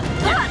点儿。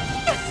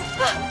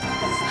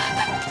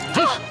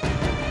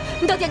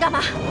你到底要干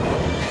嘛？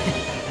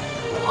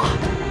我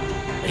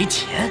没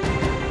钱，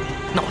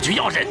那我就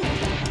要人。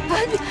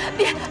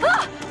别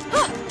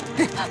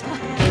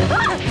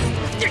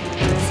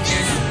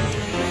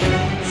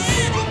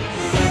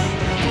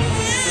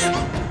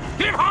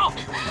别跑！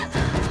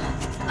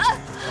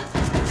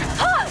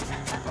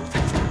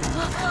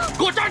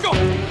给我站住！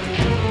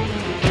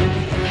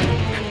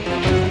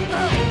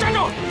站住！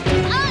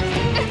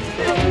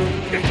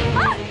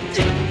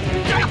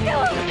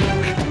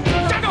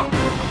站住！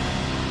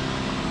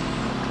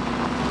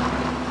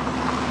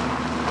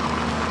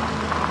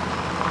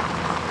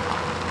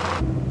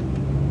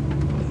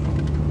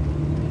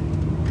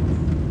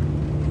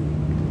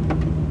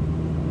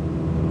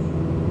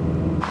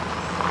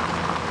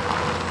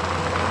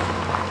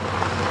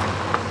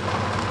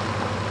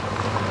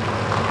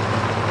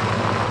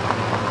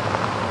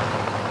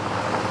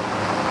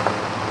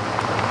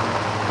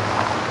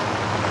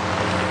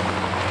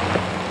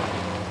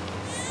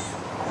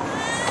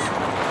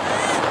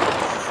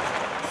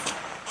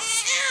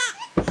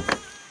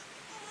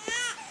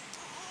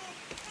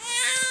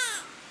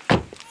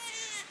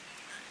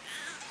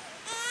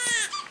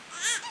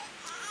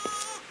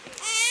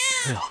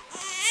哎呀，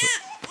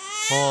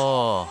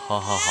哦，好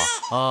好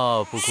好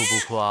啊，不哭不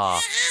哭啊，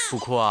不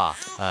哭啊，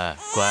哎，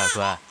乖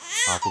乖啊，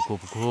不哭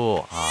不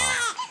哭啊，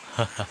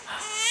哈哈。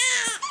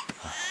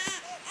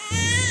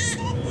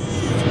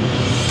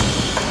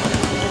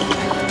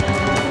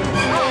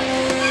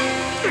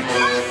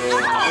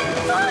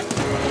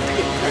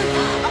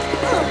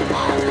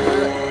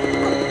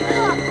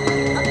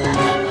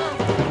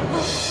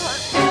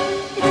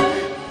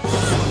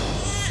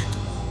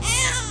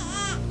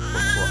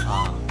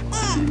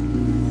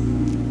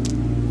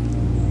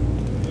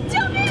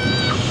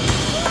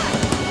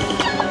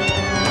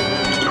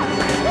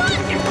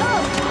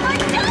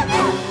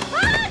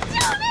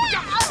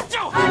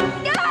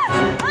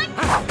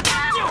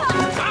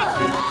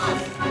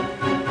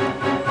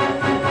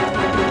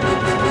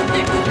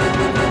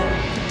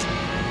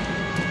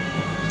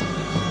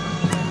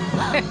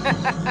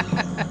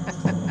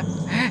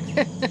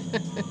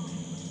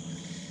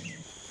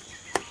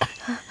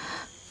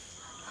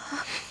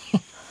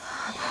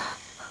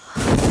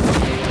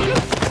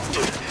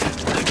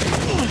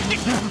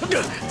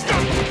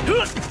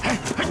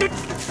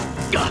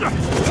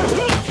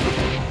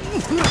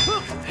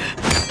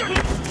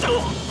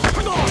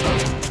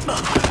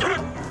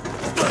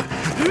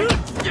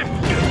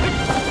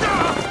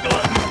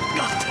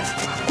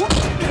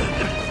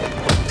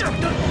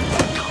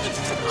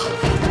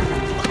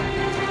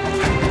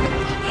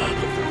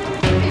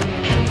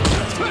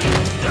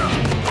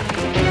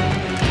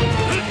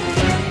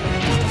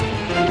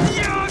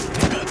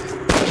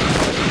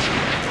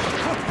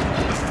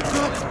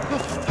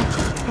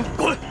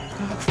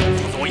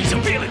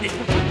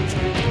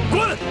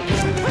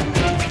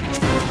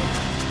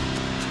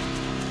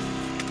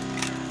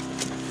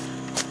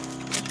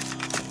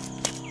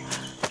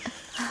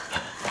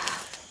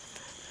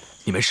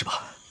你没事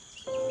吧？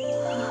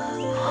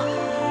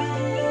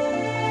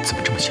怎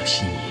么这么像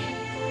心仪？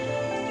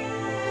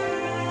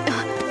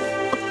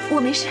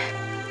我没事。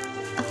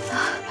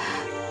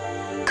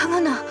康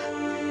康呢？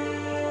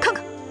康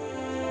康，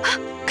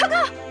康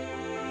康，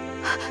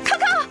康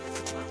康，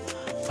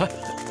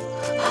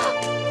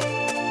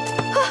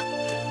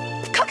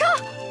康康，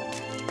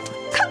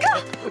康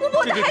康，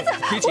我的孩子！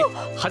别急，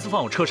孩子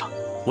放我车上，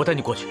我带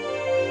你过去。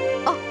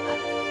哦，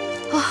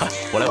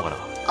我来。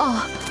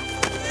哦。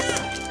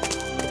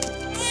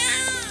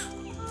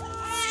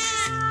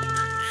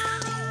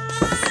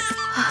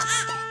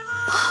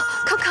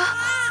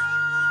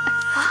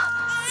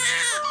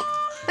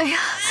 哎呀，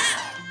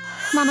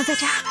妈妈在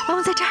这儿，妈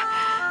妈在这儿。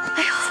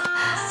哎呦，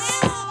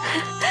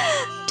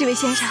这位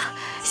先生，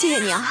谢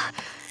谢你啊！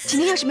今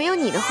天要是没有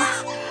你的话，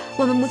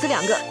我们母子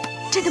两个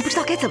真的不知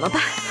道该怎么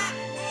办。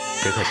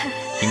别客气，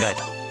应该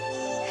的。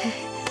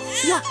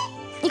哟，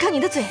你看你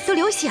的嘴都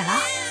流血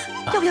了，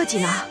要不要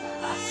紧啊？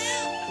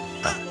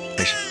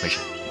没事没事。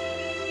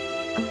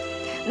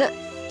那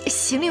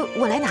行李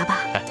我来拿吧。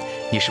哎，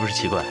你是不是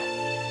奇怪，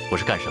我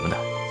是干什么的？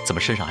怎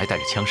么身上还带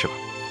着枪是吧？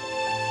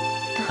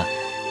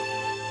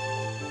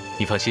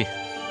你放心，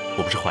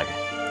我不是坏人，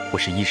我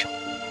是医生。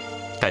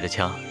带着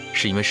枪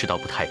是因为世道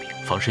不太平，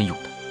防身用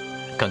的，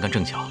刚刚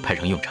正巧派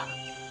上用场。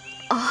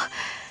哦，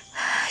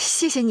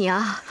谢谢你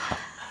啊，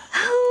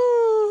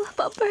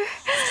宝贝儿。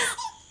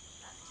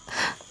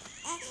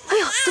哎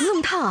呦，怎么那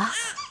么烫啊？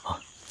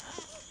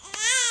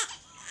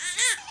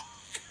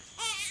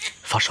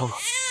发烧了，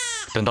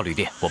等到旅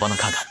店我帮他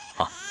看看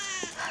啊。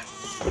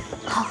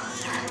好，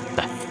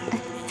来。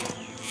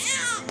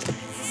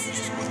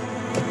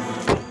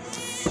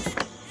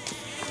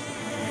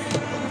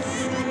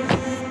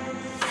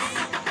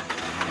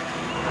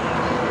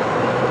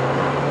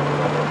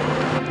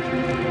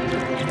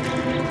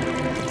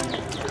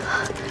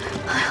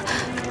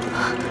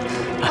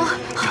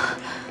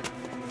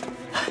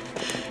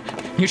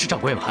 您是掌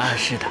柜吗？啊，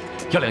是的，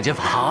要2间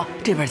房。好，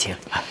这边请。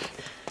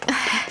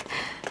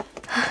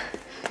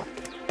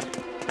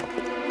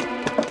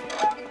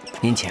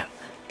您请，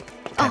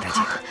太太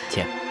请，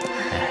请。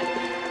哎，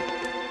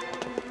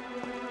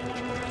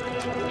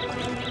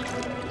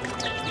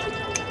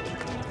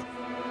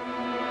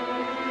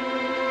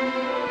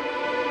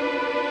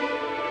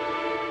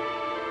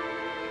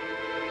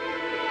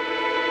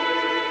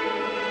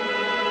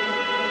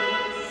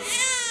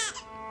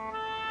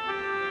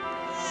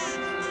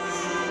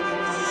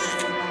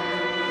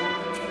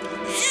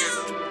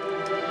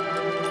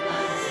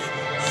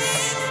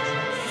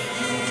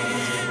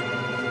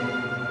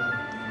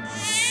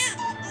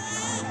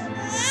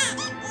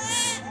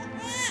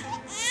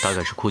大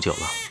概是哭久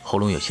了，喉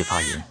咙有些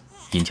发炎，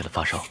引起了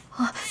发烧。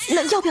啊，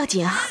那要不要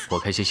紧啊？我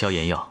开些消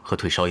炎药和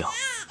退烧药，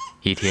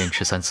一天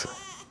吃3次，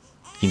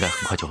应该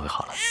很快就会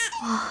好了。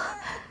啊，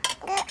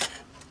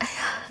哎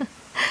呀，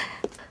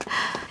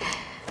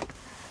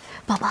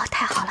宝宝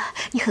太好了，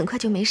你很快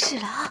就没事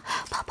了啊，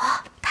宝宝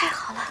太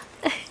好了。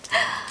哎，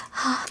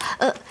好，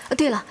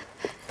对了，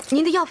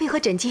您的药费和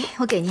诊金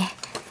我给您。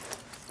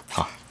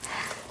好。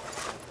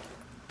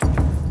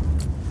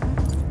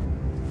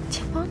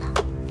钱包呢？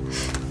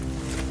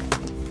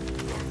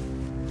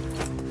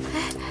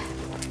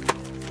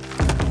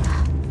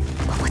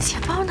 钱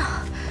包呢？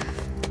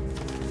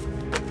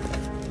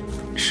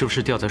是不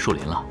是掉在树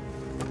林了？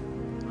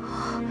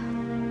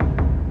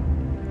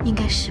应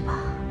该是吧。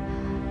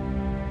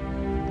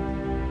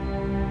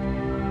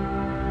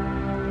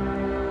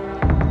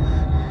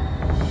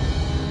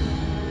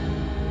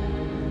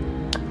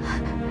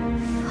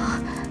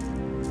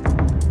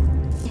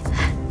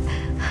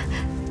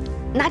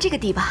拿这个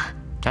抵吧。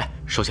哎，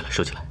收起来，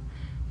收起来。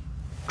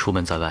出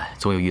门在外，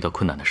总有遇到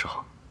困难的时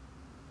候，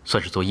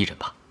算是做艺人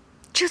吧。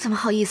这怎么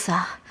好意思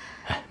啊？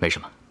 哎，没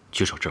什么，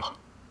举手之劳。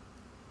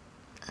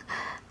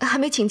还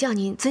没请教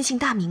您尊姓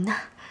大名呢。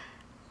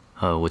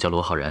我叫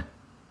罗浩然。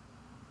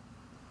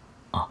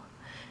哦，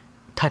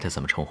太太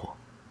怎么称呼？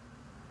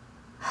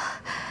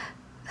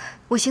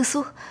我姓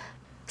苏，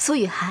苏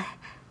雨涵。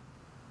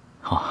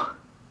哦，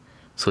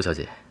苏小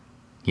姐，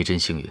你真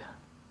幸运，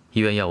医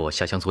院要我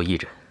下乡做义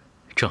诊，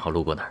正好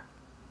路过那儿。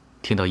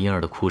听到婴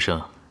儿的哭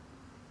声，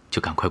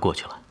就赶快过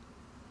去了。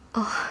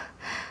哦，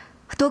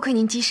多亏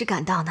您及时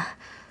赶到呢，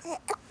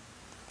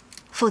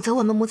否则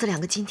我们母子两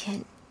个今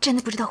天真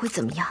的不知道会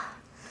怎么样。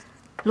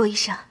罗医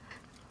生，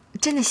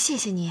真的谢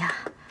谢你呀！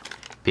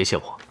别谢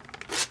我，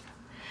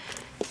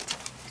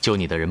救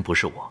你的人不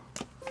是我。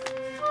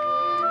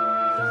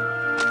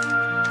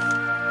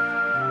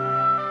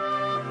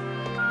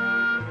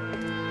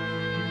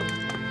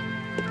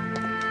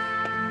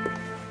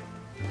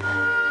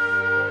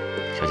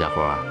小家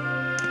伙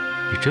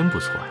儿，你真不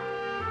错呀，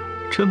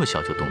这么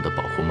小就懂得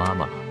保护妈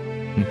妈了。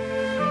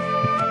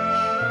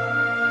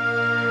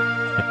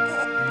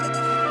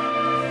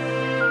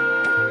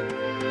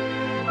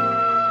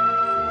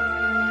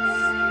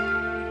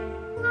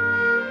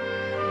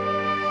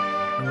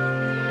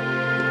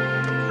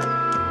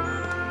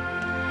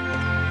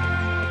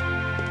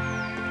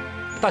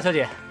大小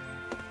姐，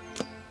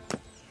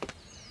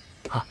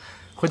啊，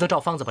回头照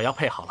方子把药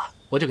配好了，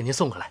我就给您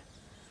送过来。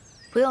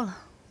不用了，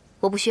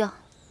我不需要，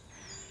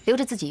留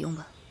着自己用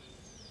吧。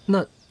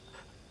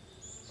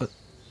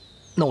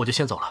那我就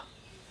先走了。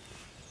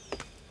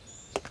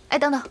哎，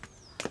等等，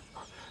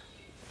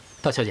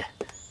大小姐，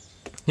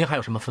您还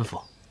有什么吩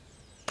咐？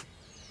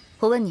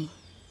我问你，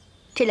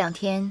这2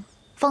天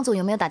方总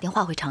有没有打电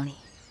话回厂里？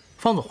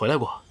方总回来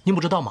过，您不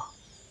知道吗？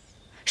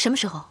什么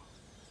时候？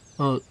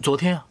昨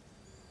天啊。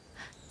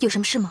有什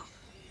么事吗？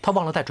他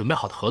忘了带准备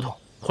好的合同，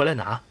回来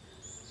拿。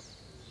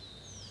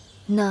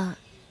那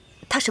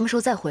他什么时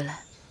候再回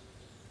来？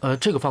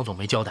这个方总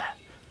没交代，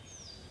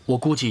我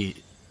估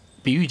计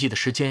比预计的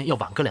时间要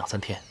晚个2、3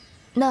天。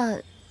那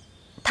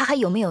他还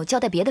有没有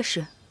交代别的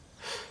事？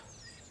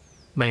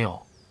没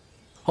有。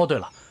哦，对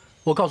了，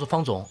我告诉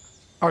方总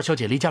二小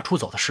姐离家出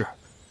走的事，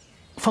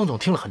方总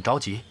听了很着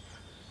急，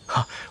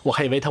我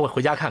还以为他会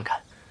回家看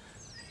看，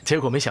结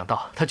果没想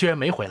到他居然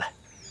没回来。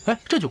哎，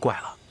这就怪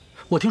了。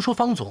我听说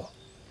方总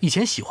以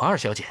前喜欢二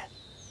小姐，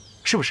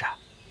是不是？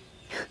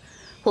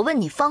我问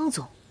你，方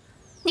总，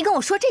你跟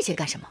我说这些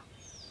干什么？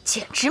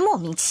简直莫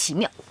名其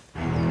妙。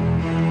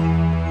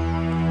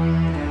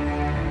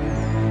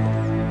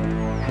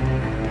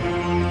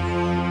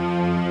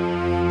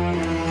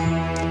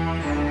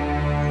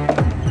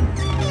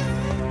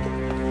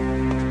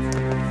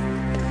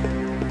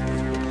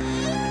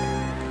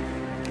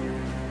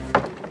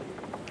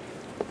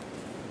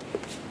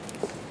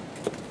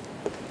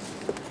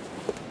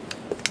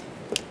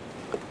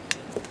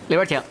里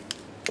边请。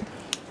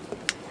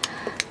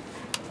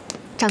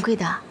掌柜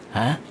的，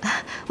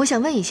我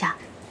想问一下，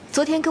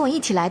昨天跟我一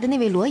起来的那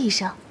位罗医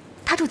生，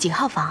他住几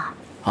号房啊？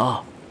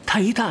哦，他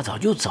一大早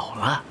就走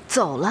了。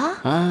走了？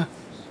嗯。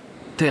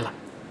对了，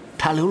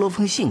他留了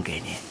封信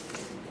给你，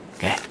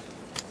给。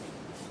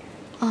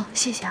哦，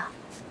谢谢啊。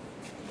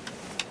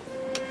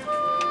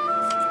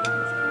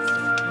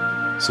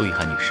苏一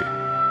涵女士，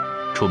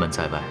出门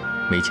在外，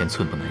没钱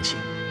寸步难行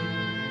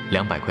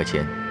，200块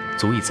钱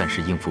足以暂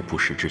时应付不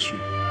时之需。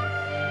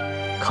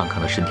康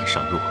康的身体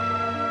尚弱，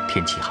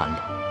天气寒冷，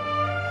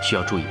需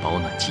要注意保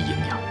暖及营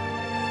养。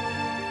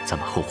咱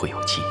们后会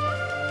有期。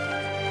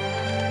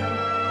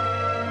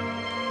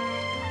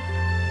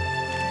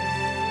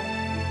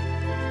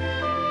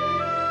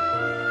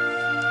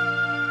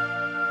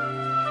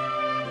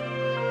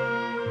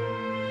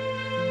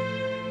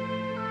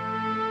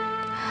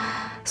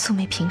素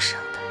梅平生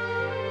的，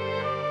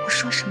我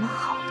说什么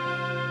好呢？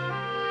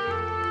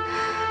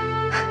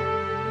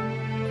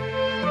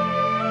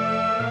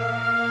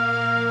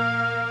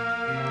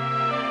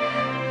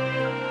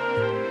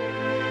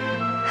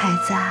孩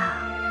子啊，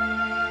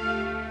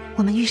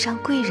我们遇上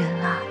贵人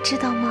了，知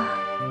道吗？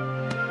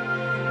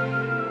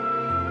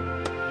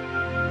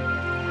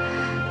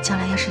将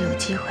来要是有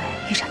机会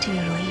遇上这位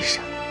罗医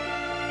生，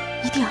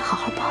一定要好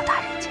好报答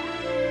人家。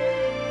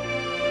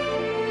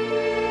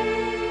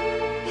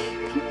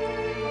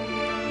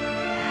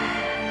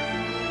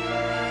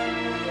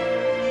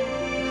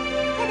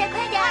快点，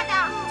快点，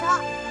走，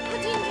快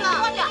进去，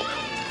快点，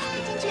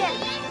快进去。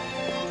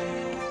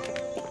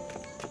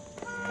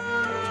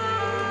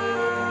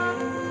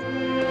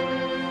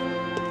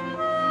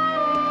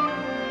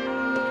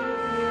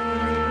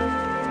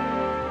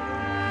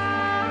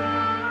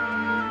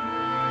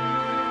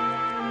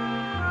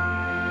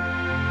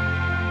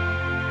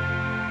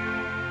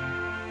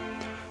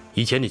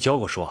以前你教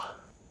过书啊？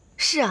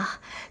是啊，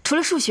除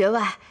了数学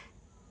外，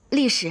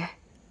历史、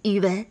语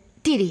文、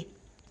地理，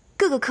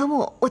各个科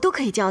目我都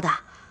可以教的。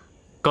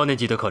高年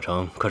级的课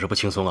程可是不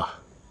轻松啊。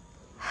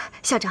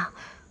校长，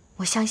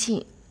我相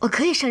信我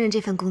可以胜任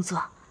这份工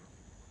作。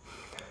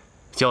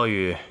教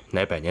育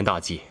乃百年大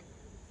计，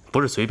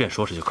不是随便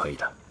说说就可以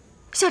的。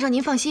校长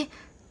您放心，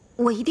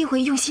我一定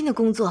会用心的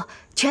工作，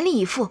全力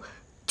以赴，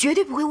绝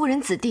对不会误人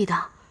子弟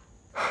的。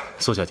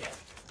苏小姐，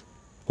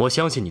我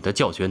相信你的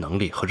教学能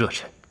力和热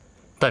忱。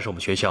但是我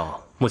们学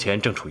校目前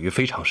正处于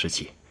非常时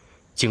期，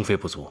经费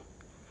不足，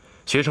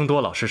学生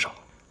多老师少，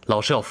老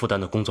师要负担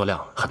的工作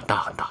量很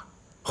大很大，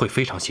会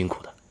非常辛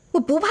苦的。我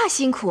不怕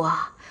辛苦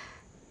啊，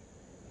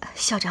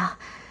校长，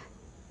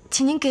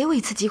请您给我一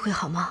次机会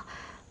好吗？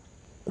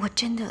我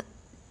真的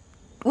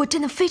我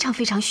真的非常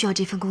非常需要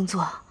这份工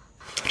作。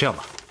这样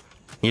吧，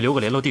你留个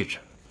联络地址，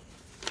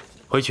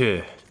回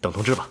去等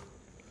通知吧。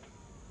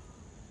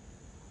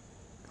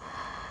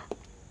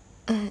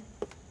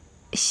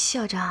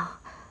校长，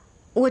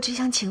我只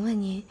想请问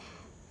您，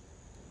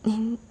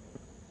您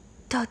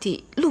到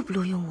底录不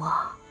录用我？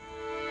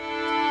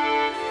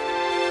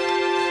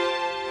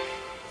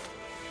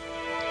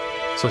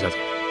苏小姐，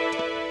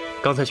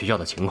刚才学校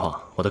的情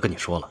况我都跟你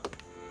说了，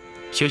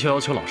学校要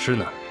求老师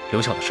呢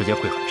留校的时间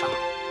会很长，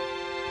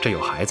这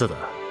有孩子的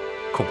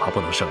恐怕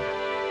不能胜任，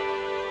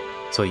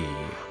所以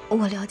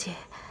我了解，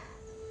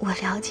我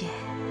了解。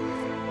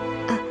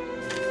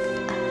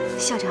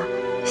校长，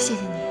谢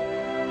谢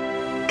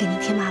你，给您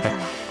添麻烦了。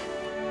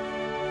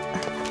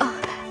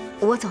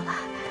我走了，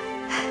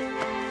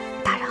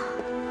打扰。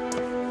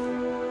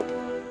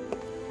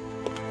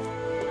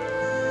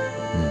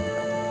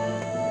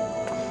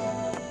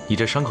你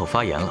这伤口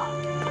发炎了，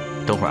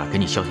等会儿给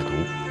你消消毒。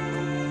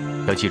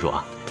要记住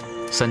啊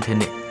，3天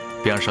内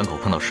别让伤口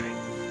碰到水，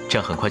这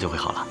样很快就会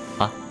好了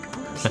啊。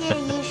谢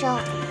谢医生。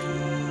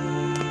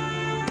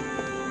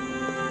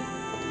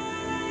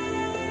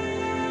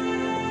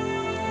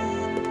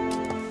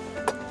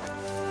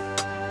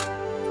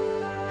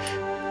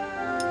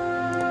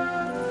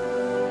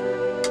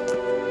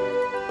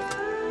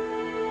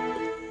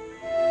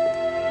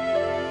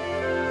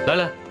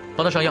来，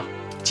帮他上药，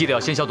记得要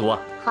先消毒啊。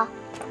好。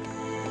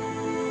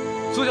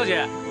苏小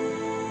姐，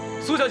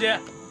苏小姐，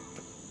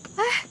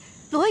哎，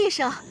罗医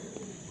生，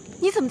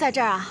你怎么在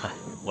这儿啊？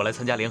我来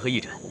参加联合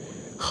义诊，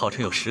号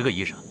称有10个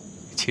医生，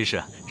其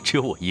实只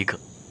有我一个。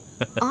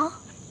啊？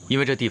因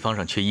为这地方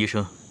上缺医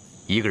生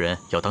，1个人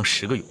要当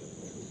10个用。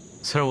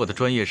虽然我的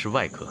专业是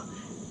外科，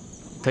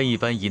但一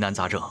般疑难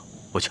杂症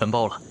我全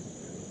包了，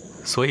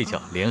所以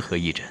叫联合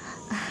义诊。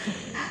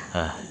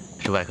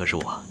这外科是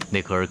我，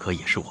内科、儿科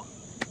也是我，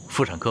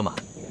妇产科嘛，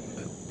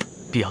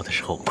必要的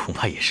时候恐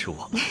怕也是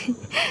我。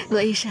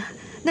罗医生，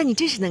那你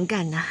真是能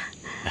干呐！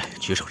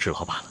举手之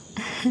劳罢了。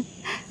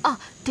哦，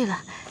对了，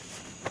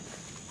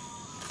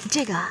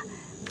这个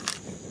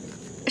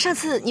上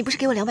次你不是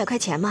给我200块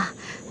钱吗？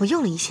我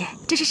用了一些，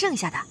这是剩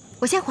下的，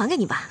我先还给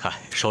你吧。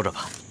收着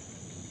吧。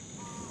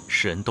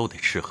是人都得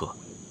吃喝，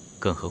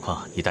更何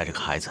况你带着个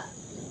孩子，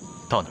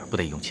到哪儿不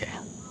得用钱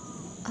呀？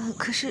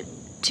可是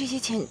这些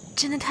钱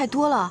真的太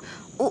多了，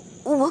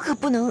我可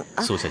不能。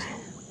苏小姐，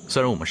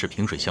虽然我们是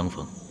萍水相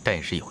逢，但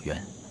也是有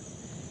缘。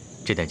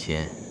这点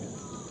钱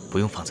不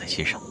用放在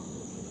心上。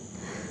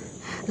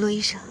罗医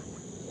生，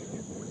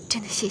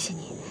真的谢谢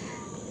你。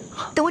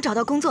等我找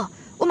到工作，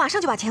我马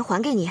上就把钱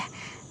还给你。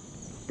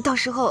到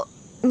时候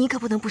你可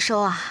不能不收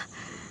啊。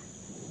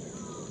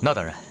那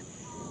当然，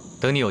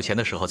等你有钱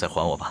的时候再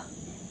还我吧。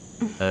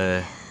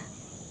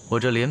我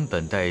这连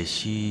本带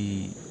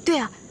息。对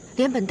啊，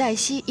连本带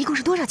息一共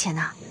是多少钱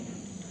呢？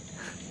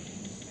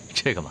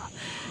这个嘛，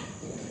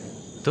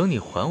等你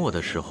还我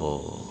的时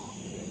候，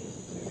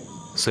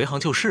随行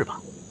就市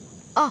吧。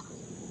哦，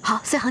好，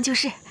随行就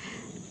市。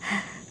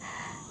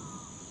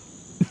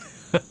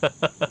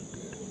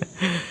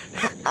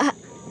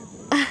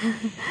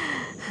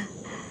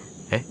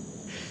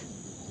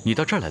你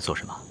到这儿来做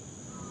什么？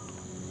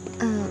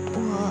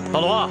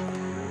老罗啊。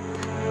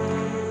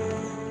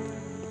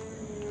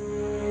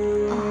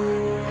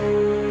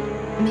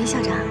梅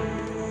校长。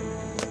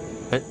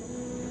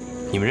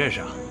你们认识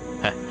啊？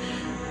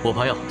我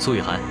朋友苏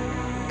雨涵，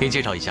给你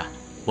介绍一下，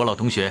我老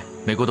同学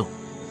梅国栋。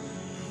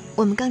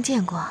我们刚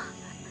见过。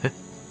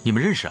你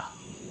们认识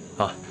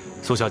啊？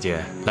苏小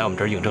姐来我们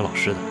这儿应征老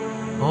师的。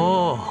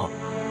哦，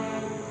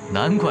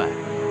难怪，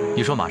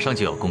你说马上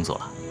就要工作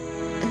了。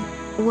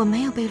我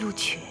没有被录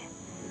取。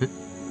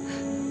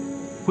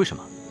为什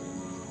么？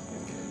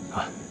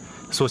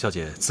苏小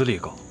姐资历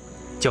够，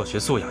教学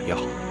素养也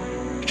好，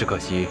只可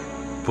惜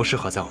不适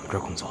合在我们这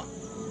儿工作。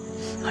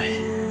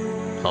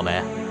老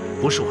梅，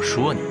不是我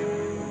说你，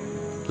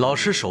老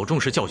师首重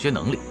视教学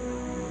能力。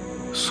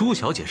苏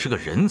小姐是个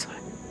人才，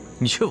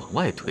你却往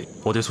外推。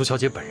我对苏小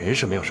姐本人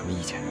是没有什么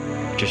意见，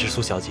只是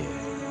苏小姐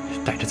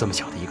带着这么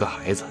小的一个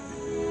孩子，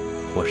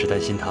我是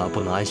担心她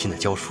不能安心的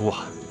教书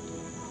啊。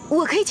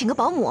我可以请个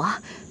保姆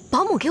啊，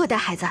保姆给我带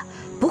孩子，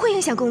不会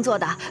影响工作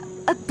的。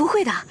不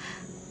会的。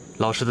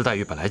老师的待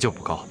遇本来就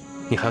不高，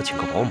你还要请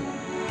个保姆，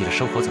你的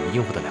生活怎么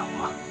应付得了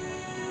啊？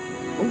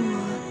我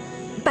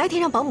白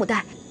天让保姆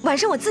带，晚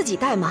上我自己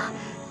带嘛。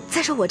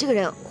再说我这个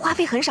人花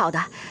费很少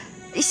的，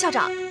校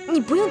长你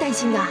不用担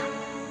心的。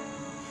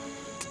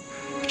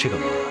这个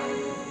嘛，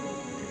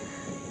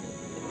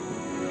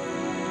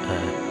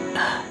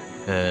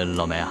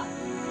老梅啊，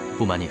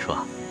不瞒你说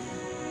啊，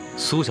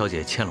苏小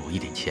姐欠了我一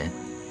点钱，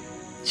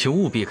请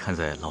务必看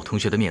在老同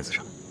学的面子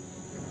上，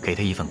给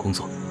她一份工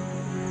作，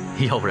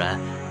要不然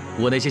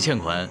我那些欠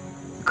款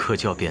可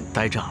就要变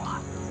呆账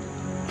了。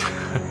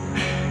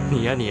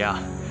你呀，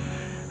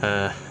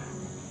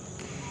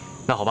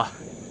那好吧，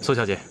苏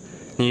小姐，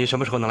你什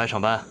么时候能来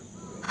上班？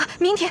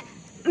明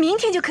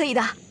天就可以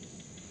的。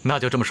那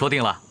就这么说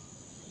定了。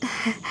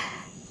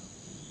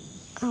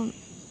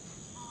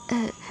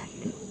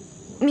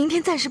明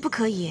天暂时不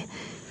可以，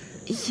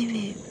因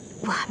为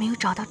我还没有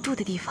找到住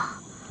的地方。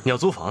你要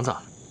租房子？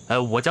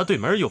我家对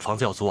门有房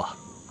子要租啊。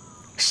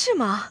是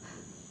吗？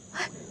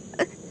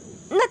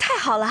那太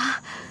好了。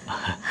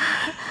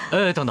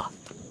等等，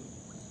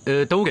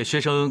等我给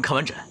学生看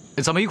完诊，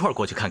咱们一块儿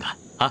过去看看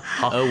啊。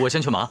好，我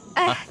先去忙。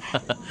哎，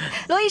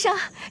罗医生，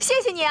谢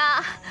谢你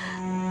啊。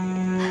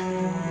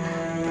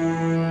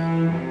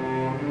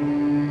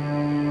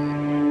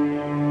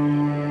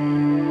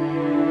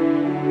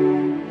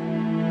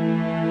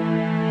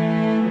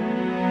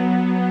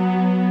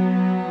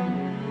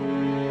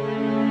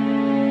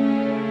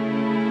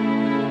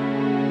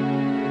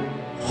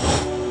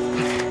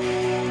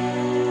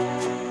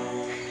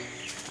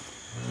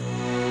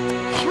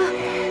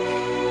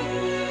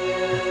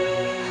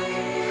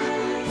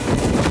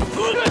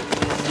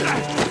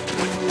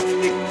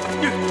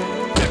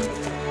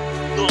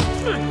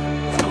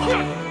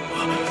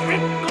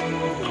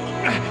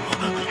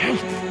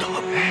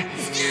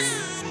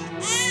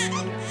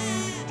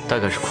大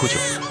概是哭久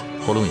了，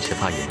喉咙有些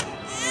发炎，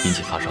引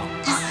起发烧。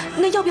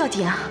那要不要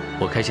紧啊？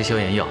我开些消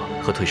炎药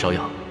和退烧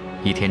药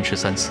，1天吃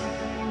3次，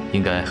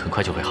应该很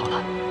快就会好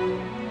了。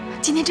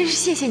今天真是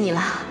谢谢你了。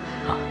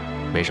啊，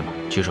没什么，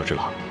举手之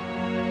劳。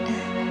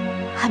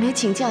还没有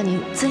请教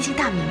你尊姓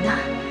大名呢。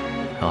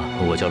啊，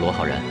我叫罗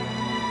浩然。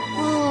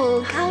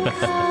哦，康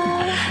康。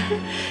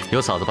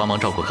有嫂子帮忙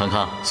照顾康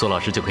康，苏老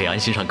师就可以安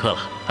心上课了。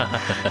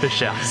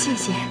是啊。谢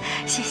谢，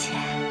谢谢。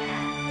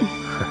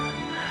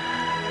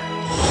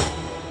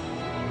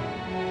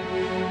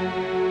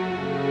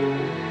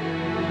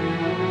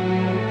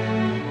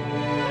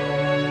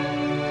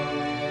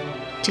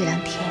这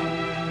2天，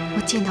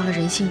我见到了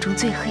人性中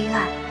最黑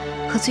暗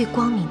和最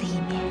光明的一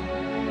面。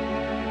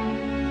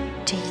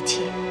这一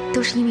切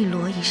都是因为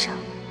罗医生，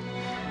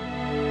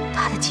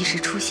他的及时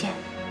出现，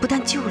不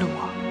但救了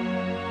我，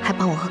还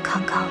帮我和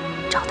康康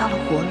找到了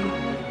活路。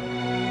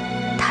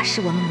他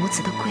是我们母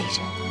子的贵人，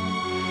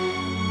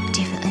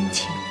这份恩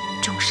情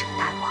终生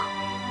难忘。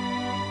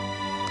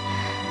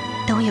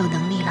等我有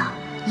能力了，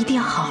一定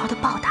要好好的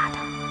报答他。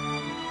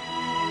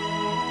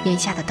眼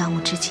下的当务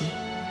之急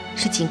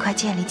是尽快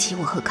建立起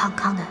我和康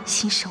康的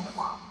新生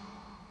活。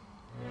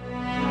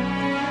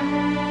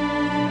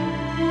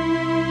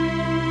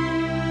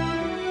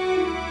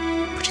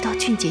不知道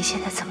俊杰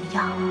现在怎么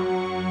样了？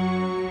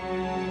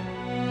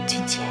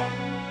俊杰，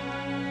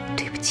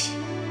对不起，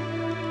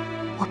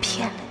我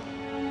骗了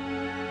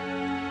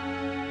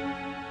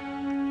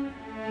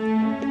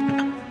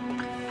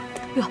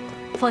你。哟，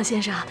方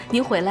先生，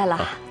您回来了。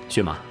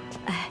薛妈。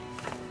哎，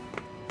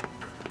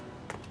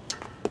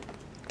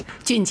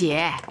俊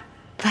杰。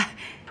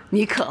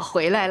你可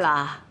回来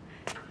了，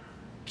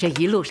这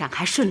一路上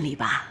还顺利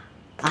吧？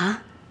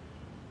啊？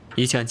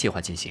一切按计划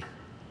进行，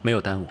没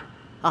有耽误。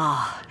哦，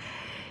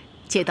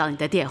接到你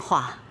的电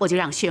话，我就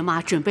让薛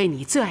妈准备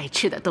你最爱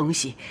吃的东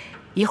西，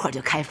一会儿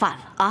就开饭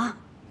了啊。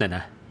奶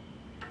奶，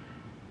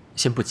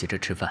先不急着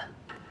吃饭，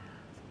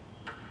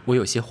我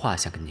有些话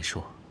想跟你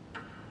说。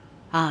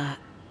啊，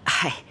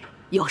嗨，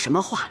有什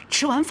么话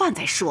吃完饭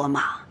再说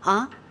嘛，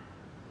啊？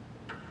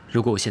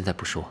如果我现在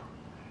不说，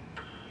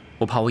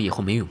我怕我以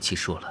后没勇气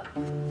说了。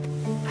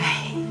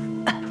哎，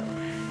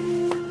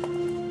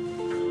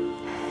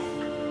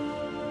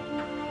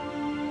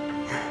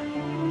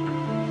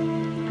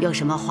有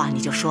什么话你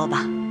就说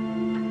吧。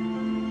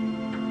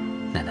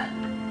奶奶，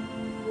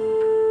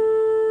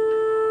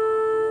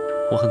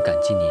我很感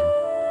激您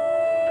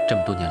这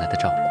么多年来的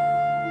照顾，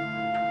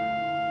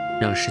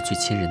让失去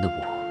亲人的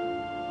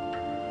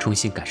我重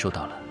新感受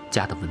到了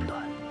家的温暖。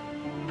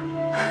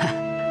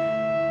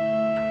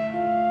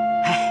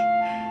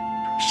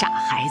傻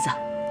孩子，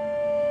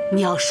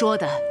你要说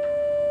的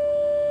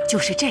就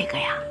是这个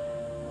呀。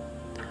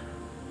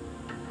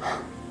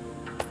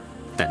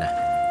奶奶，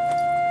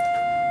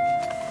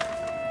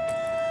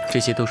这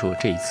些都是我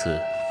这一次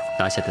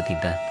拿下的订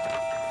单。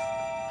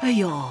哎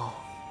呦，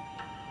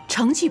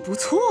成绩不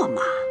错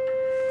嘛！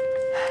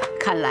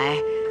看来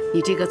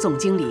你这个总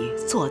经理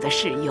做的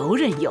是游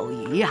刃有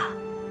余呀。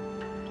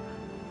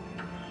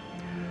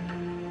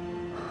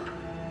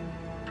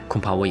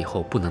恐怕我以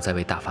后不能再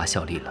为大发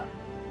效力了。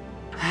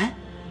哎，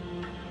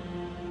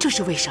这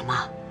是为什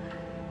么？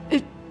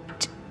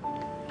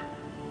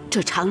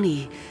这厂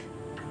里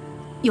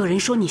有人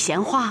说你闲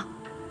话，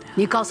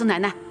你告诉奶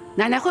奶，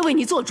奶奶会为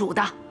你做主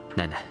的。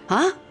奶奶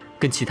啊，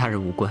跟其他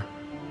人无关，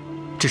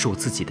这是我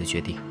自己的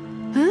决定。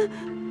嗯，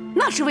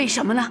那是为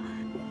什么呢？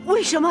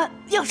为什么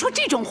要说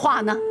这种话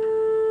呢？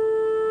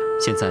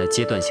现在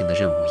阶段性的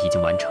任务已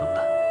经完成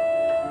了，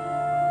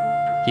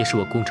也是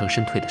我功成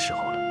身退的时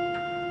候了，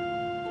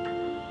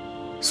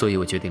所以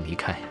我决定离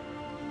开。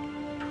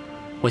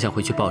我想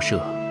回去报社，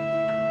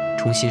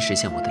重新实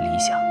现我的理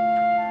想。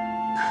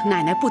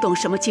奶奶不懂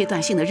什么阶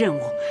段性的任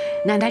务，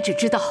奶奶只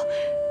知道，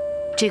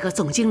这个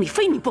总经理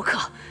非你不可，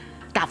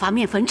大发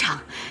面粉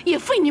厂也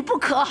非你不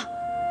可。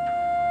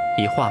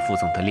以华副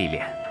总的历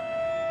练，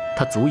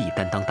他足以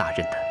担当大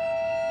任的。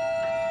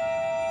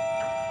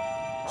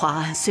华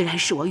安虽然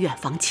是我远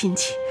房亲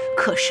戚，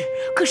可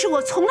是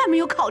我从来没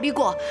有考虑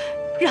过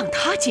让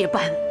他接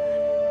班。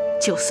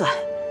就算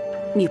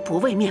你不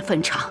为面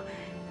粉厂，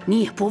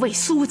你也不为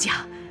苏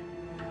家，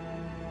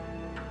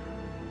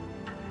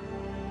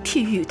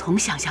替雨桐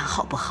想想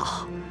好不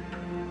好？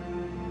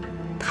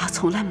她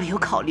从来没有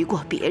考虑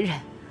过别人，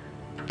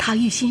她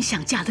一心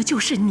想嫁的就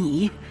是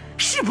你，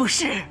是不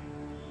是？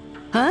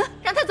嗯，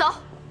让他走。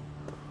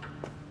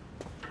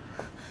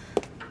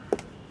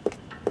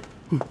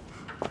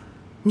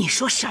你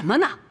说什么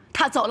呢？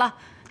他走了，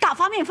大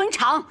发面粉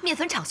厂，面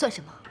粉厂算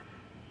什么？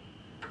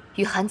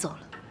雨涵走了，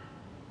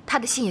他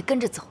的心也跟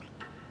着走了。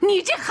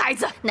你这孩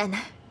子！奶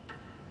奶，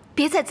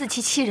别再自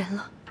欺欺人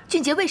了。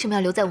俊杰为什么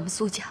要留在我们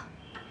苏家？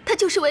他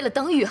就是为了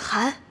等雨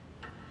涵。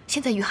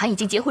现在雨涵已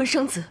经结婚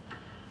生子，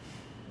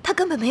他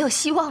根本没有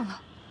希望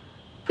了，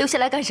留下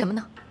来干什么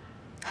呢？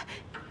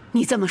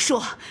你这么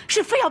说，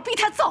是非要逼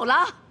他走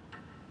了？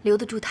留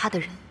得住他的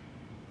人，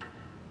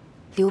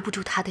留不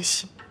住他的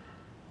心。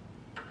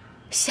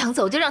想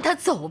走就让他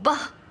走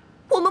吧，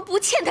我们不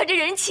欠他这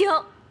人情。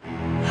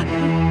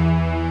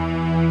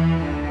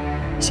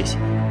谢谢。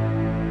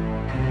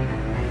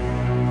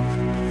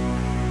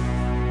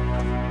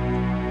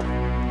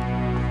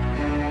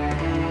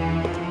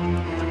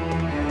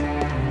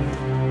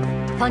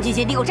方俊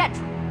杰，你给我站住！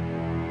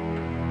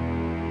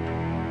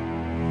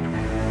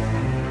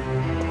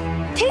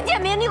听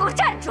见没有？你给我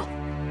站住！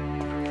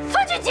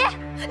方俊杰，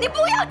你不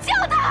要叫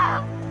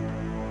他！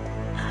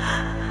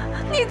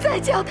你再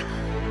叫他，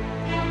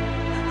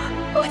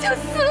我就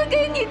死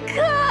给你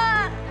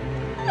看！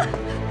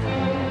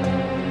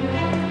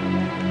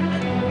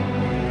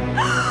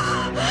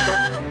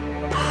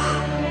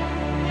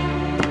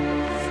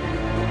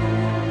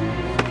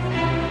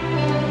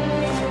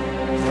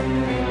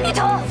雨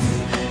桐，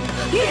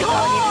雨桐，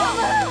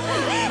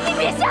你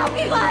别吓我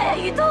妈呀！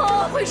雨桐，怎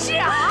么回事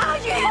啊？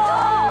雨桐，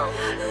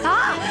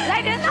啊，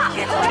来人呐！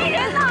来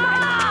人呐！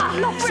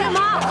老夫人吗？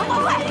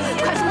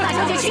快送大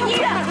小姐去医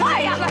院！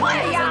快呀，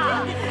快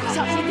呀！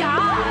小心点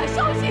啊，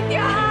小心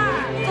点儿！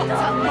怎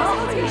么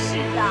回事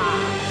啊？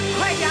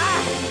快点儿！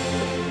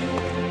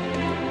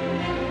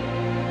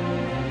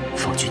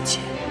方俊杰，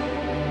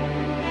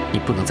你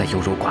不能再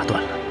优柔寡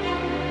断了。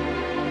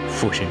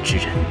妇人之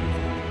仁，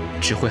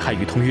只会害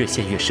雨桐越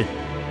陷越深。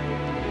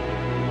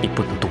你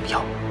不能动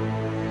摇，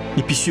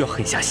你必须要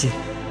狠下心。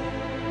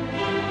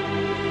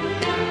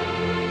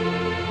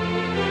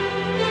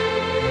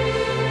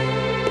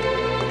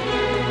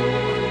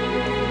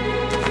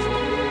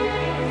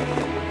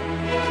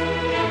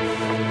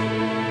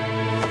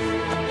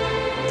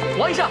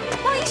王医生，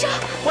王医生，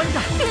王医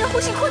生，病人呼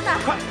吸困难，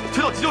快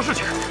推到急救室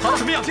去，好，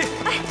准备氧气。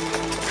哎，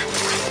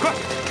快，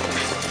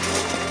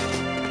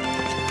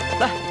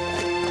来，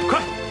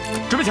快，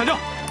准备抢救。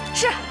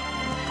是。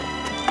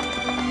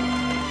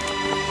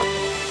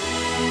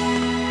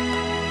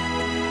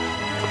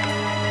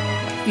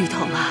雨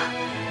桐啊，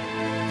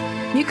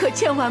你可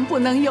千万不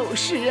能有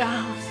事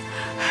啊！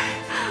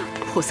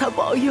菩萨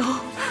保佑，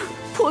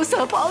菩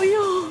萨保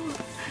佑！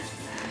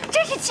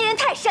真是欺人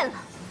太甚了，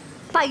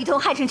把雨桐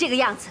害成这个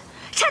样子，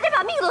差点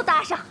把命都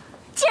搭上，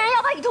竟然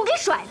要把雨桐给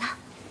甩了。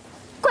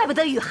怪不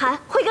得雨涵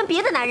会跟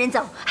别的男人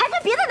走，还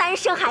跟别的男人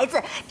生孩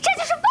子，这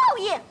就是报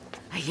应。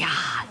哎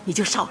呀，你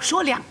就少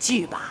说两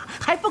句吧，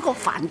还不够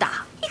烦的。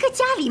一个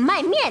家里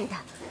卖面的，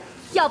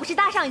要不是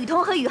搭上雨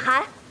桐和雨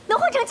涵，能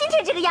混成今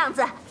天这个样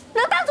子，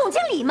能当总经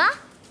理吗？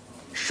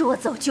说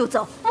走就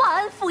走，忘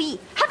恩负义，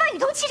还把雨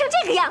桐气成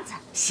这个样子。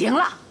行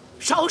了，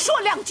少说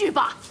两句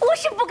吧。我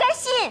是不甘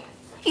心，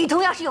雨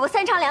桐要是有个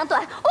三长两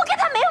短，我跟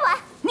他没完。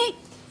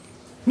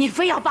你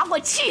非要把我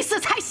气死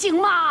才行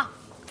吗？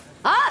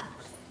啊！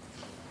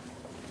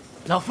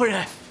老夫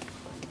人，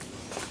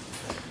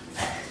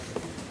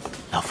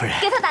老夫人，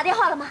给他打电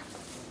话了吗？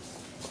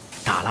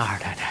打了，二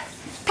太太。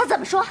他怎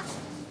么说？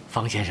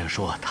方先生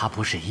说他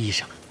不是医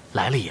生，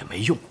来了也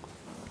没用，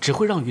只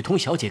会让雨桐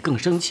小姐更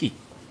生气。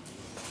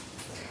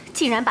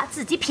竟然把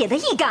自己撇得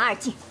一干二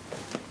净！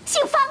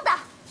姓方的，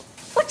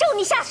我咒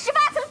你下18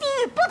层地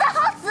狱，不得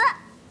好死！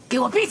给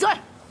我闭嘴！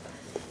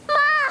妈，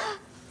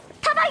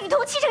他把雨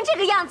桐气成这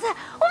个样子，我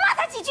骂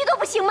他几句都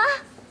不行吗？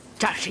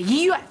这儿是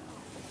医院，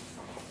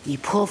你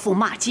泼妇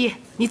骂街，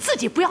你自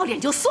己不要脸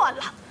就算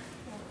了，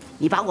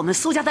你把我们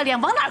苏家的脸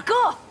往哪儿搁？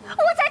我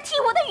在替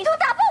我的雨桐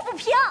打抱不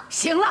平。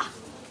行了，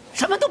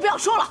什么都不要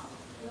说了。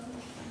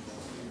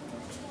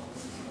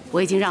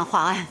我已经让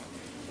华安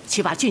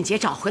去把俊杰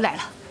找回来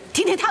了，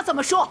听听他怎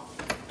么说。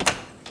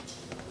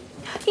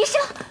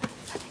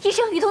医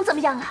生，雨桐怎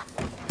么样了？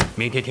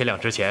明天天亮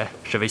之前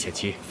是危险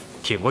期，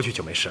挺过去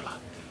就没事了，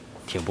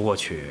挺不过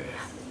去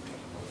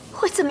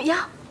会怎么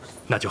样？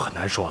那就很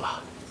难说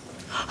了。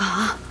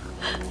啊！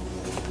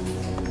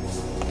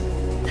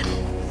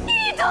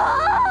雨桐，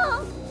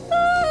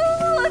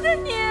我的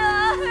女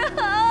儿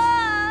啊！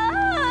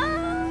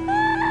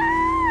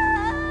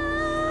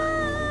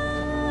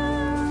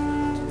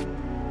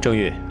郑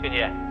玉，俊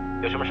杰，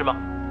有什么事吗？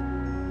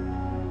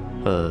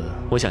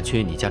我想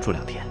去你家住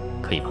2天，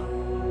可以吗？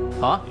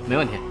好啊，没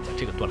问题。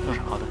这个断了不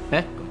少。好的。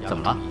哎，怎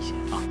么了？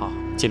啊，好，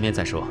见面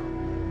再说。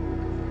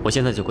我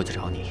现在就过去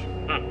找你。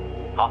嗯，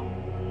好。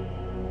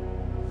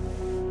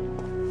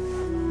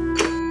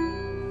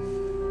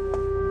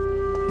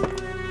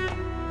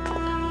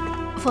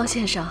方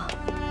先生，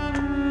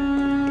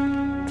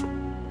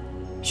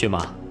薛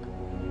妈，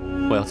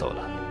我要走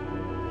了，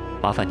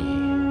麻烦你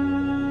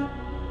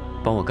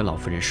帮我跟老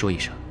夫人说一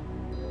声。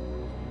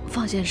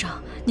方先生，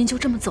您就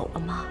这么走了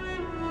吗？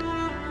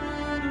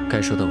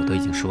该说的我都已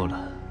经说了，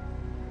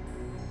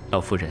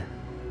老夫人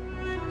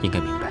应该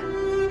明白。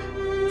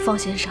方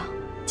先生，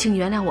请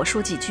原谅我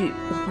说几句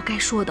我不该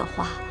说的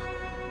话。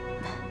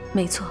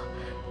没错，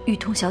玉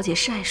彤小姐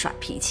是爱耍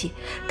脾气，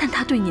但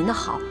她对您的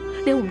好，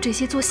连我们这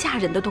些做下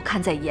人的都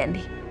看在眼里。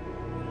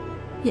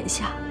眼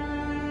下，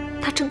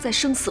她正在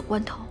生死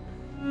关头，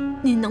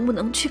您能不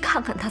能去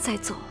看看她再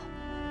走？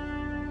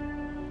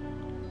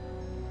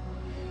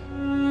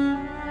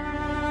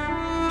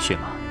薛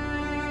妈，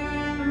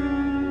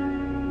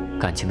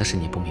感情的事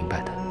你不明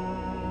白的。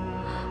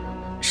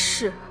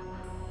是，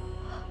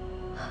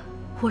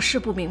我是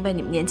不明白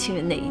你们年轻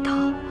人那一套，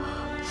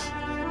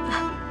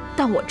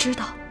但我知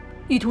道，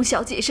玉彤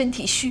小姐身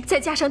体虚，再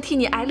加上替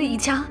你挨了一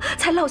枪，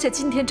才落下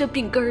今天这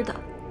病根儿的。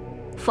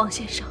方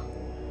先生，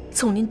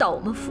从您到我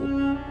们府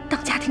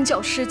当家庭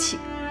教师起，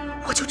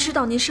我就知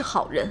道您是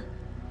好人，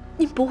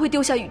您不会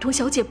丢下雨桐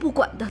小姐不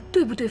管的，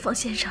对不对，方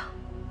先生？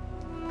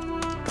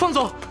方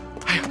总，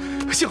哎呀，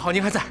幸好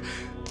您还在。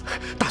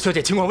大小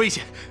姐情况危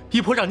险，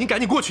姨婆让您赶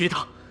紧过去一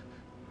趟。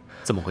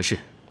怎么回事？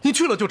您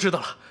去了就知道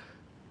了。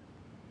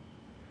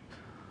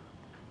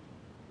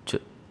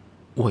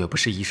我又不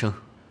是医生，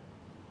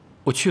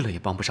我去了也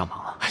帮不上忙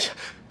啊。哎呀，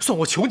算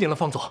我求您了，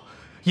方总。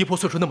姨婆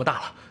岁数那么大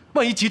了，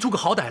万一急出个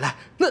好歹来，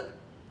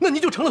那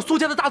您就成了苏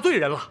家的大罪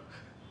人了。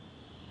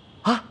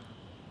啊？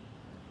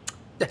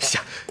行，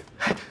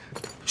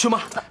薛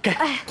妈，给，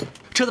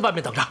车在外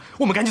面等着，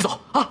我们赶紧走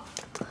啊。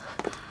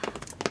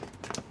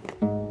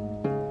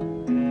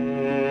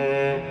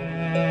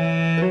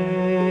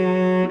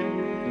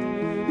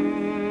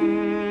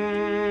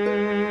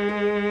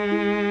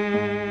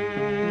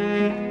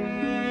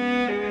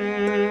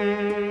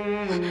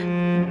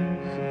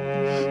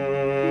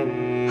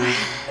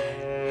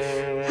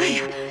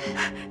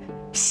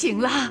醒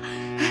了，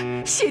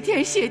谢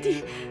天谢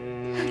地，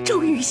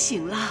终于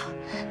醒了。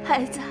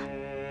孩子，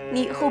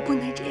你以后不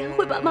能这样，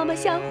会把妈妈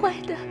吓坏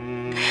的，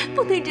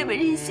不能这么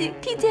任性，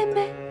听见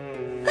没？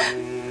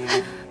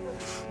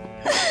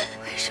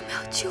为什么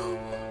要救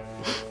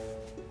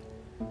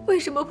我？为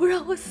什么不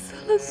让我死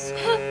了算？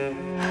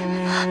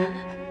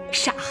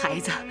傻孩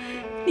子，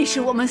你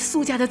是我们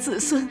苏家的子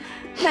孙，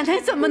奶奶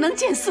怎么能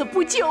见死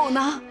不救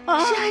呢？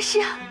啊！是啊是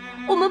啊，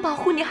我们保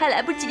护你还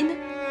来不及呢，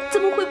怎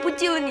么会不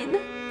救你呢？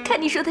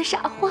看你说的傻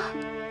话，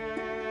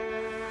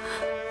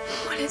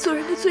我连做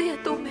人的尊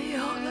严都没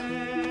有了，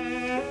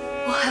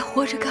我还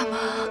活着干嘛？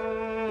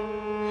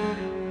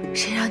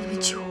谁让你们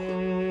救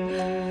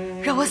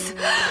我，让我死？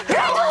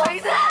让我死！雨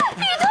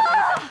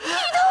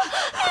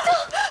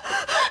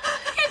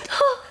桐，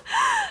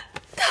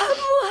他不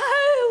爱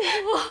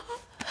我，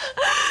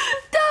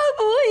他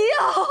不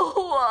要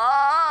我，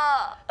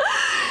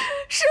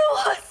是我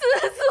自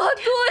作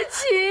多情。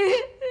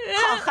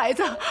好孩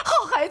子，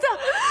好孩子，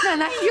奶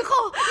奶以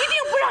后一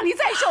定不让你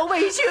再受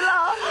委屈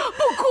了，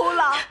不哭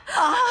了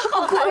啊！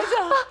好孩子，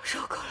受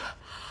够了，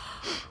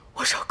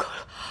我受够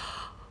了，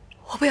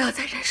我不要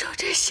再忍受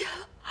这些了，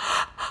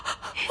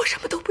我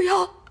什么都不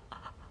要。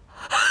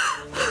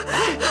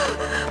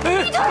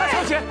雨桐，大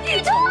小姐，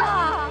雨桐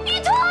啊，雨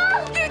桐，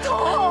雨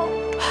桐，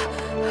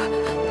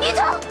雨桐，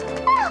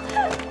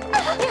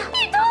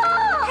雨桐，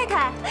太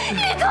太，雨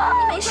桐，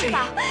你没事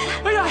吧？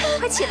哎呀，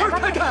快起来吧！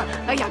太太，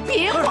哎呀，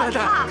别管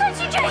他，快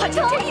去这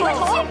雨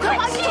桐，快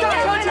把雨桐大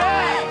小姐，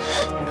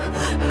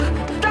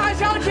大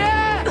小姐，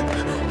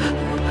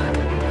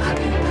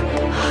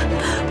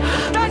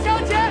大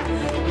小姐，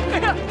哎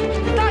呀，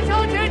大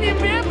小姐，你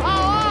别跑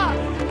啊！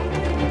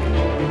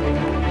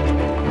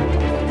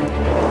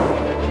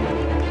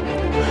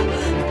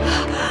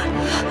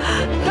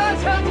大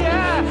小姐，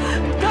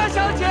大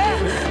小姐，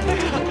哎呀，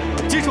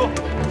金叔，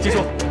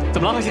怎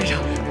么了，方先生？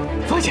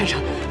方先生，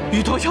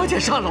雨桐小姐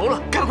上楼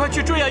了，赶快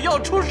去追啊，要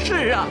出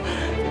事啊！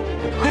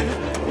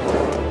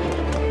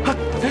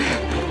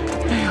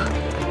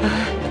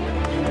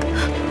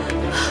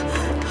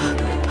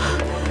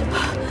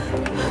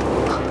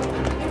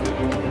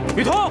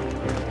雨桐，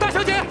大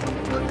小姐。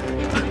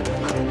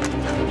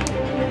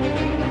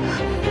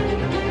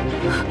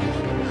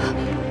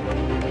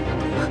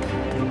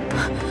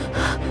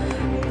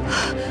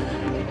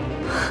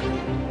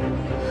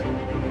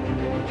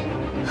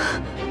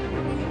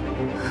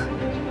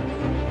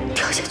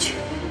跳下去，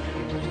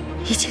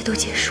一切都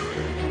结束了，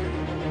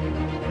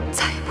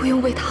再也不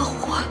用为他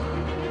活了。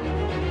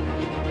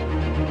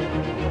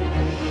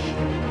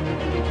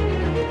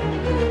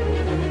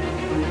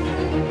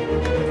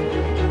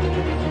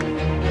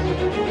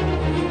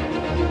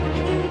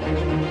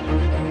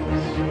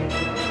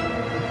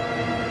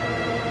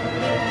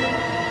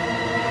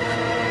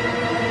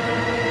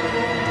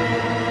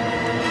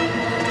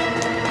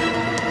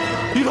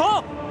雨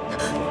桐，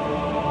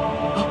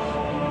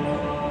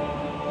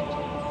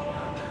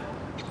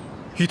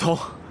雨桐，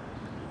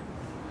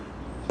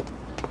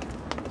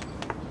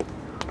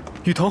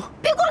雨桐，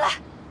别过来！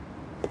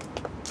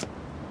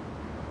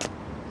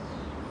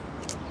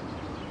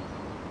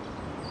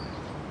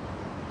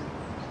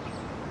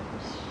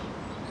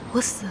我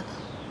死了，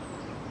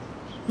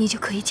你就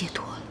可以解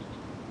脱了，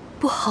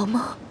不好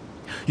吗？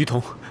雨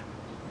桐，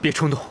别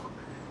冲动，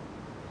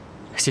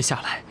先下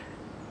来，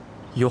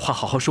有话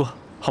好好说，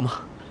好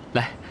吗？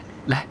来，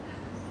来。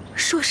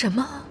说什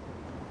么？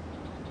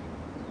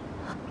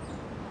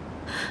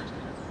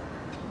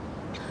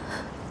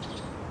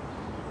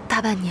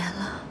大半年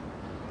了，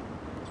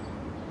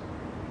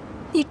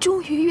你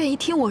终于愿意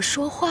听我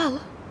说话了。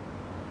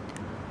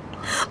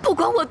不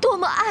管我多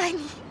么爱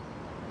你，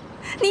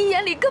你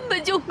眼里根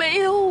本就没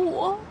有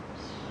我。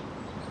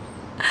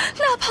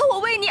哪怕我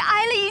为你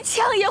挨了一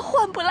枪，也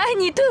换不来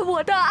你对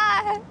我的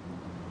爱。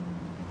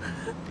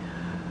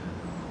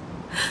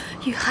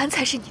雨涵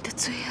才是你的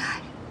最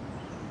爱，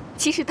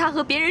即使他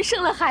和别人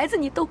生了孩子，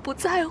你都不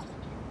在乎。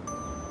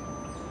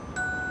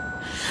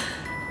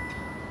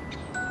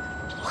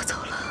我走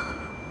了，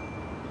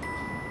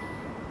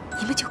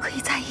你们就可以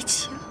在一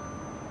起了。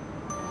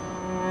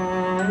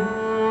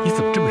你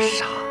怎么这么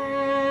傻？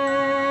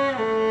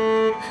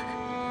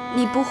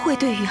你不会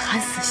对雨涵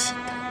死心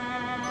的，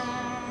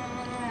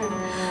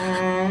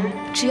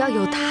只要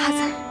有他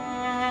在，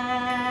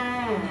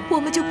我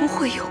们就不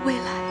会有未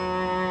来。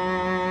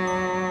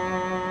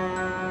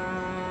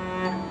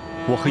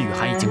我和雨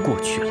涵已经过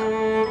去了，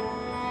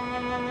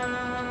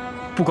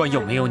不管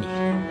有没有你，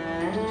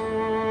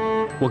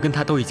我跟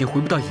他都已经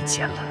回不到以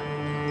前了。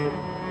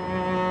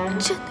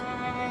真的？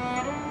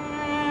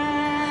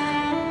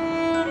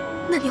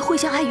那你会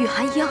像爱雨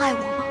涵一样爱我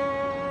吗？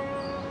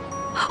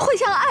会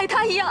像爱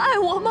他一样爱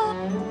我吗？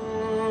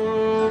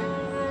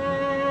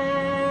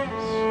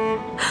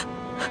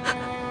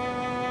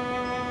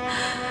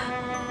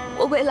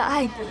我为了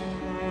爱你，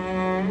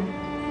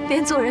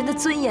连做人的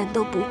尊严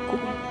都不顾，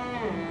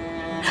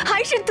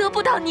还是得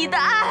不到你的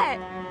爱。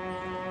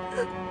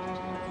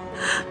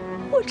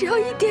我只要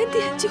一点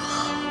点就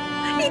好，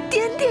一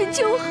点点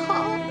就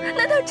好。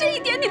难道这一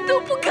点你都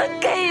不肯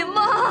给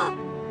吗？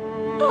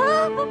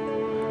啊！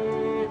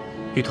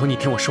雨桐，你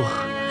听我说。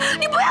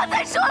你不要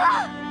再说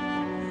了。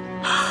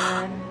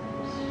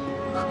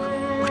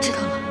我知道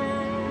了。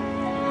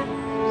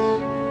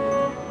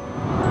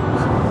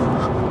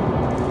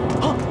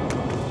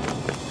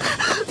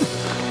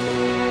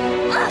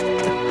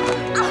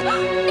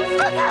你放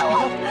开我！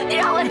你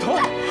让我死！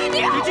你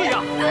让我死！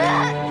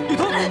雨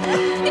桐，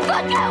你放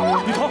开我！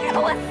雨桐，让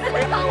我死！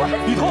让我死！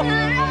雨桐，让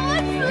我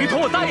死！雨桐，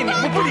我答应你，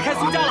我不离开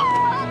苏家了。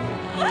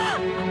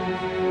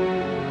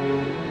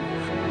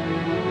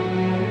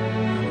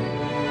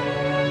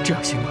这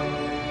样行吗？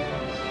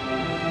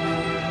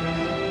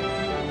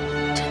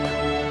真的，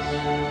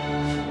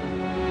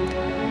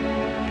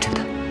真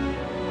的。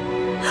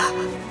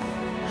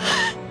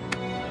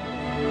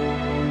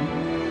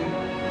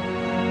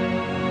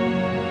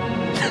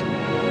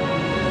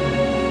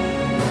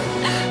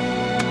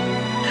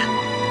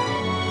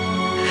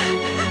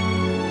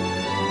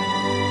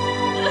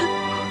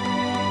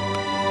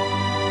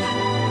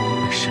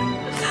没事，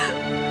没事啊。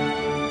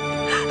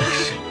没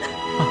事的。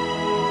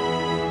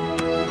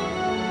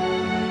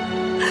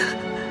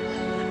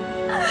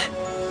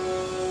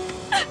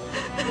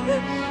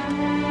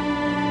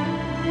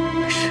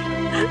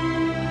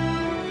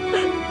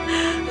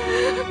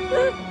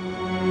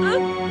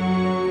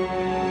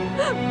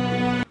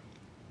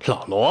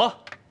老罗，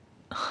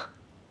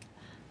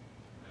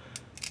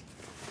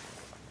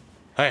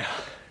哎呀，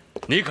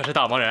你可是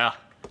大忙人啊，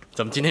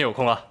怎么今天有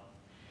空啊？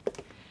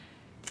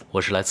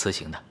我是来辞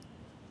行的。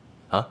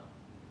啊，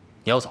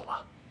你要走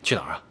了？去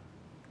哪儿啊？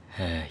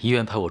医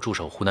院派我驻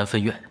守湖南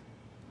分院，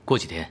过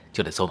几天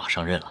就得走马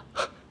上任了。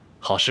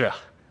好事啊！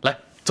来，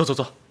坐坐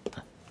坐。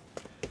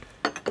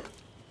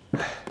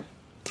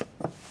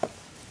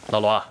老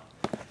罗啊，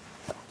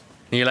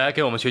你来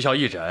给我们学校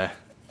义诊，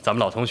咱们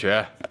老同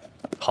学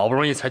好不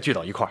容易才聚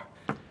到一块儿。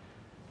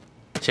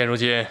现如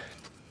今，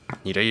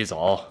你这一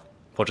走，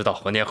不知道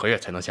何年何月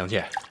才能相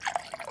见。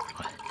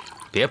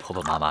别婆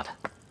婆妈妈的，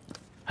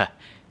哎，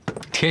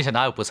天下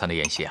哪有不散的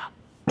宴席啊？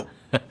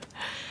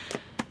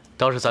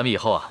倒是咱们以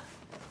后啊，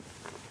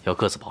要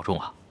各自保重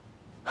啊。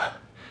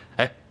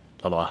哎，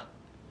老罗啊，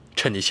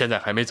趁你现在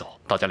还没走，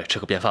到家里吃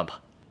个便饭吧，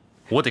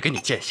我得给你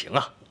践行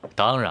啊。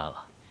当然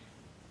了，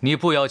你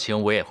不邀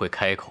请我也会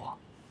开口。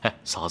哎，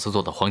嫂子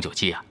做的黄酒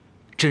鸡啊，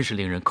真是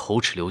令人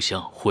口齿留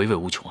香，回味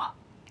无穷啊。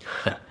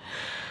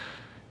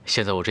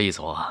现在我这一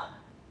走啊，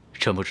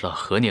真不知道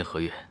何年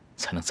何月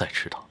才能再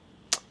吃到。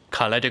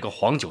看来这个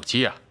黄酒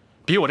鸡啊，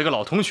比我这个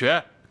老同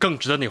学更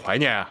值得你怀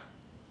念啊。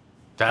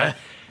哎，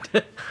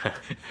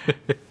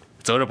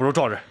择日不如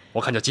撞日，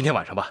我看就今天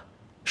晚上吧，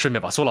顺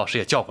便把苏老师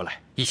也叫过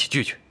来，一起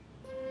聚聚。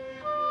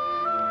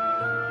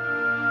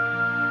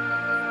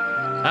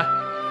哎，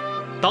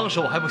当时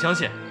我还不相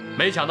信，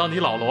没想到你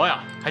老罗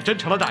呀，还真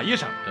成了大医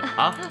生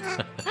啊！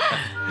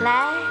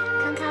来，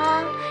康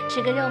康，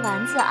吃个肉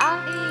丸子啊！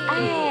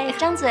哎，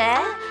张嘴，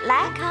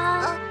来，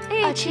康，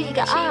哎，吃一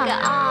个啊！吃一个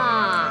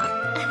啊！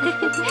哎，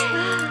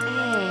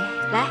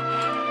来，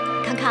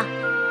康康，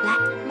来，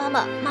妈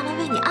妈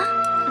喂你啊！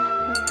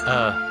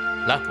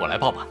来，我来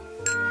抱吧。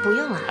不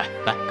用了。哎，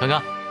来，康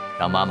康，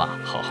让妈妈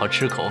好好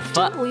吃口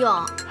饭。不用。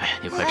哎呀，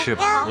你快吃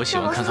吧，我喜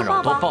欢康康，让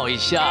我多抱一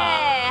下。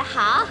哎，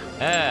好。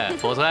哎，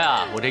否则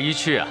呀，我这一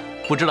去啊，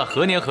不知道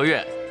何年何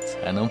月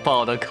才能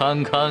抱得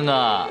康康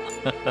啊。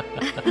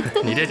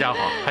你这家伙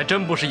还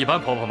真不是一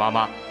般婆婆妈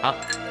妈啊！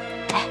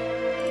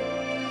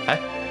哎，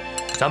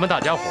咱们大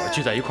家伙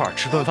聚在一块儿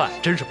吃顿饭，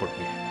真是不容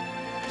易。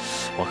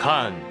我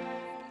看，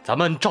咱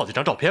们照几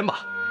张照片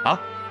吧。啊，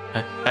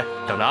哎，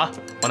等着啊，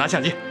我拿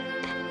相机。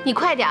你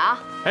快点啊！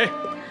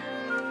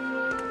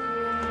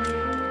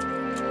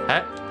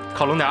哎，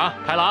靠拢点啊，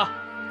拍了啊！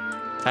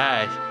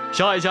哎，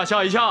笑一笑，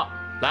笑一笑，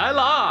来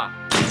了啊！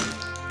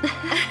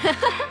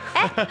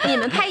哎，你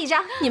们拍一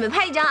张，你们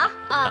拍一张啊！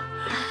啊，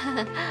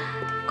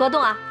国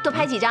栋啊，多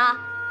拍几张啊！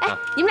哎，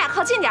你们俩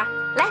靠近点，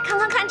来，康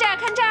康看这儿，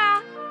看这儿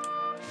啊！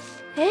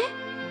哎，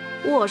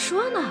我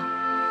说呢，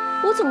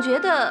我总觉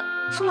得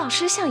苏老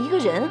师像一个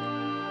人，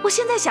我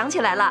现在想起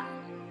来了，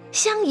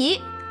香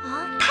姨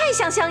啊，太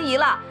像香姨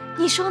了，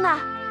你说呢？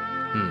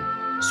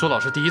苏老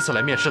师第一次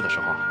来面试的时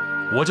候，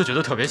我就觉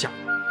得特别像。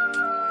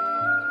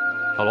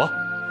老罗，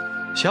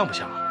像不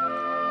像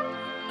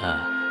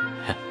啊？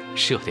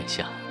是有点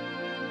像。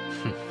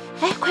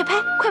哎，快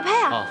拍，快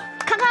拍啊！哦，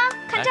康康，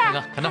看这儿，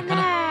看那儿，看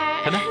那儿，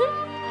看那儿。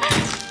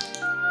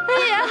哎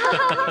呀，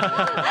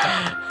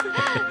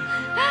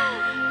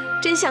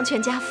真像全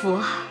家福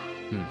啊！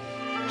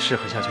是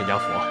很像全家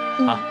福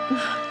啊！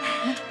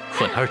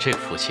我哪有这个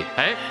福气？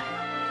哎，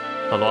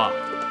老罗，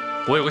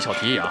我有个小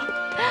提议啊，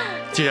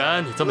既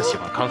然你这么喜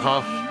欢康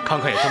康，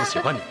康康也这么喜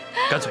欢你，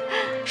干脆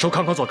收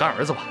康康做干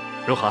儿子吧，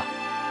如何？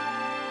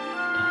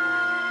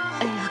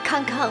哎呀，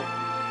康康，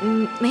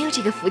没有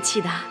这个福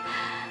气的。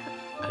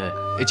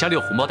家里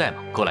有红包袋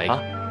吗？给我来一个。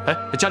哎，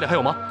家里还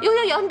有吗？有，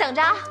你等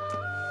着啊。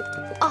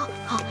哦，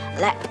好，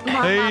来，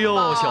哎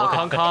呦，小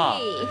康康，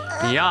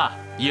你呀，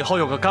以后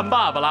有个干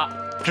爸爸了，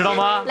知道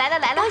吗？来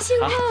了，辛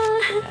苦。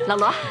老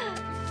罗，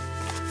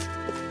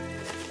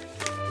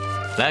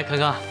来，康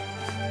康，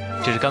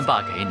这是干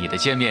爸给你的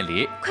见面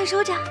礼，快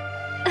收着。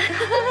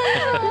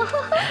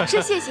说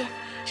谢谢，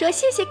说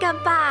谢谢干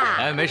爸。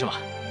哎，没什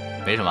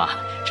么，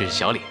这是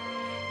小礼。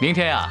明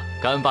天呀，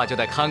干爸就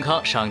带康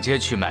康上街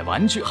去买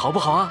玩具，好不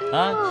好啊？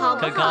啊，好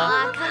不好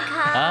啊，康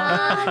康？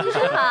啊，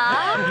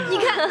好，你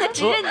看他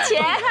只认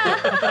钱。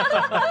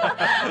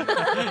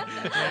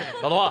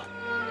老罗，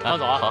慢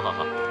走啊！好。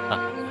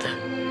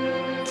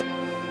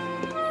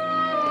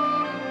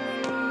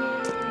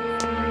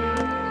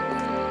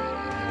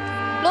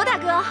罗大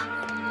哥，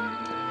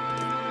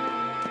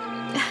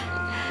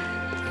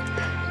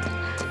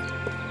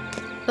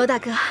罗大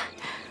哥，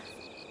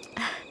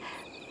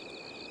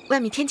外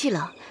面天气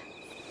冷，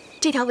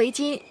这条围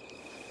巾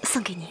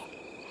送给你。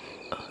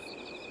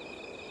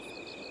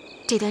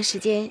这段时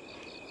间，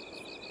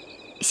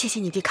谢谢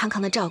你对康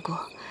康的照顾。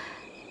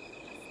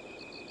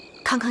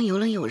康康有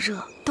冷有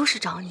热，都是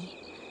找你，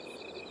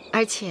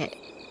而且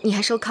你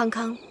还收康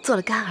康做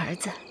了干儿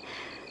子。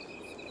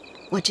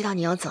我知道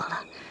你要走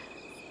了，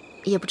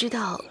也不知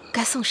道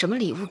该送什么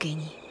礼物给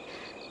你。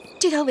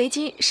这条围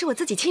巾是我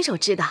自己亲手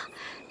织的，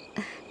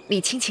礼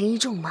轻情意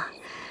重嘛，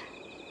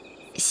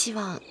希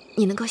望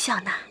你能够笑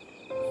纳。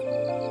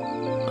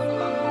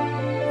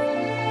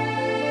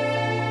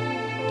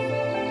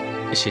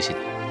谢谢你，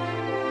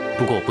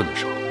不过我不能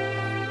收。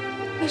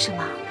为什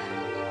么？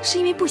是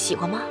因为不喜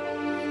欢吗？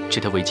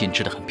这条围巾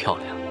织得很漂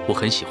亮，我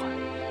很喜欢。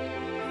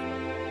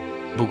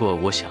不过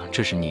我想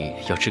这是你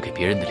要织给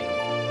别人的礼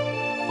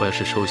物，我要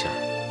是收下，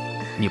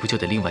你不就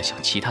得另外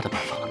想其他的办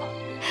法了吗？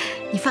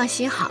你放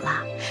心好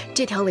了，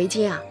这条围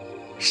巾啊，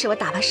是我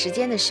打发时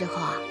间的时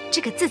候啊织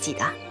给自己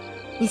的。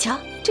你瞧，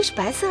这是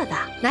白色的，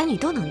男女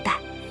都能戴。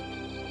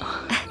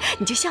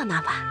你就笑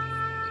纳吧。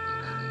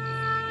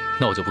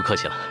那我就不客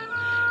气了，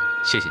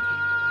谢谢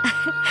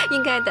你。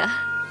应该的。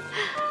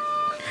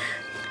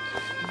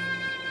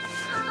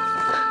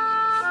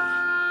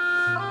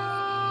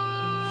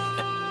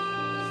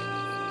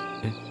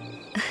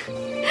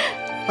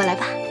我来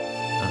吧。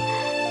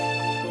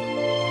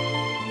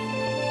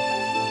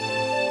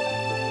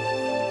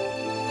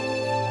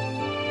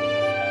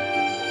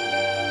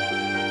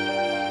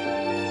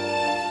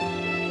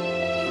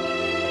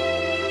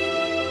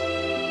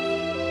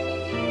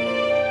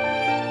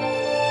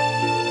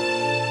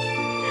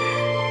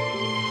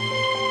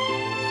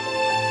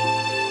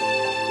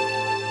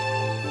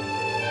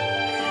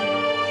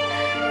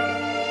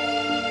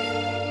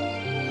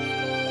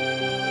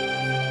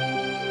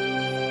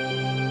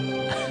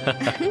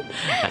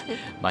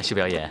马戏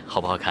表演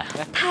好不好看？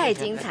太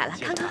精彩了，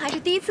康康还是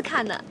第一次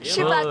看呢，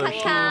是吧，康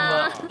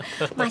康？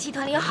马戏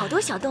团里有好多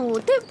小动物，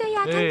对不对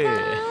呀，康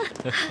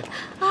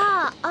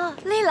康？哦，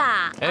累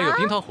啦。哎，有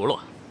冰糖葫芦。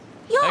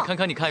哟，哎，康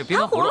康，你看有冰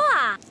糖葫芦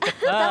啊，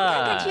咱们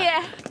看看去。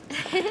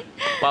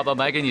爸爸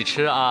买给你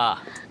吃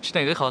啊，吃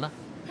哪个好呢？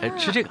哎，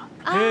吃这个。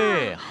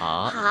哎，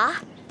好。好。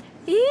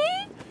咦，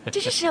这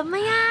是什么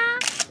呀？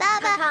爸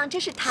爸，康，这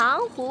是糖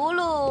葫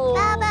芦。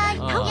爸爸，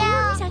糖葫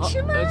芦，你想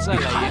吃吗？再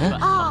来一个。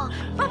哦，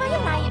爸爸又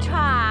拿一串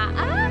啊。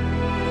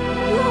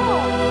哟，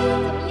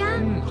怎么样？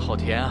好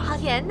甜啊！好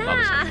甜呐！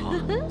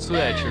最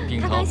爱吃冰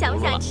糖葫芦了。康康想不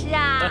想吃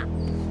啊？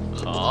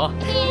好。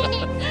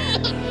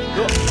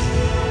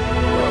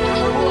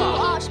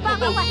哦，是爸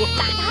爸坏，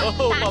打他，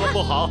爸爸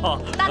不好，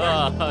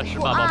是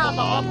爸爸不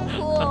好。不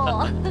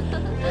哭。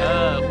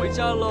回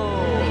家喽。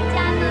回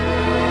家喽。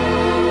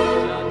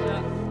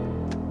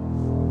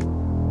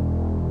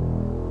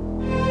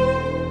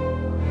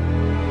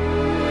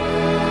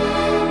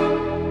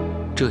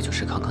这就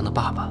是康康的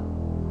爸爸，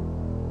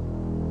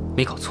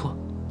没搞错。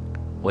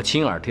我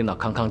亲耳听到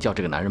康康叫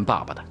这个男人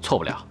爸爸的，错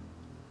不了。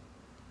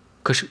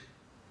可是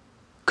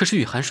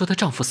雨涵说她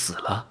丈夫死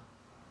了，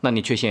那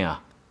你确信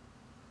啊？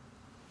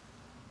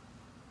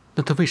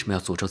那她为什么要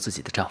诅咒自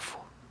己的丈夫？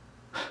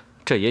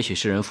这也许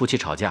是人夫妻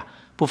吵架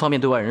不方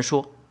便对外人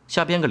说，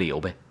瞎编个理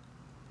由呗。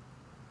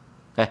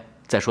哎，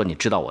再说你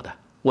知道我的，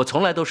我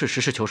从来都是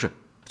实事求是，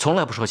从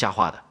来不说瞎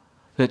话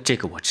的。这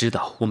个我知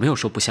道，我没有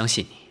说不相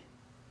信你。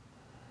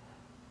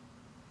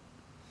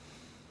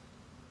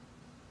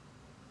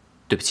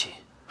对不起，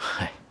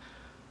嗨，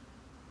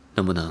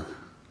能不能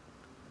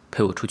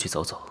陪我出去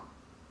走走？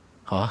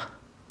好啊，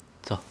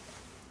走。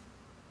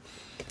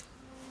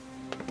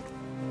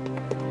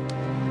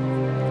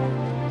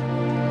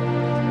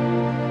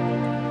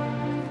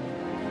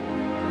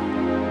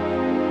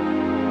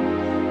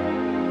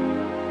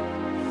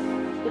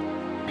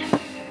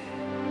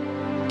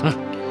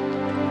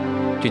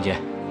俊杰，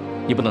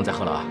你不能再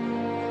喝了啊！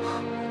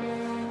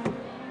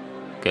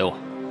给我。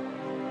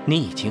你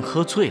已经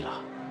喝醉了。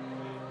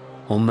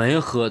我没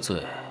喝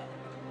醉，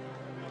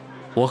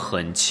我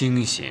很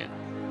清醒。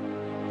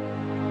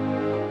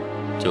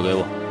酒给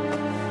我。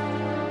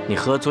你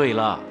喝醉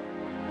了。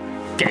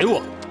给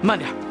我。慢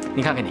点，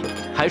你看看你，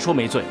还说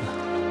没醉，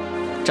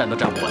站都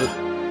站不稳了。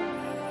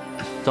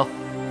走，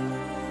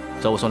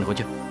走，我送你回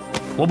去。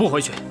我不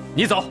回去，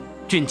你走。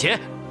俊杰，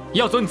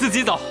要走你自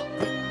己走。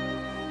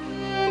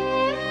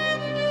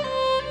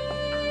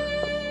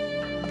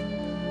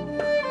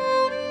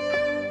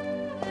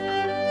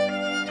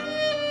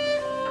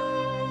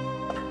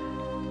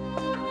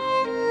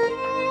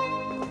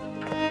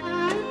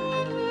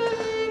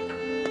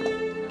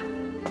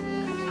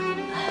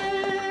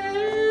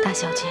大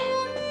小姐，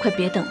快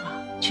别等了，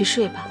去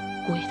睡吧。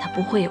姑爷他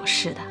不会有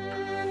事的。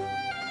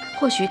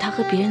或许他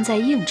和别人在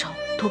应酬，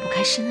脱不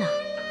开身啊。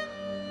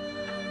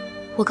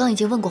我刚已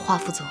经问过华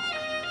副总，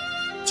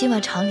今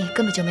晚厂里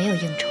根本就没有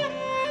应酬。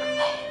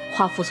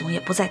华副总也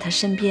不在他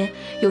身边，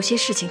有些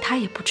事情他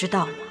也不知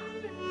道吗？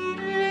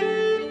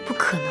不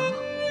可能。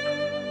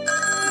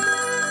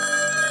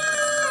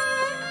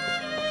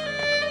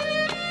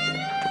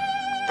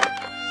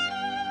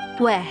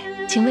喂，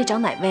请问找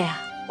哪位啊？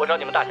我找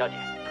你们大小姐。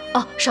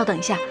哦，稍等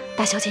一下，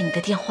大小姐，你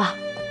的电话。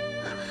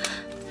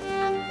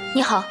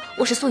你好，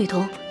我是苏雨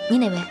桐，你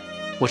哪位？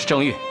我是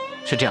郑玉。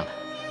是这样的，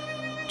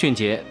俊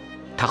杰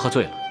他喝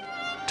醉了，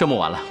这么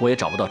晚了我也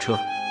找不到车，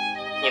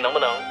你能不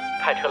能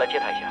派车来接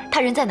他一下？他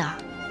人在哪儿？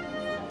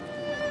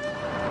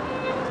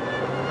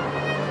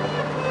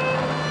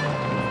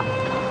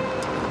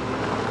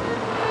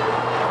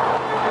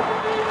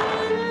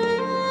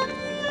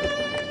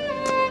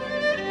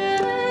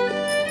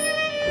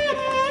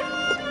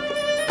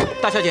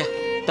大小姐，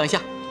等一下，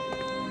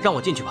让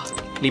我进去吧。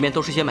里面都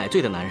是些买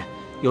醉的男人，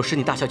有失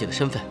你大小姐的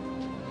身份。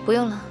不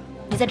用了，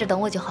你在这等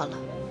我就好了。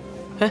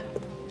哎，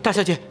大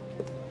小姐，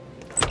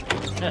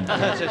是，来，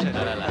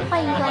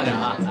欢迎光临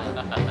啊！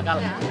干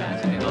了，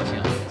今天高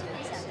兴。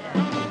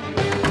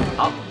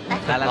好，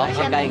来，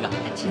先干一个。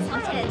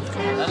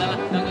来，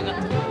干。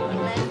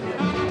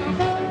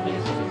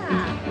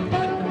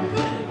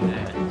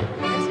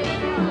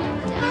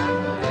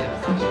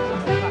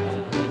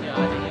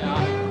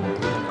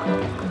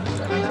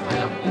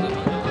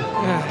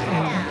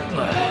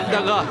大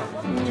哥，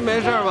你没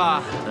事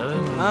吧？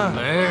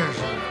没事。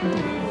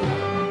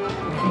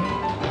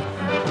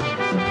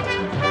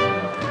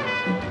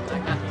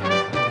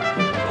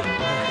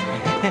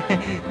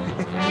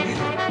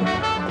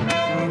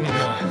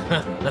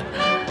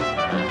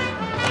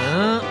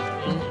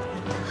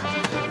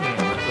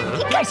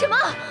你干什么？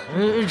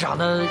长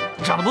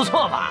得不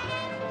错吧？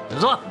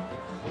坐，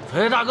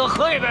陪大哥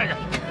喝一杯去。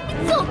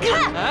你走开！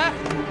哎，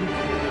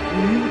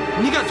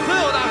你敢推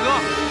我大哥？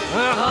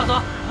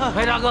走，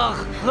陪大哥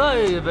喝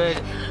一杯。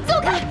走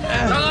开！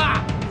大哥，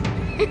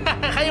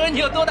还以为你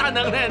有多大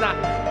能耐呢，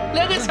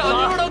连个小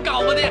妞都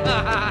搞不定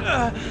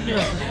啊！你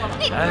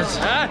走！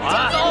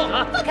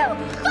放开我！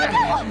放开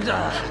我！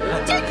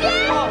俊杰！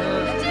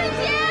俊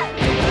杰！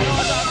我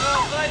大哥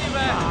喝一杯！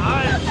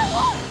放开我！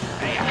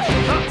哎呀！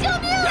救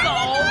命啊！走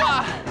吧！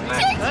俊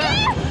杰！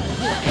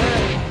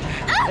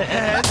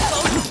走！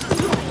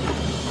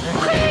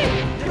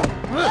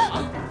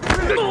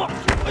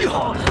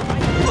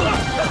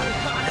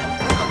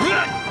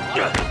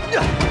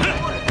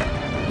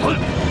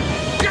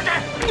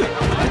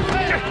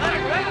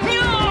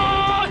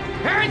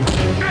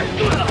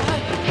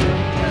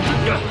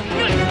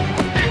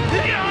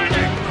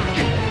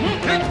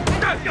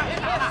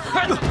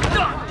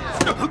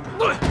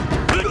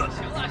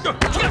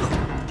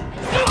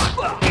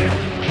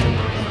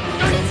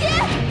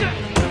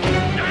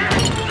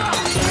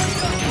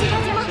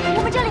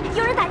我们这里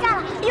有人打架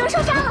了，有人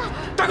受伤了。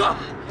大哥，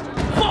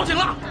报警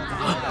了！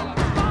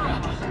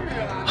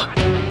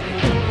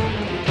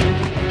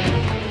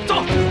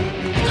走。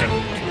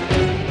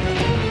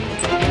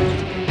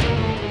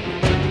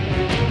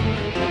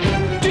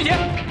俊杰，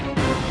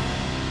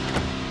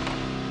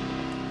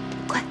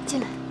快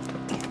进来。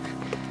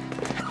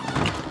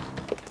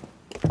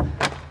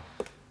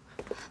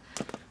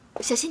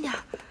小心点儿。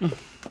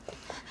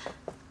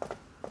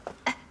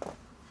哎，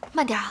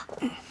慢点啊。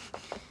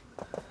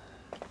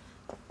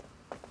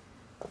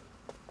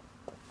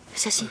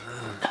小心。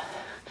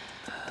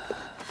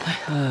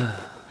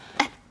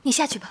哎，你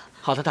下去吧。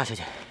好的，大小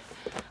姐。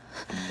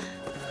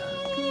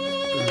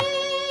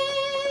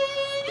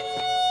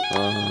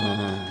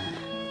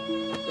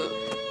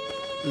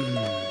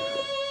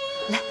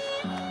来，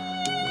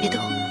别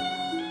动。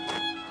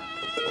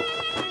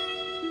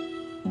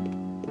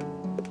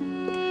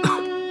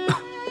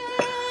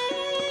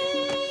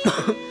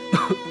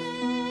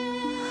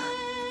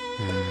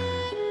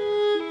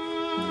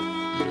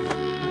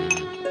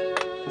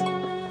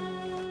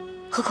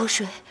喝口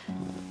水，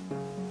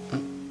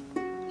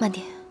慢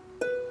点。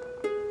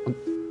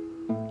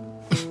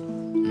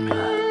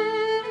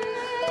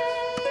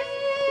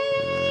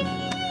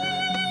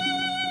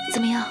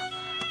怎么样？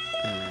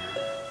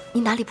你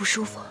哪里不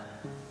舒服？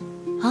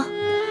啊？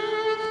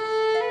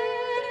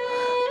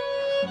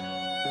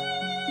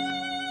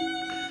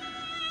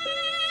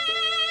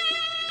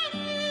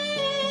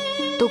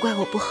都怪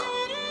我不好，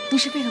你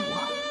是为了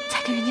我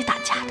才跟人家打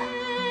架的。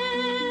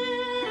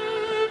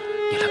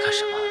你来干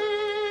什么？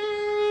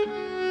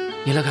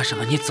你来干什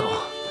么？你走，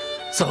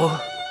走，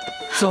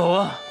走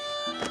啊！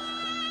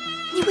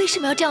你为什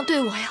么要这样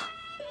对我呀？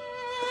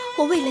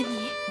我为了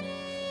你，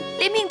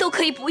连命都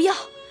可以不要，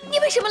你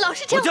为什么老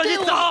是这样对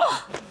我？我叫你走！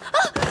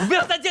我不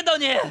要再见到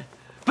你！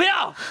不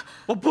要！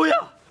我不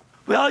要！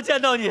不要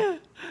见到你！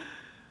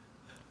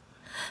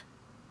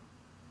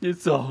你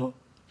走。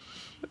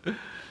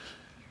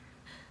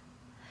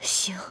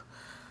行，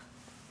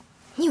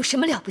你有什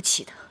么了不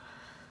起的？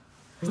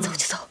走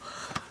就走。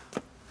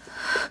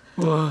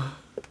我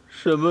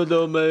什么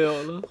都没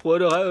有了，活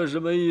着还有什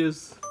么意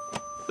思？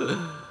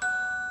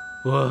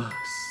我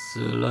死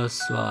了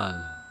算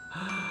了，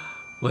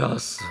我要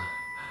死，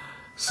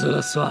死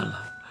了算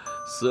了，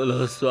死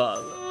了算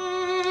了。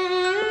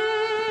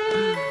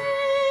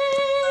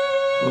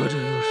活着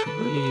有什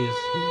么意思？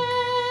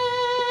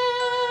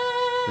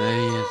没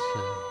意思，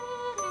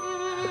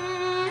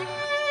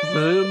没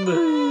意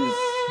思。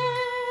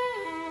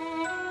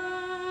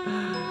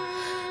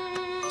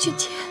俊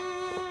杰，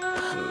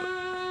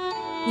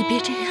你别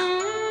这样，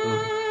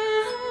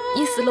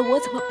你死了我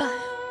怎么办呀？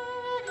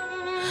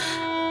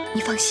你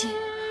放心，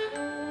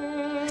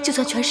就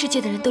算全世界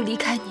的人都离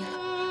开你了，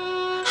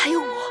还有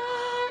我，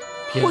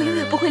我永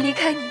远不会离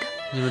开你的。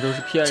你们都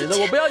是骗人的，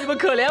我不要你们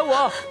可怜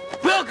我，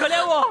不要可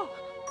怜我。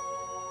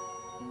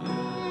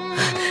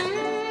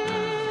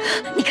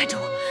你看着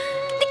我，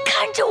你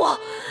看着我，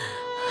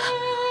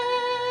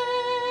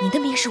你的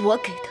命是我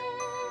给的，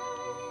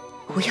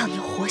我要你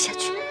活下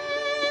去，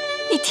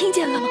你听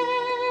见了吗？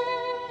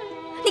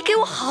你给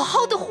我好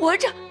好的活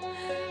着，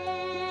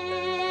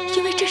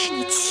因为这是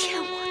你欠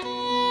我的。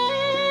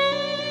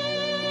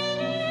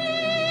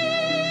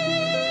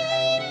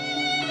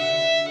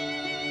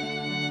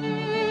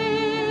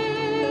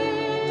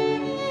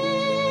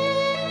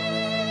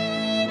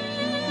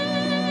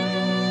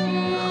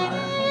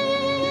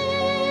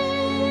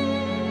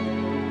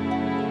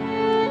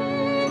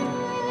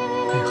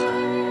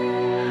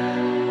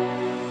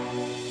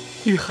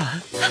雨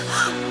涵，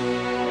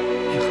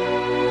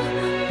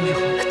雨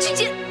涵，俊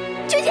杰，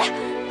俊杰，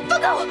放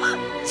开我！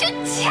俊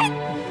杰，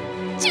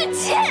俊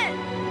杰，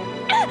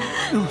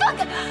放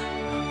开！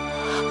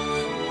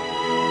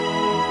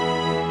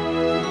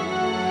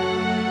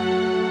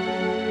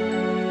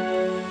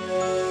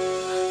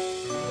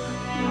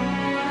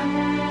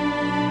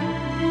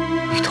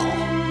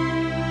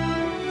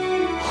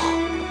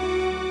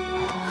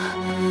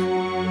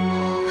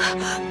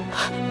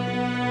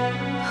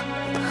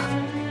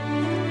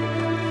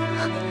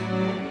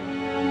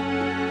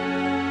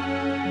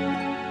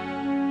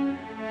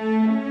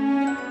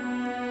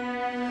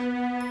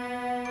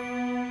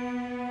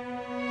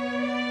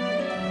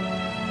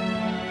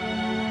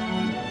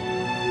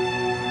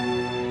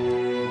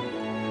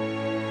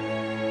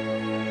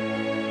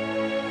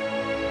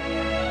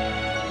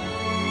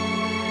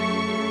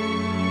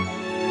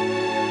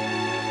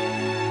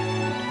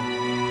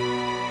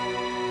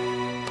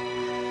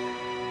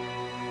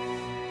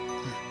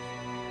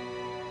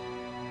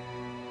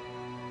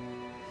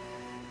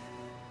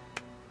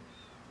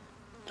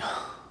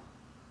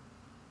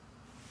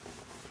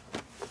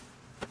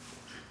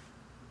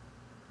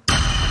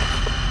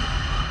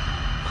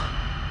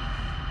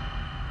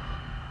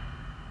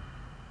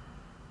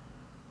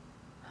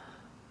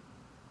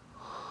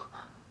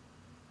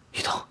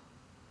雨桐，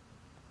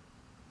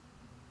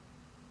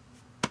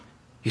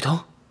雨桐，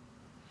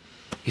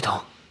雨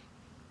桐，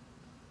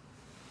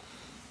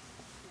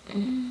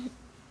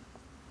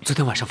昨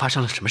天晚上发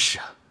生了什么事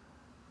啊？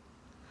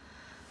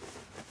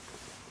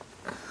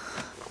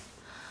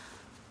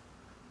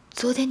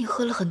昨天你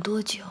喝了很多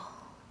酒，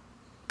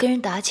跟人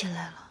打起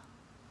来了。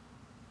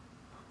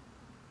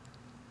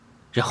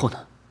然后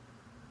呢？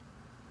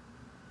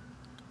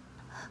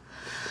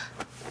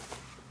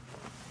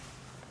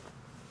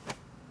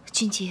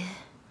俊杰，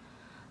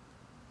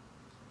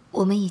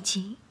我们已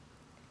经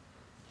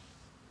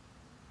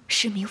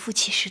是名副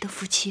其实的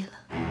夫妻了。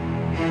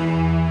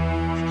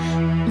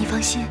你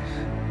放心，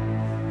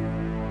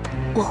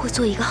我会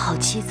做一个好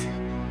妻子，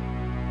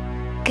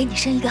给你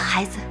生一个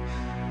孩子，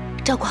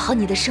照顾好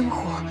你的生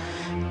活。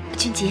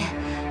俊杰，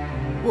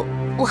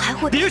我还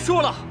会……别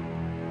说了。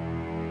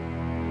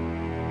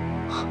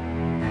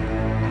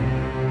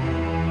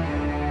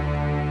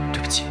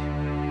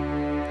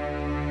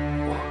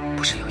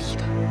 不是有意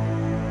的，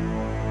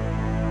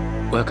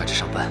我要赶着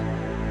上班，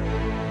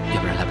要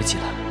不然来不及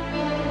了。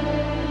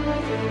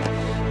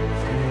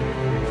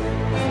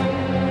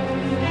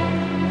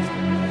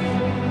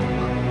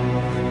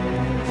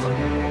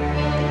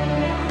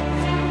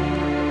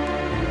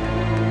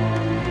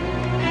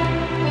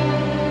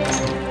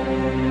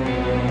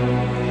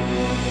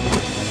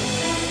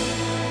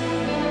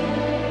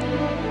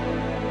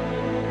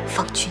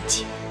方俊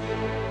杰，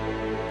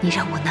你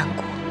让我难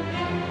过，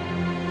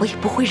我也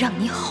不会让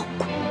你好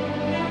过。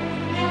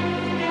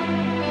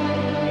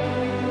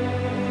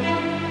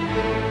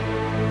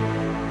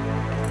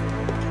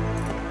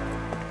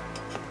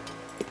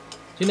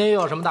 今天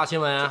又有什么大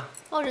新闻啊？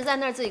报纸在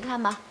那儿，自己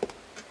看吧。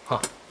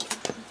好。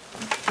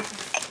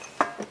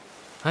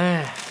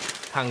哎，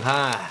看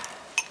看。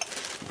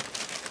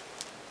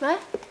喂，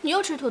你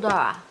又吃土豆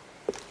啊？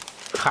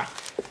嗨，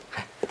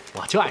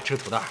我就爱吃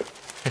土豆。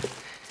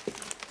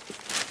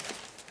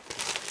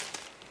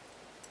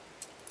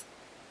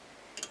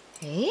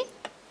哎，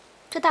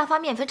这大发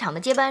面粉厂的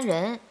接班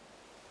人，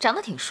长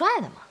得挺帅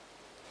的嘛。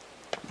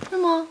是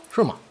吗？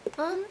是吗？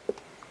嗯，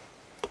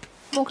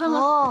我看看。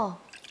哦。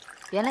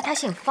 原来他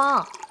姓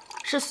方，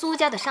是苏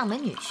家的上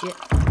门女婿。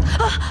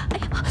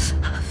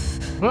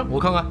哎呀，我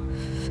看看。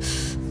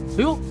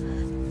哎呦，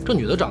这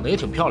女的长得也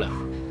挺漂亮。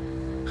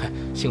嘿，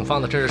姓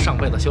方的真是上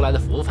辈子修来的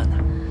福分呢。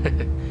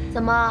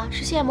怎么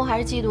是羡慕还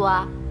是嫉妒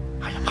啊？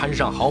哎呀，攀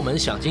上豪门，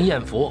享尽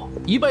艳福，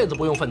一辈子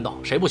不用奋斗，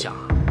谁不想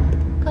啊？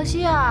可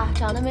惜啊，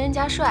长得没人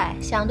家帅，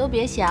想都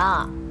别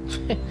想。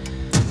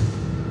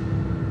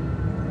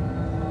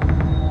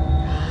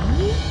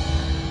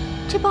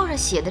这报上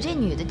写的这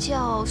女的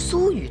叫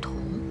苏雨桐。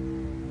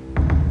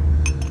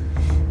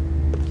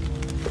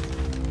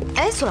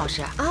 哎，苏老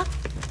师啊，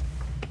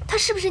她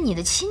是不是你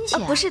的亲戚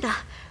啊？不是的，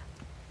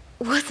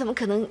我怎么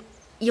可能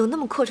有那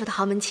么阔绰的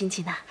豪门亲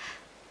戚呢？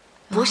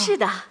不是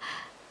的，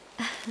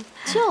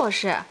就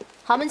是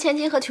豪门千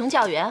金和穷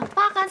教员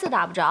八竿子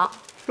打不着。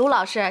卢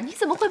老师，你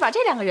怎么会把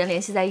这两个人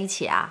联系在一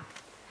起啊？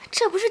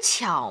这不是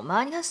巧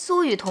吗？你看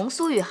苏雨桐、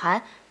苏雨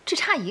涵，只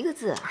差一个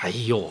字。哎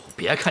呦，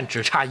别看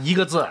只差一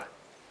个字，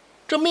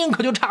这命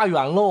可就差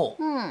远喽。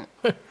嗯。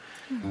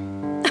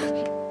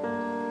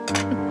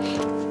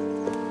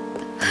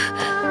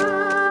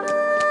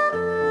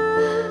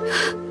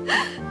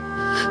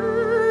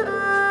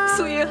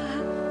苏雨涵，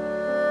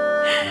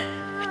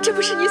这不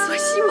是你所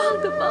希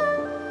望的吗？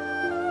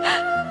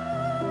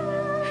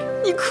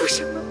你哭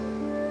什么？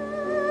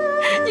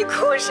你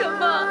哭什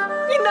么？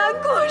你难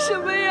过什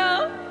么呀？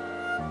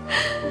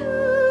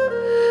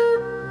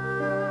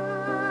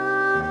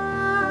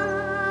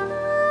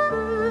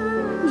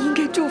你应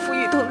该祝福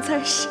雨桐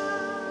才是，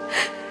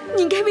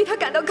你应该为她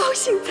感到高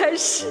兴才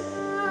是。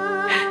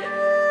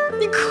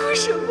你哭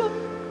什么？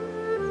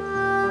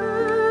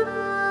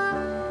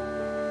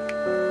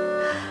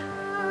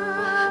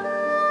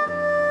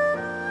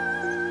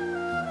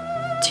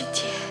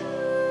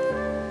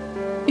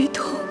 雨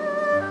桐，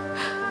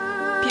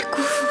别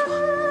辜负我，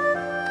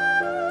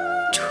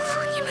祝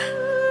福你们，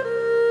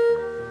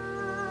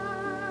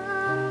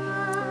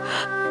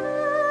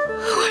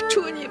我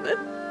祝你们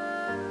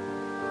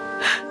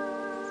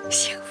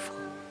幸福。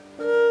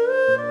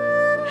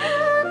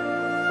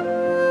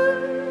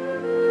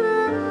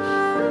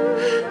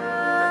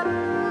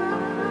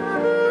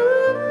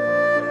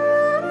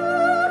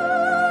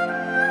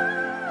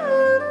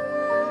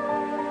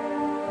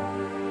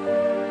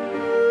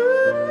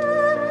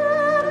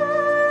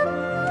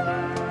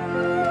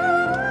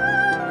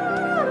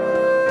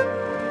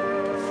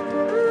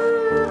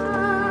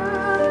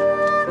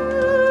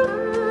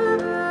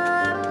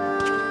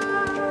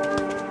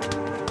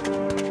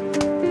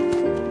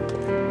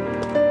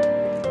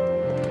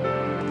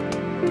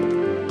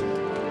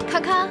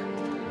 康康，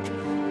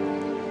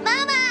妈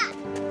妈，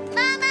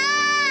妈妈，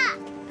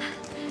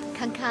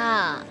康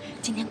康，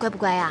今天乖不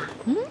乖啊？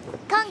嗯，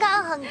康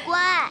康很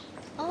乖。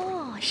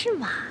哦，是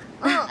吗？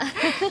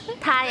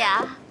他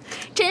呀，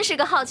真是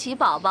个好奇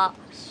宝宝，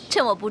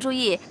趁我不注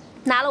意，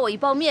拿了我一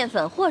包面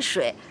粉和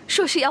水，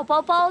说是要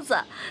包包子，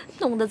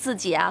弄得自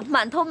己啊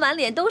满头满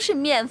脸都是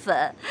面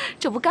粉，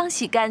这不刚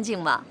洗干净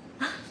吗？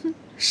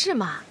是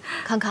吗？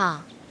康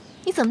康，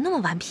你怎么那么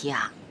顽皮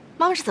啊？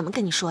妈妈是怎么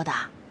跟你说的？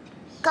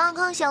 康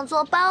康想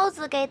做包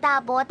子给大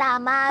伯大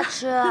妈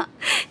吃，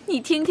你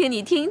听听，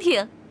你听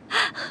听。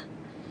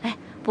哎，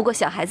不过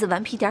小孩子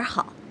顽皮点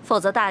好，否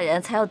则大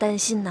人才要担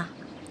心呢。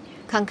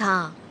康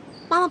康，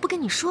妈妈不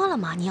跟你说了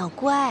吗？你要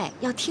乖，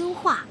要听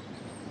话，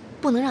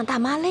不能让大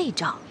妈累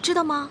着，知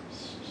道吗？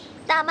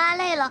大妈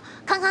累了，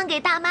康康给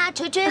大妈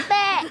捶捶背。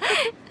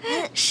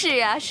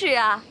是啊，是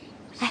啊。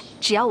哎，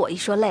只要我一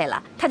说累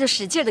了，他就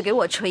使劲的给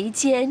我捶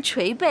肩、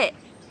捶背。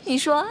你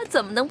说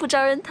怎么能不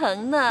招人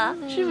疼呢？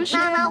是不是？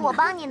妈妈，我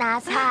帮你拿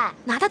菜，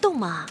拿得动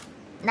吗？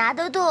拿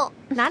得动，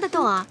拿得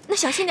动啊。那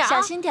小心点啊！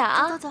小心点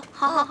啊！走走走，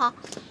好好好。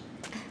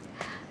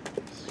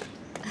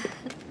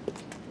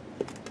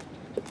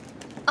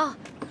哦，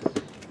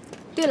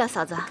对了，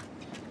嫂子，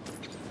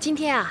今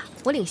天啊，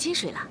我领薪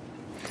水了。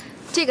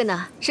这个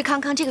呢是康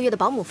康这个月的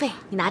保姆费，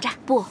你拿着。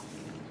不，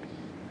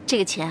这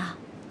个钱啊，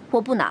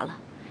我不拿了。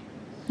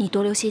你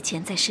多留些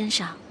钱在身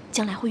上，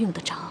将来会用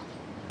得着。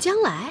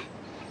将来？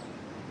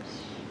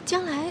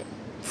将来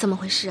怎么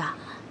回事啊？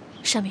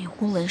上面有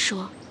公文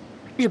说，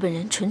日本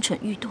人蠢蠢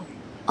欲动。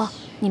哦，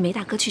你梅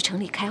大哥去城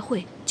里开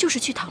会，就是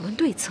去讨论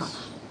对策了。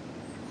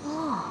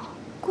哦，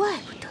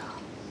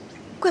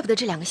怪不得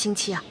这2个星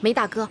期啊，梅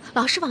大哥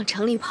老是往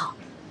城里跑。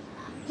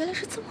原来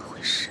是这么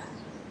回事。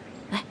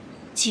哎，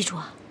记住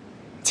啊，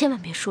千万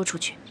别说出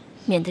去，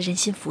免得人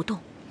心浮动。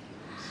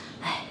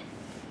哎，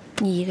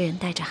你一个人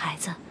带着孩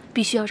子，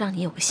必须要让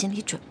你有个心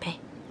理准备。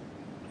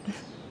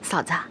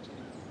嫂子，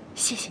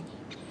谢谢你，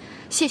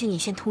谢谢你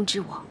先通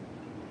知我。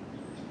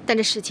但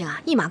这事情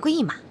啊，一码归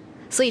一码，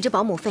所以这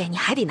保姆费你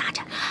还得拿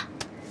着。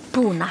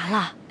不拿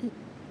了。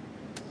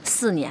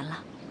4年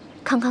了，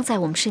康康在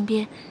我们身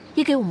边，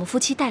也给我们夫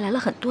妻带来了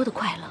很多的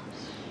快乐。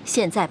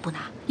现在不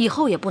拿，以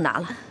后也不拿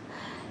了。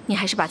你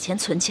还是把钱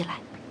存起来，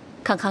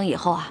康康以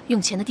后啊，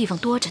用钱的地方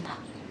多着呢。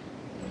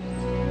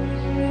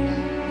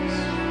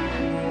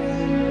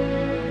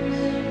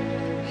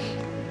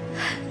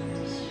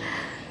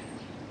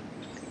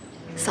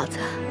嫂子，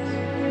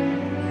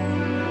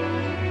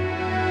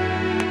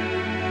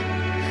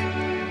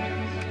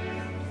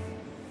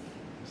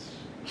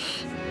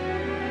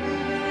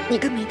你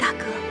跟梅大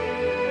哥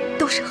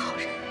都是好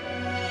人。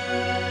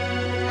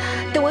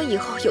等我以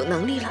后有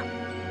能力了，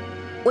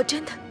我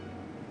真的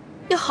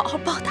要好好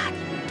报答你。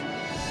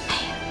哎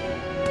呀，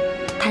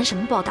谈什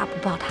么报答不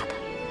报答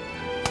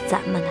的，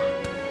咱们呢，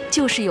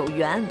就是有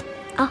缘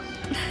啊。